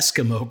 but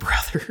Eskimo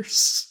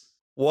brothers.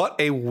 What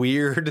a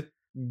weird,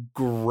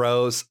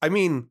 gross. I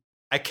mean,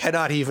 I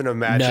cannot even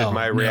imagine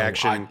my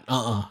reaction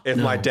if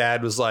my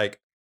dad was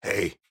like,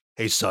 hey,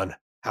 son,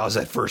 how's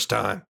that first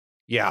time?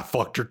 Yeah, I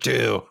fucked her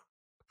too.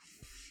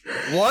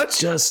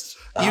 What?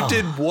 You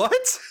did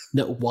what?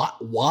 No,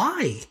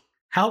 why?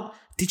 How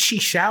did she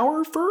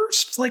shower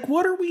first? Like,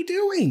 what are we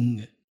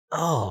doing?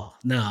 Oh,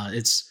 no,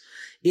 it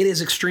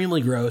is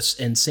extremely gross.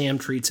 And Sam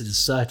treats it as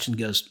such and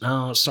goes,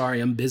 oh, sorry,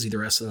 I'm busy the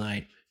rest of the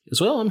night. He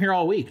goes, well, I'm here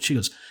all week. She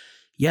goes,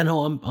 yeah,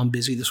 no, I'm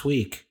busy this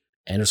week.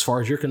 And as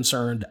far as you're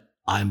concerned,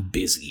 I'm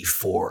busy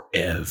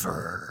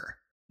forever.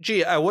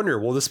 Gee, I wonder,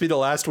 will this be the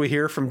last we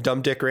hear from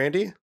Dumb Dick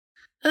Randy?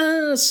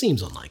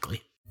 Seems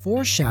unlikely.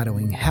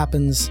 Foreshadowing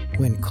happens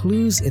when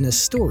clues in a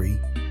story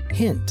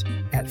hint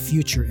at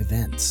future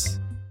events.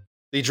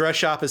 The dress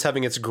shop is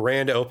having its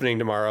grand opening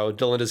tomorrow.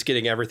 Delinda's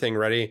getting everything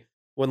ready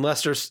when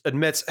Lester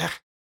admits,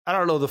 I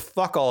don't know the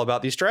fuck all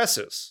about these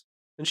dresses.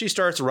 And she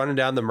starts running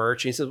down the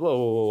merch. And he says,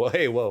 whoa,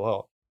 hey,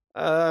 whoa.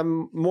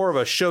 I'm more of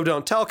a show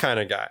don't tell kind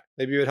of guy.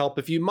 Maybe it would help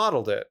if you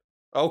modeled it.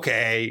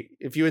 Okay,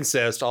 if you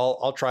insist,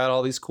 I'll try out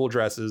all these cool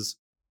dresses.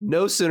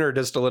 No sooner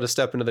does Delinda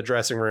step into the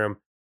dressing room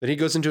than he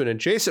goes into an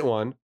adjacent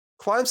one,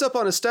 climbs up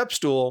on a step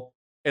stool,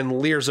 and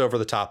leers over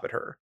the top at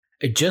her.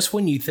 Just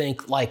when you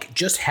think, like,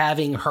 just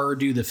having her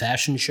do the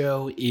fashion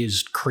show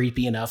is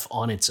creepy enough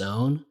on its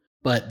own,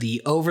 but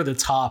the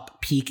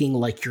over-the-top peeking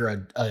like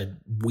you're a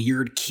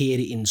weird kid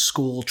in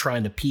school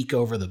trying to peek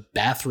over the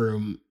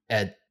bathroom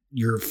at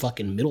your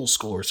fucking middle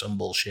school or some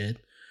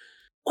bullshit.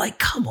 Like,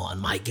 come on,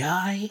 my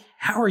guy.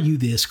 How are you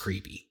this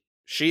creepy?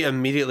 She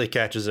immediately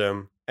catches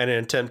him, and in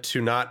an attempt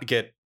to not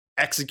get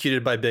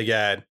executed by Big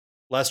Ed,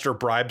 Lester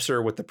bribes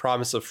her with the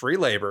promise of free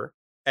labor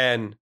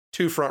and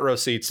 2 front row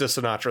seats to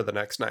Sinatra the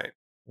next night.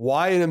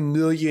 Why in a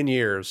million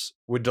years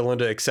would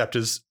Delinda accept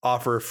his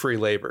offer of free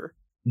labor?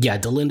 Yeah,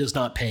 Delinda's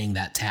not paying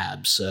that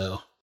tab, so...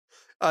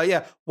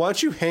 Yeah, why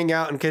don't you hang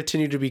out and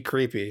continue to be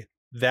creepy?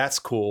 That's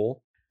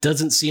cool.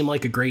 Doesn't seem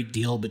like a great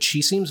deal, but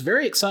she seems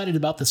very excited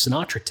about the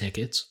Sinatra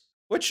tickets.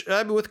 Which,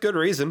 I mean, with good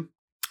reason.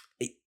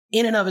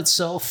 In and of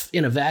itself,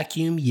 in a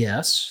vacuum,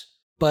 yes.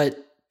 But,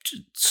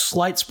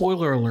 slight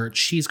spoiler alert,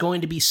 she's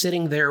going to be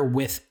sitting there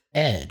with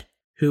Ed,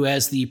 who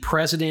as the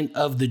president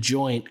of the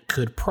joint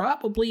could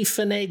probably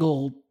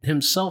finagle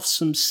himself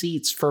some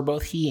seats for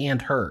both he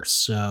and her,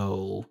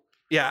 so...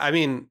 Yeah, I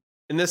mean,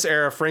 in this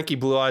era, Frankie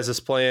Blue Eyes is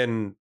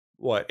playing,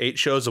 8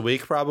 shows a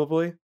week,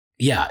 probably?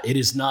 Yeah, it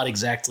is not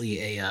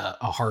exactly a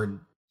hard,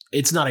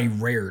 it's not a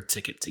rare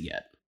ticket to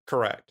get.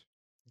 Correct.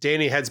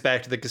 Danny heads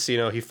back to the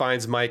casino. He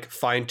finds Mike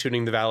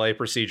fine-tuning the valet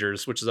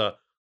procedures, which is a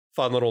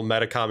fun little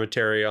meta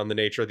commentary on the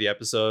nature of the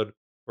episode,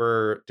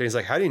 where Danny's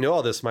like, how do you know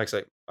all this? Mike's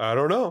like, I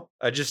don't know.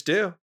 I just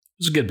do.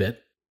 It's a good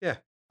bit. Yeah.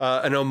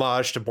 An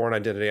homage to Bourne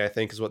Identity, I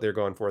think, is what they're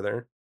going for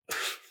there.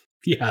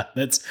 Yeah,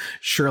 that's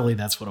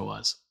what it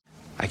was.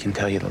 I can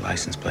tell you the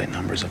license plate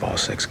numbers of all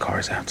 6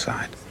 cars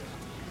outside.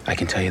 I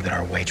can tell you that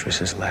our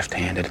waitress is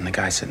left-handed and the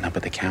guy sitting up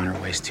at the counter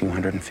weighs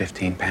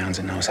 215 pounds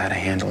and knows how to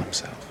handle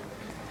himself.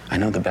 I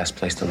know the best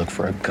place to look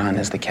for a gun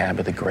is the cab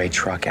of the gray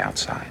truck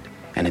outside.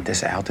 And at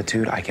this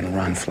altitude, I can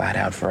run flat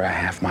out for a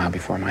half mile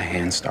before my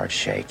hands start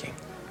shaking.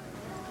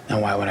 Now,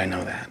 why would I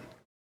know that?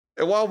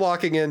 And while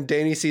walking in,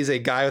 Danny sees a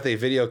guy with a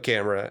video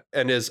camera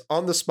and is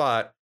on the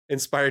spot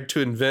inspired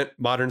to invent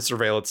modern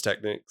surveillance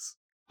techniques.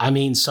 I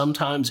mean,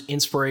 sometimes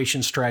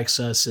inspiration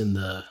strikes us in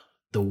the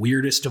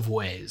weirdest of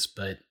ways,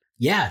 but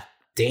yeah,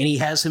 Danny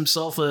has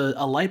himself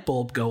a light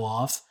bulb go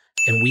off,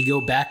 and we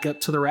go back up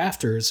to the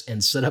rafters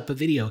and set up a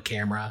video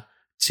camera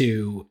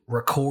to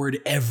record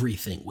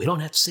everything. We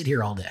don't have to sit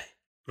here all day.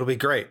 It'll be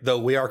great, though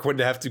we are going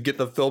to have to get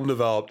the film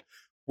developed,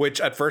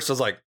 which at first I was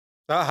like,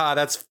 aha,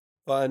 that's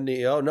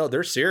funny. Oh no,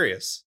 they're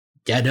serious.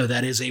 Yeah, no,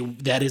 that is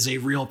a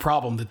real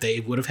problem that they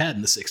would have had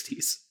in the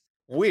 60s.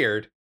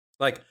 Weird.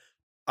 Like,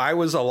 I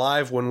was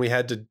alive when we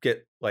had to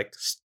get like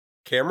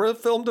camera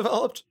film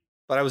developed,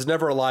 but I was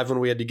never alive when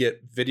we had to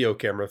get video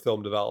camera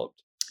film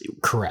developed.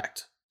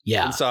 Correct.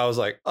 Yeah. And so I was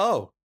like,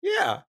 oh,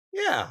 yeah,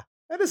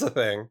 that is a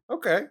thing.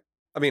 Okay.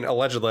 I mean,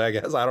 allegedly, I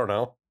guess. I don't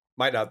know.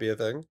 Might not be a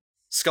thing.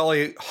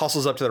 Scully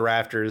hustles up to the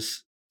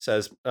rafters,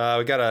 says, we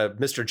got a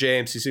Mr.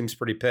 James who seems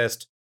pretty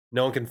pissed.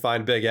 No one can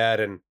find Big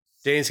Ed, and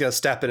Danny's going to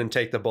step in and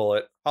take the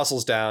bullet.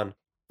 Hustles down.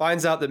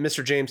 Finds out that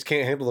Mr. James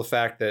can't handle the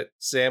fact that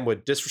Sam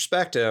would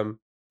disrespect him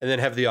and then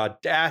have the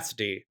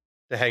audacity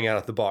to hang out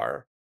at the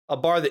bar. A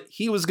bar that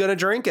he was going to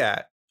drink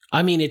at.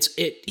 I mean,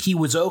 he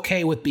was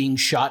okay with being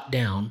shot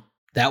down.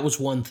 That was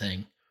one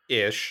thing.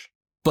 Ish.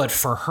 But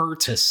for her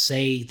to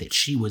say that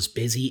she was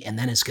busy and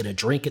then is going to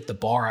drink at the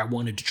bar I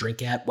wanted to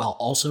drink at while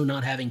also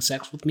not having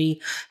sex with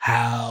me,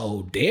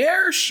 how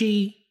dare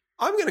she?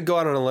 I'm going to go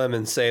out on a limb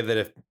and say that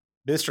if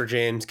Mr.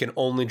 James can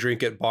only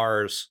drink at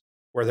bars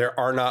where there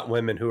are not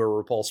women who are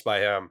repulsed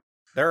by him,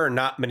 there are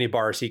not many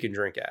bars he can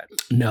drink at.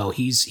 No,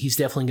 he's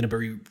definitely going to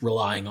be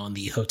relying on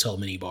the hotel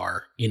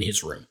minibar in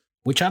his room,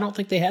 which I don't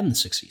think they had in the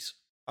 60s.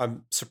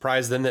 I'm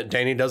surprised then that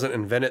Danny doesn't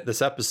invent it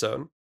this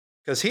episode,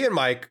 because he and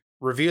Mike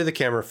review the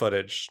camera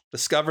footage,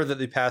 discover that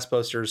the pass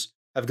posters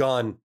have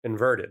gone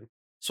inverted,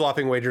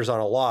 swapping wagers on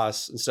a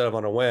loss instead of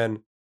on a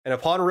win. And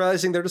upon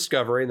realizing their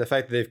discovery and the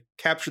fact that they've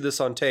captured this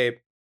on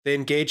tape, they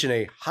engage in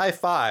a high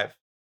five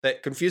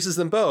that confuses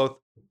them both,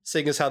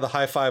 seeing as how the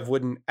high five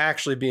wouldn't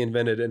actually be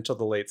invented until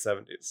the late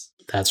 70s.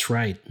 That's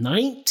right.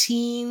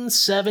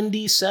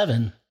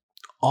 1977.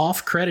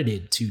 Off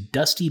credited to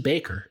Dusty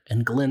Baker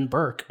and Glenn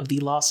Burke of the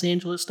Los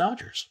Angeles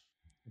Dodgers.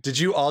 Did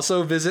you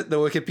also visit the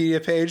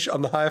Wikipedia page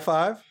on the high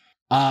five?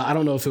 I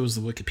don't know if it was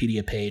the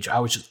Wikipedia page.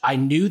 I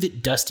knew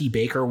that Dusty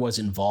Baker was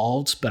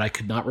involved, but I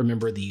could not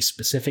remember the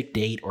specific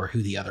date or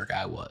who the other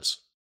guy was.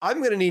 I'm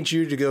going to need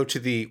you to go to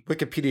the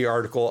Wikipedia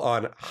article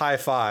on high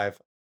five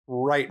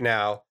right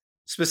now,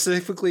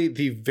 specifically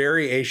the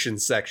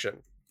variations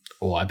section.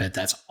 Oh, I bet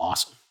that's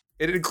awesome.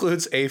 It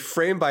includes a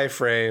frame by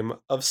frame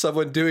of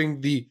someone doing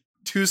the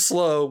too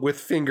slow with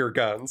finger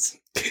guns.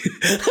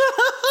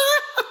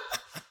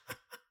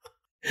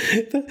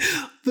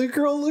 The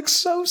girl looks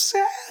so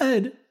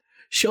sad.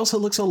 She also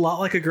looks a lot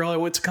like a girl I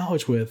went to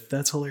college with.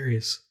 That's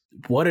hilarious.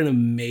 What an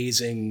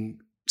amazing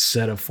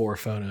set of 4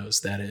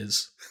 photos that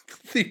is.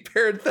 The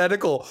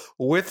parenthetical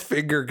with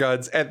finger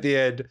guns at the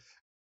end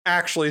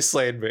actually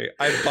slayed me.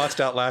 I bust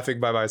out laughing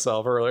by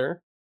myself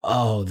earlier.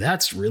 Oh,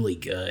 that's really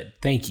good.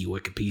 Thank you,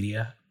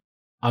 Wikipedia.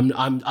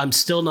 I'm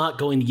still not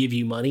going to give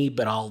you money,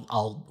 but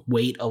I'll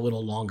wait a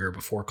little longer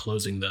before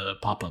closing the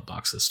pop-up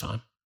box this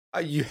time.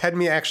 You had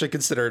me actually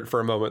consider it for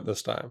a moment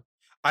this time.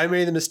 I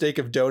made the mistake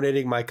of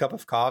donating my cup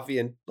of coffee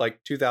in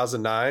like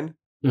 2009.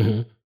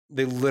 Mm-hmm.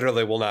 They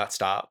literally will not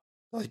stop.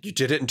 Like, you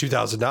did it in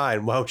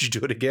 2009. Why would you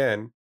do it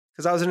again?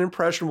 Because I was an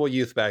impressionable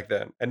youth back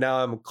then, and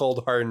now I'm a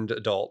cold-hardened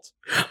adult.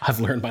 I've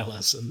learned my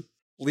lesson.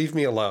 Leave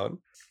me alone.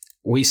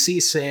 We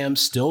see Sam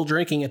still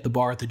drinking at the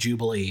bar at the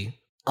Jubilee,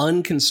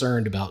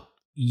 unconcerned about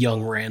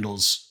young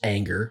Randall's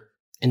anger,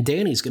 and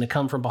Danny's going to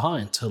come from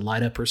behind to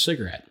light up her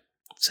cigarette.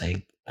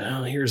 Say,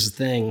 oh, here's the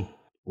thing.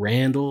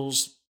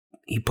 Randall's,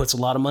 he puts a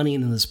lot of money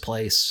into this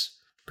place.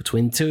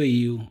 Between the two of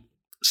you,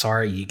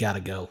 sorry, you got to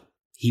go.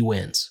 He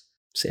wins.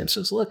 Sam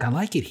says, look, I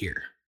like it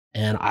here.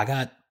 And I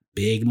got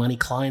big money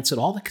clients at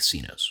all the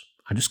casinos.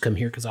 I just come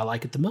here because I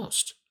like it the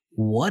most.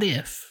 What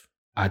if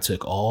I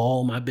took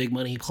all my big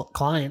money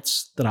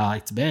clients that I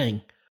like to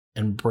bang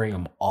and bring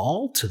them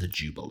all to the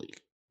Jubilee?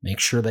 Make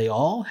sure they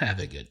all have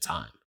a good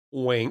time.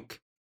 Wink.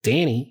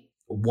 Danny,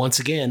 once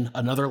again,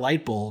 another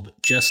light bulb,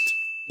 just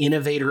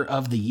innovator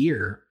of the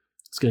year,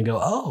 is going to go,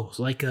 oh, it's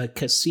like a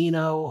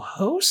casino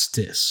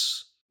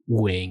hostess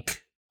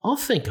Wink. I'll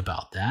think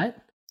about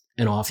that.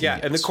 And off he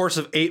goes. In the course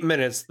of 8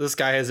 minutes, this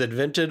guy has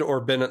invented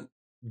or been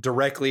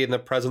directly in the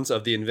presence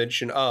of the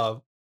invention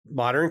of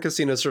modern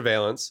casino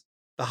surveillance,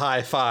 the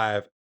high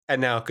five, and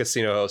now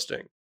casino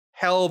hosting.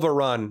 Hell of a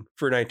run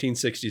for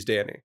 1960s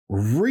Danny.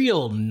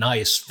 Real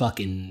nice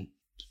fucking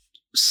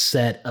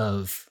set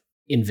of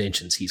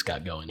inventions he's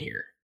got going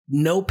here.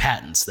 No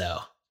patents, though.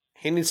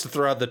 He needs to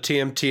throw out the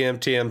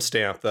TM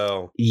stamp,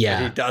 though. Yeah.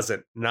 And he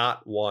doesn't.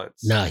 Not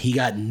once. No, he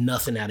got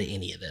nothing out of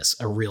any of this.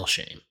 A real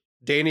shame.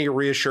 Danny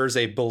reassures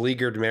a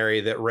beleaguered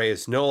Mary that Ray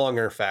is no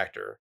longer a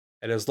factor.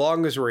 And as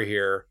long as we're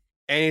here,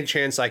 any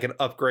chance I can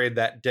upgrade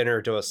that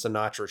dinner to a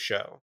Sinatra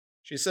show?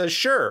 She says,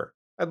 sure,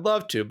 I'd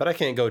love to, but I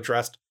can't go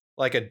dressed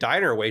like a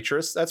diner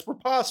waitress. That's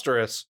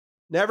preposterous.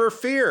 Never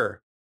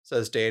fear,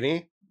 says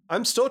Danny.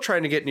 I'm still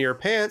trying to get into your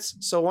pants,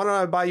 so why don't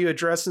I buy you a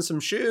dress and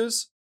some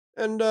shoes?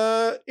 And,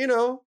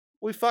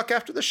 we fuck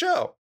after the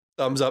show.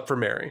 Thumbs up for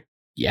Mary.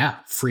 Yeah,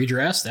 free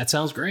dress. That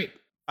sounds great.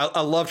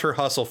 I loved her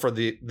hustle for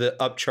the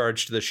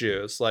upcharge to the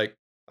shoes. Like,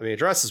 a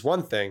dress is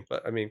one thing,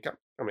 but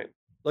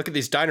look at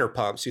these diner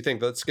pumps. You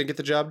think that's going to get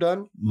the job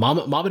done?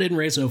 Mama didn't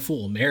raise no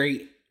fool.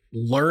 Mary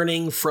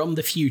learning from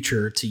the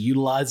future to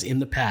utilize in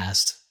the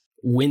past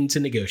when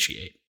to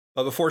negotiate.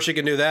 But before she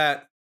can do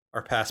that,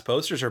 our past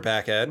posters are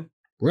back, Ed.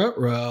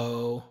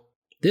 Ruh-roh.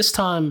 This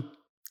time,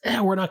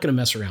 we're not going to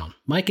mess around.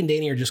 Mike and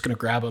Danny are just going to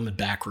grab them and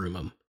backroom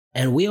them.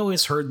 And we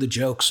always heard the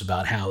jokes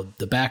about how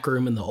the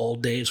backroom in the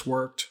old days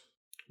worked.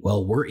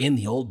 Well, we're in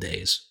the old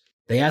days.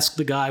 They asked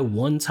the guy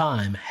one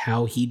time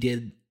how he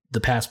did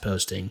the pass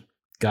posting.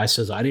 Guy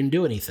says, I didn't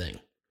do anything.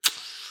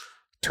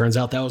 Turns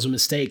out that was a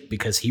mistake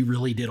because he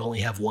really did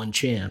only have one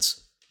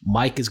chance.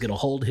 Mike is going to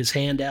hold his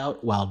hand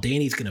out while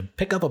Danny's going to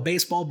pick up a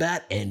baseball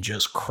bat and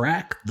just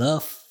crack the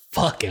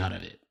fuck out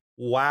of it.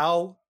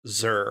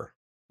 Wowzer.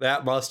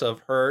 That must have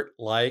hurt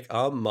like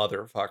a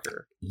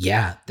motherfucker.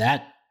 Yeah,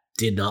 that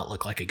did not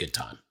look like a good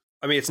time.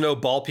 It's no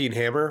ball peen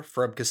hammer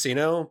from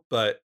Casino,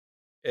 but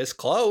it's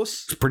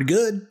close. It's pretty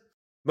good.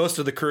 Most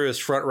of the crew is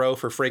front row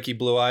for Frankie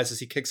Blue Eyes as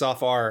he kicks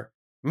off our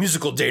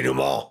musical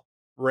denouement.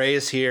 Ray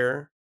is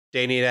here.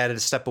 Danny had to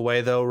step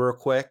away though real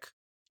quick.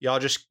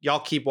 Y'all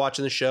keep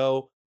watching the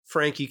show.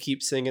 Frank, you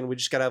keep singing. We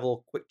just gotta have a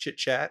little quick chit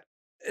chat.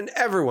 And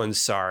everyone's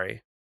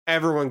sorry.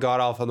 Everyone got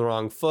off on the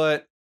wrong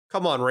foot.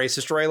 Come on,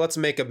 racist Ray, let's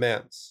make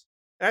amends.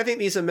 And I think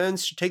these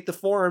amends should take the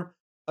form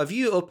of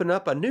you open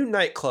up a new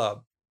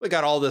nightclub. We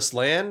got all this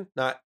land,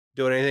 not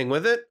doing anything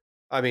with it.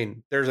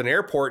 There's an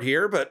airport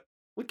here, but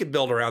we could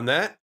build around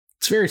that.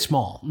 It's very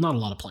small, not a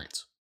lot of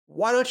planes.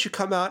 Why don't you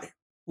come out,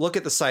 look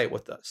at the site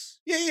with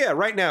us? Yeah,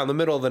 right now in the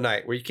middle of the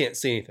night where you can't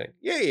see anything.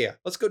 Yeah,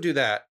 let's go do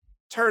that.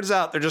 Turns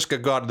out they're just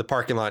going to go out to the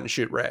parking lot and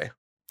shoot Ray.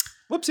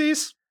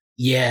 Whoopsies.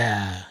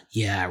 Yeah.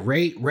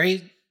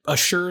 Ray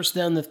assures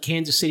them that the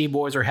Kansas City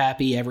boys are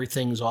happy,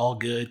 everything's all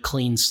good,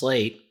 clean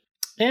slate.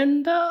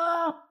 And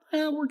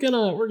we're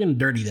gonna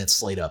dirty that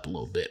slate up a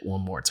little bit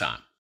one more time.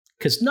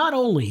 Because not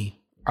only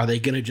are they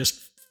gonna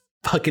just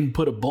fucking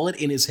put a bullet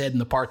in his head in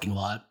the parking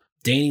lot,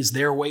 Danny's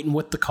there waiting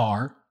with the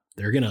car.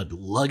 They're gonna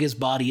lug his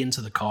body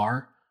into the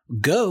car,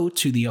 go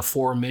to the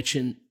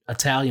aforementioned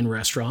Italian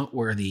restaurant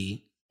where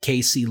the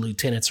KC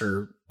lieutenants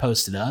are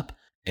posted up,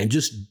 and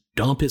just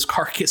dump his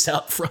carcass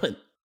out front.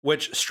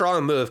 Which,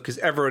 strong move, because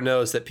everyone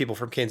knows that people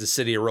from Kansas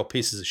City are real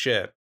pieces of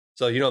shit.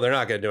 So, they're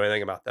not going to do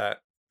anything about that.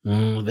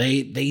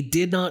 They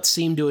did not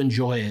seem to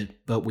enjoy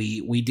it, but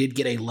we did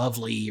get a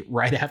lovely,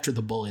 right after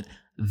the bullet,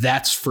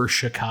 that's for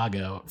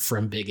Chicago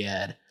from Big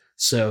Ed.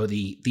 So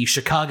the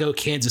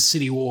Chicago-Kansas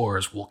City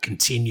wars will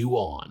continue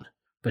on.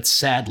 But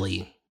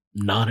sadly,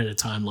 not in a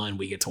timeline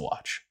we get to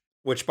watch.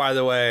 Which, by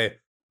the way,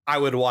 I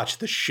would watch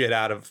the shit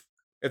out of.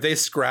 If they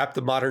scrapped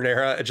the modern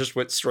era and just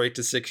went straight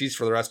to 60s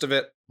for the rest of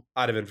it,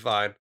 I'd have been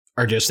fine.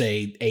 Or just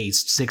a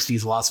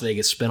 60s Las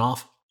Vegas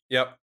spinoff?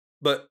 Yep.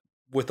 But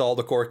with all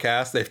the core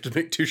cast, they have to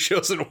make 2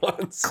 shows at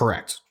once.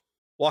 Correct.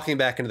 Walking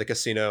back into the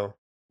casino,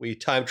 we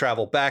time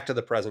travel back to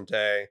the present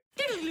day,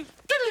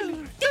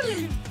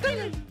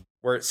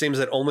 where it seems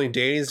that only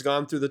Danny's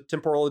gone through the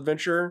temporal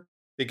adventure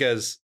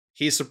because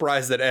he's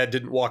surprised that Ed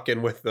didn't walk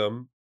in with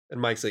them. And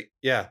Mike's like,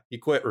 yeah, he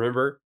quit,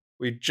 remember?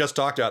 We just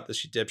talked about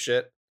this, you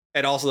dipshit.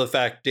 And also the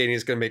fact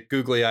Danny's going to make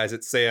googly eyes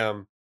at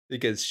Sam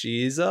because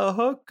she's a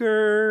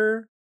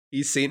hooker.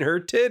 He's seen her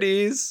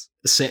titties.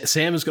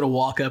 Sam is going to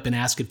walk up and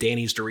ask if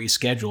Danny's to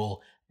reschedule.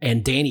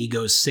 And Danny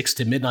goes 6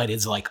 to midnight.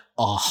 It's like,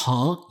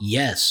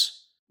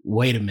 yes.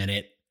 Wait a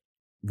minute.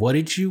 What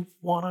did you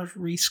want to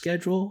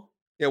reschedule?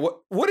 Yeah,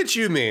 what did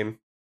you mean?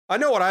 I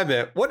know what I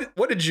meant.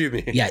 What did you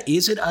mean? Yeah,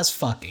 is it us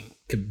fucking?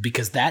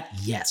 Because that,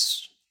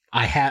 yes.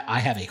 I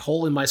have a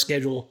hole in my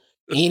schedule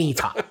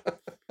anytime.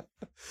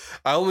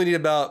 I only need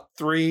about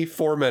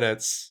 3-4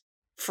 minutes.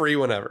 Free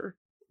whenever.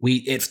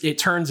 It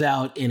turns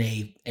out in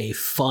a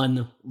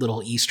fun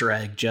little Easter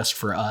egg just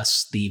for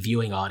us, the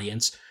viewing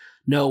audience.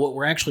 No, what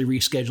we're actually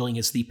rescheduling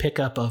is the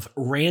pickup of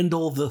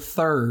Randall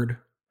III,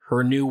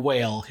 her new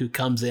whale, who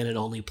comes in and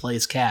only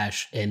plays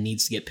cash and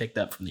needs to get picked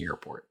up from the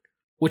airport.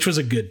 which was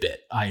a good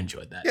bit. I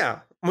enjoyed that.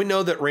 Yeah. We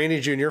know that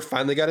Randy Jr.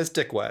 finally got his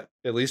dick wet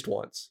at least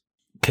once.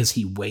 Because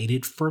he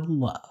waited for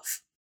love.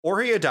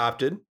 Or he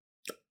adopted.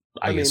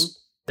 I guess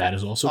that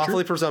is also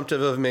awfully true.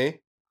 presumptive of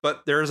me.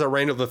 But there's a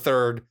Randall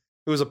III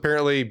who is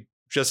apparently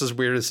just as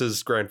weird as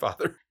his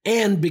grandfather.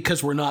 And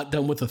because we're not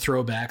done with the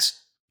throwbacks,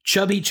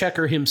 Chubby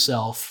Checker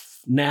himself,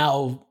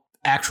 now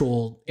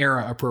actual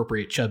era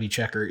appropriate Chubby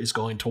Checker, is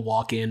going to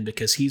walk in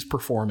because he's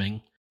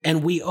performing.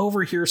 And we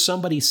overhear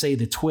somebody say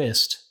the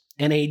twist,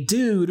 and a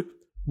dude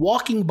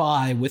walking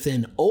by with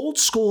an old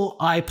school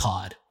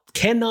iPod,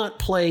 cannot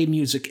play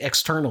music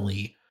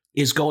externally,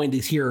 is going to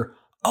hear,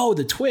 oh,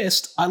 the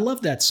twist, I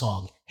love that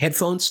song.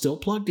 Headphones still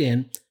plugged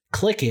in,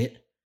 click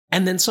it,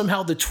 and then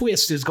somehow the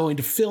twist is going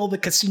to fill the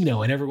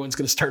casino and everyone's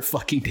going to start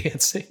fucking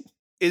dancing.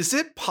 Is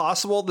it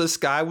possible this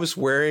guy was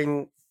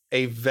wearing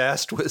a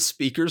vest with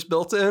speakers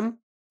built in?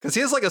 Because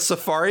he has like a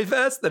safari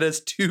vest that has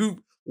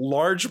 2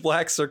 large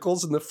black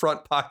circles in the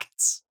front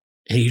pockets.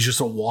 And he's just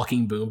a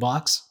walking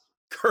boombox?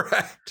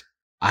 Correct.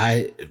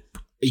 I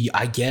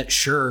get,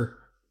 sure.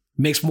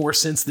 Makes more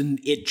sense than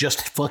it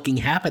just fucking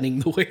happening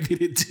the way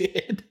that it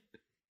did.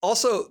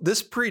 Also,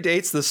 this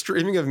predates the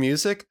streaming of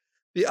music.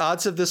 The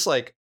odds of this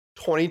like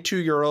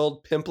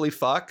 22-year-old pimply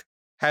fuck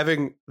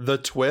having the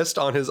twist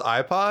on his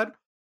iPod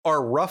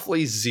are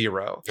roughly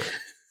 0.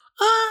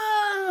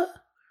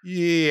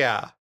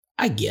 Yeah.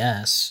 I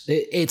guess.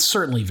 It's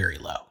certainly very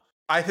low.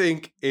 I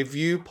think if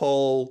you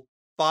poll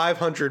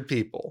 500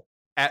 people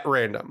at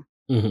random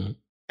and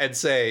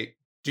say,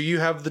 do you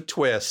have the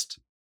twist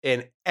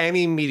in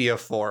any media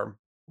form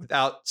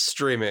without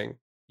streaming,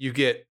 you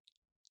get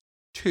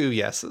 2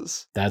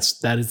 yeses.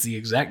 That is the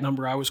exact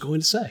number I was going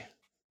to say.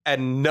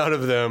 And none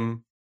of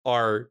them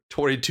are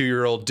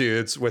 22-year-old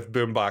dudes with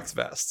boombox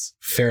vests.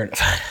 Fair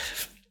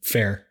enough.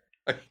 Fair.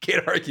 I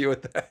can't argue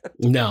with that.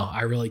 No,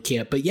 I really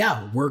can't. But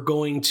yeah, we're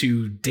going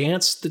to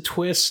dance the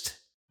twist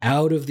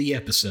out of the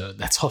episode.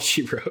 That's all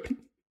she wrote.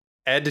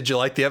 Ed, did you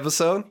like the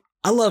episode?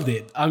 I loved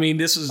it. I mean,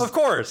 this is... Of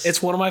course.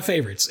 It's one of my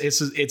favorites.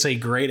 It's a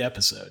great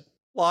episode.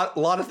 A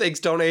lot of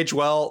things don't age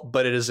well,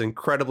 but it is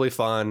incredibly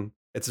fun.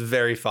 It's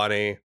very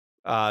funny.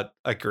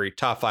 Agree.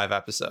 Top 5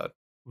 episode.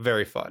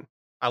 Very fun.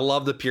 I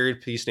love the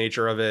period piece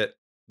nature of it.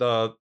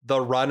 The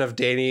run of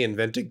Danny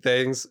inventing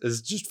things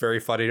is just very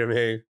funny to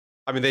me.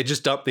 I mean, they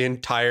just dumped the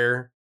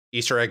entire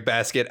Easter egg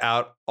basket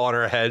out on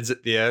our heads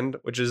at the end,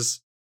 which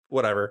is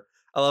whatever.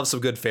 I love some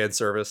good fan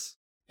service.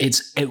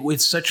 It's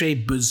such a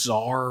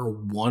bizarre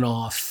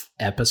one-off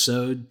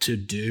episode to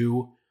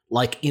do,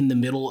 like in the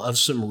middle of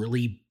some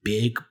really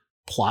big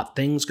plot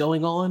things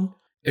going on.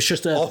 It's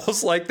just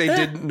almost like they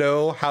didn't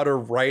know how to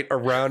write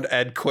around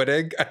Ed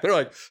quitting. And they're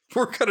like,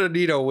 we're gonna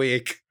need a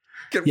week.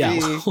 Can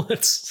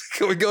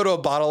we go to a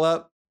bottle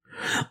up?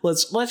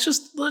 Let's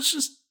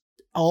just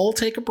all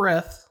take a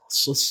breath.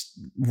 Let's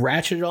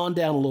ratchet it on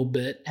down a little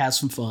bit, have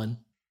some fun.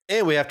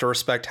 And we have to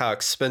respect how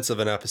expensive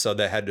an episode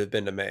that had to have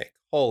been to make.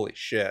 Holy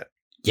shit.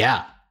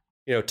 Yeah.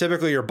 You know,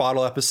 typically your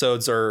bottle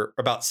episodes are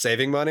about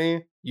saving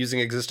money, using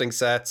existing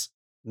sets,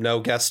 no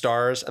guest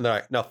stars. And they're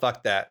like, no,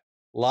 fuck that.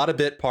 A lot of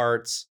bit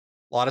parts,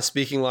 a lot of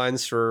speaking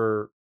lines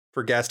for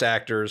guest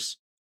actors,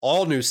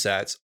 all new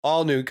sets,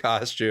 all new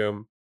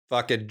costume.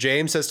 Fucking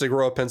James has to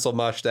grow a pencil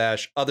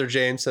mustache. Other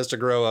James has to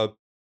grow a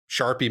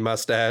Sharpie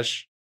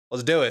mustache.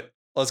 Let's do it.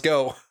 Let's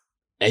go.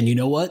 And you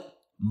know what?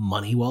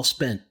 Money well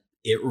spent.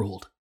 It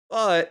ruled.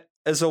 But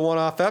as a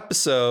one-off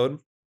episode,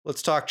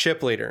 let's talk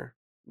Chip Leader.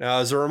 Now,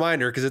 as a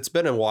reminder, because it's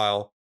been a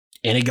while.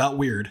 And it got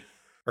weird.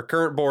 Our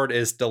current board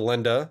is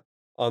Delinda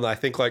on, I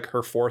think, like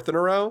her 4th in a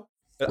row.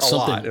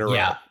 Lot in a row.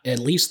 Yeah, at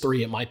least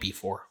 3. It might be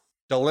 4.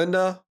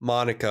 Delinda,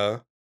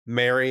 Monica,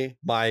 Mary,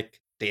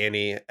 Mike,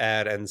 Danny,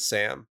 Ed, and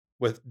Sam.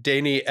 With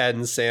Danny, Ed,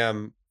 and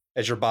Sam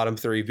as your bottom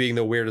 3 being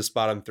the weirdest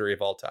bottom 3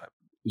 of all time.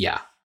 Yeah.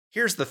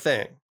 Here's the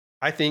thing.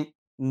 I think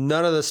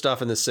none of the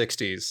stuff in the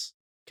 60s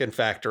can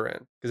factor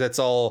in because that's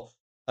all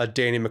a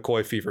Danny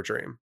McCoy fever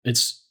dream.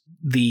 It's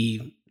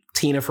the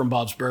Tina from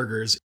Bob's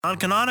Burgers.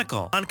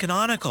 Non-canonical.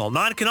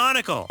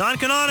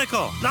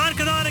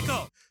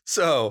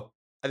 So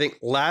I think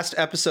last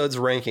episode's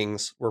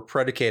rankings were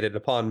predicated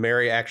upon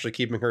Mary actually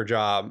keeping her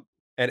job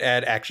and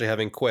Ed actually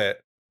having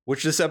quit,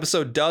 which this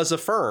episode does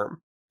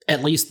affirm.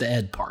 At least the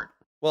Ed part.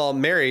 Well,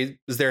 Mary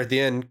is there at the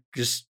end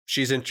because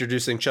she's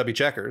introducing Chubby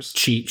Checkers.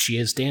 She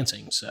is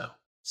dancing, so.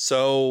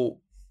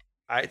 So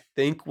I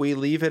think we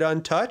leave it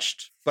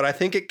untouched, but I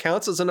think it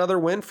counts as another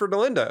win for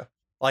Delinda.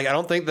 Like I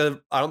don't think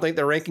the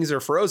rankings are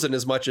frozen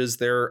as much as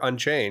they're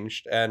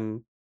unchanged.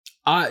 And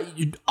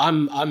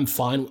I'm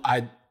fine.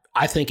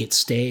 I think it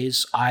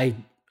stays.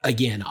 I'm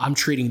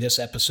treating this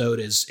episode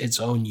as its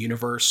own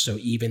universe. So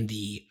even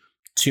the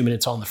 2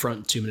 minutes on the front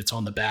and 2 minutes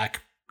on the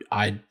back,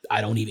 I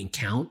don't even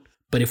count.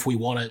 But if we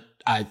want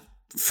to,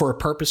 for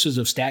purposes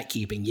of stat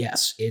keeping,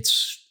 yes, it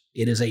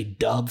is a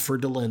dub for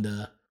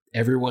Delinda.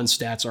 Everyone's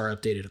stats are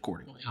updated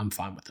accordingly. I'm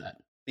fine with that.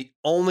 The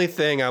only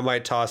thing I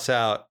might toss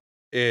out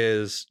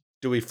is,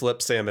 do we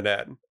flip Sam and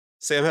Ed?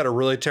 Sam had a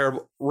really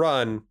terrible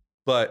run,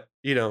 but,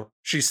 you know,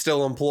 she's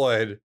still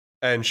employed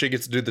and she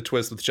gets to do the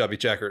twist with Chubby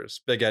Checkers.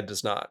 Big Ed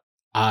does not.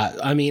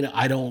 I mean,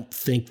 I don't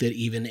think that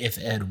even if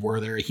Ed were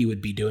there, he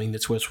would be doing the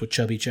twist with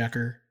Chubby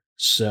Checker.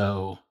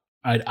 So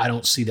I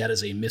don't see that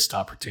as a missed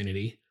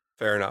opportunity.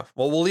 Fair enough.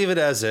 Well, we'll leave it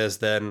as is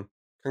then.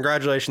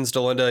 Congratulations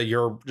to Linda.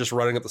 You're just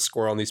running up the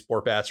score on these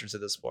poor bastards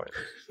at this point.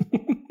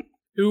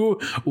 Who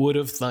would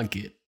have thunk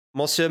it?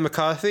 Monsieur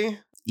McCarthy?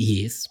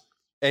 Yes.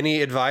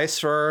 Any advice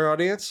for our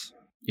audience?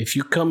 If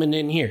you coming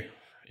in here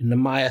into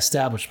my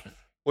establishment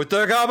with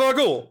the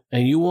gabagool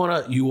and you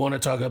wanna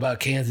talk about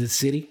Kansas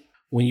City,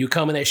 when you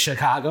coming at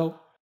Chicago,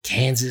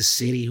 Kansas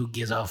City, who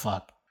gives a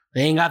fuck?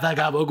 They ain't got that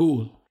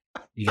gabagool.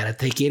 You gotta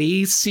take it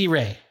easy,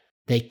 Ray.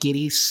 Take it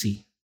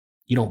easy.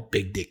 You don't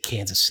big dick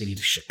Kansas City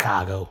to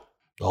Chicago,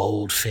 the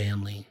old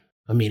family.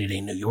 I mean, it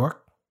ain't New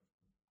York,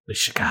 but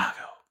Chicago.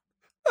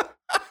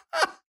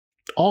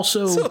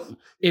 Also,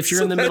 if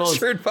you're in the middle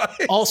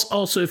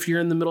of if you're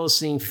in the middle of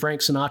seeing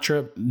Frank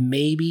Sinatra,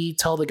 maybe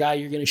tell the guy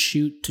you're going to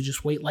shoot to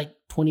just wait like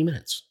 20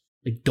 minutes.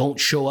 Like, don't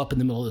show up in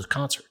the middle of the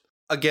concert.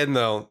 Again,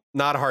 though,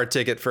 not a hard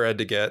ticket for Ed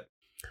to get.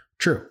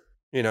 True.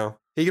 You know,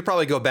 he could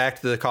probably go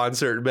back to the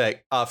concert and be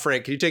like,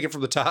 Frank, can you take it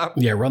from the top?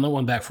 Yeah, run that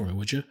one back for me,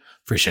 would you?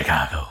 For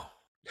Chicago.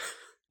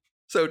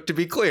 So to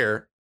be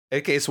clear,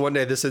 in case one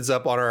day this ends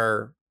up on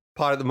our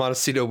Pod at the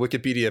Montecito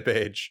Wikipedia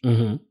page,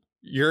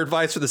 your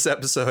advice for this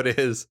episode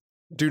is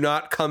do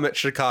not come at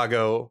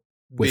Chicago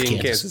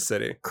being Kansas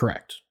City.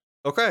 Correct.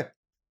 Okay.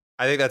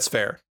 I think that's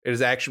fair. It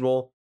is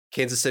actionable.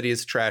 Kansas City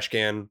is a trash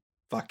can.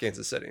 Fuck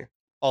Kansas City.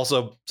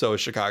 Also, so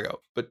is Chicago,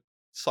 but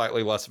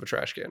slightly less of a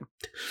trash can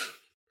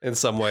in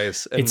some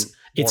ways. And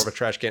more of a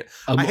trash can.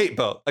 I hate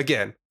both.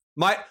 Again,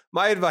 my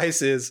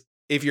advice is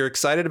if you're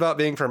excited about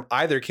being from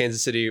either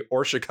Kansas City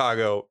or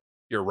Chicago,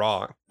 you're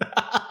wrong.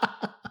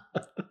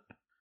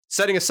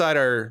 Setting aside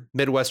our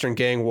Midwestern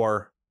gang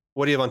war,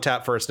 what do you have on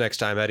tap for us next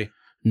time, Eddie?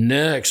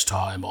 Next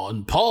time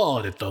on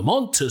Pod at the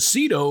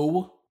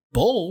Montecito.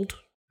 Bold,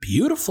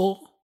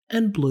 beautiful,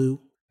 and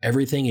blue.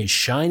 Everything is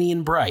shiny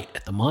and bright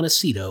at the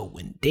Montecito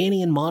when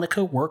Danny and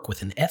Monica work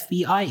with an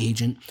FBI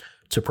agent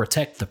to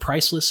protect the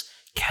priceless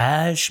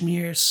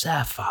Cashmere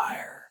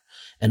Sapphire.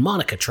 And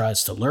Monica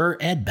tries to lure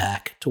Ed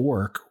back to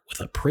work with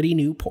a pretty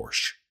new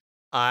Porsche.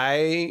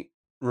 I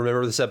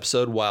remember this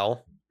episode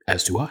well.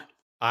 As do I.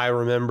 I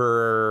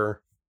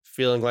remember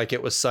feeling like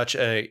it was such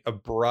an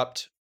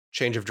abrupt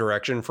change of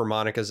direction for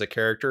Monica as a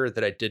character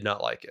that I did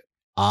not like it.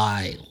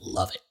 I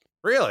love it.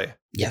 Really?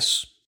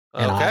 Yes.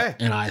 Okay.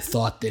 And I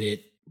thought that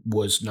it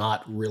was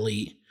not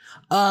really,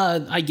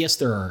 I guess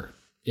there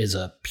is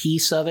a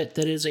piece of it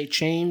that is a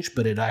change,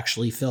 but it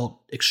actually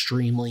felt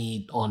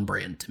extremely on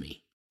brand to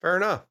me. Fair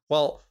enough.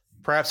 Well,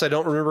 perhaps I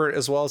don't remember it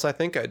as well as I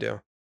think I do.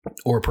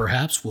 Or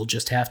perhaps we'll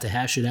just have to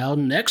hash it out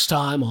next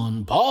time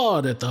on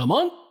Pod at the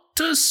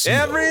Montecito.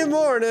 Every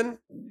morning.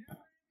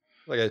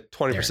 Like a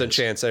 20%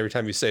 chance every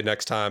time you say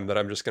next time that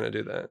I'm just going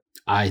to do that.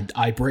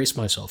 I brace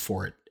myself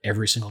for it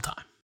every single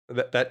time.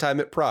 That time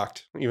it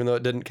procced, even though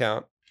it didn't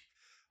count.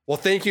 Well,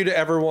 thank you to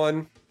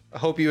everyone. I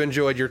hope you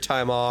enjoyed your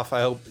time off.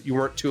 I hope you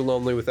weren't too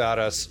lonely without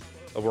us.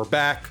 But we're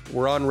back.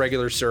 We're on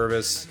regular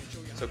service.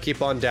 So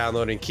keep on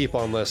downloading. Keep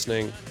on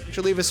listening. You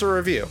should leave us a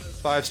review.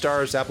 5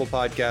 stars, Apple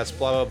Podcasts,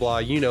 blah, blah, blah.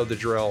 You know the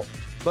drill.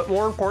 But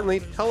more importantly,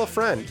 tell a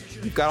friend.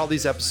 You've got all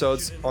these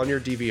episodes on your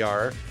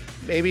DVR.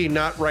 Maybe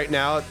not right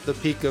now at the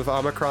peak of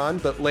Omicron,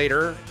 but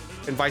later,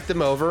 invite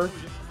them over,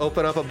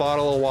 open up a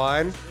bottle of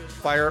wine,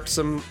 fire up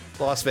some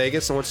Las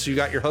Vegas, and once you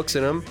got your hooks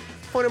in them,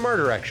 point them our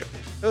direction.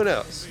 Who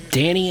knows?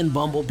 Danny and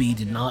Bumblebee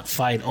did not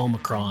fight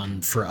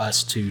Omicron for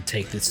us to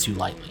take this too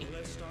lightly.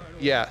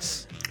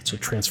 Yes. So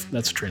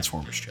that's a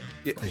Transformers joke.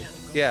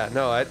 Yeah,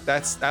 no,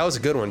 that was a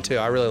good one too.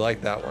 I really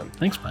like that one.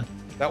 Thanks, bud.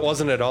 That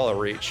wasn't at all a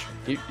reach.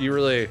 You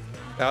really,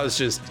 that was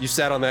just, you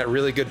sat on that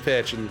really good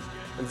pitch and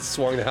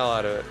swung the hell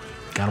out of it.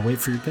 Gotta wait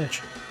for your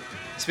pitch.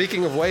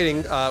 Speaking of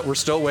waiting, we're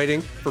still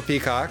waiting for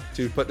Peacock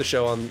to put the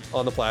show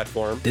on the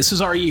platform. This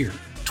is our year.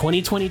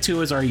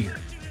 2022 is our year.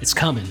 It's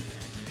coming.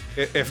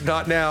 If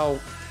not now,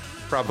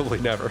 probably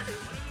never.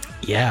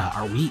 Yeah,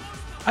 are we?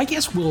 I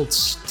guess we'll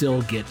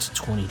still get to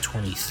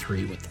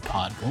 2023 with the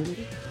pod, won't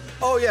we?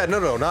 Oh yeah,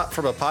 no, not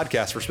from a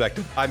podcast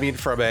perspective. I mean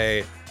from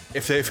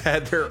if they've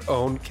had their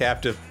own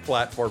captive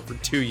platform for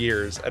 2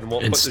 years and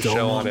won't put the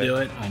show on it. Do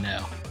it. I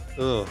know.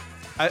 Ugh.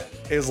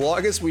 As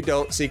long as we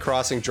don't see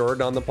Crossing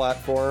Jordan on the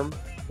platform,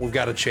 we've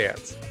got a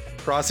chance.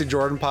 Crossing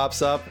Jordan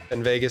pops up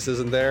and Vegas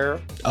isn't there.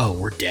 Oh,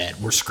 we're dead.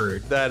 We're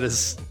screwed. That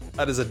is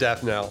a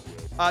death knell.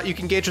 You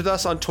can engage with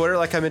us on Twitter,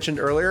 like I mentioned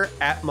earlier,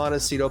 at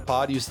Montecito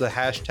Pod. Use the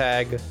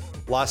hashtag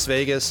Las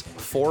Vegas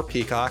for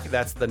Peacock.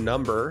 That's the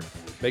number.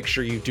 Make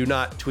sure you do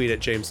not tweet at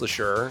James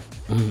LaSure,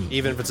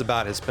 even if it's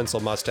about his pencil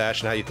mustache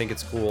and how you think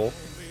it's cool.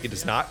 He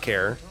does not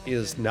care. He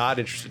is not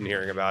interested in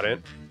hearing about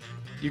it.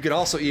 You can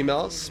also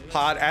email us,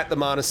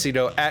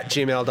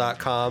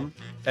 pod@themontecito@gmail.com.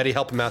 Eddie,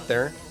 help him out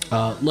there.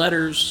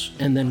 Letters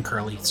and then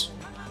curlies.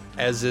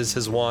 As is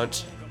his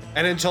wont.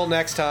 And until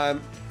next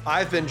time,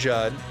 I've been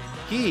Judd.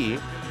 He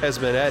has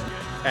been Ed.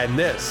 And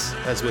this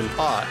has been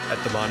Pod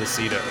at the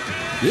Montecito.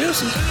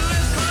 Yes.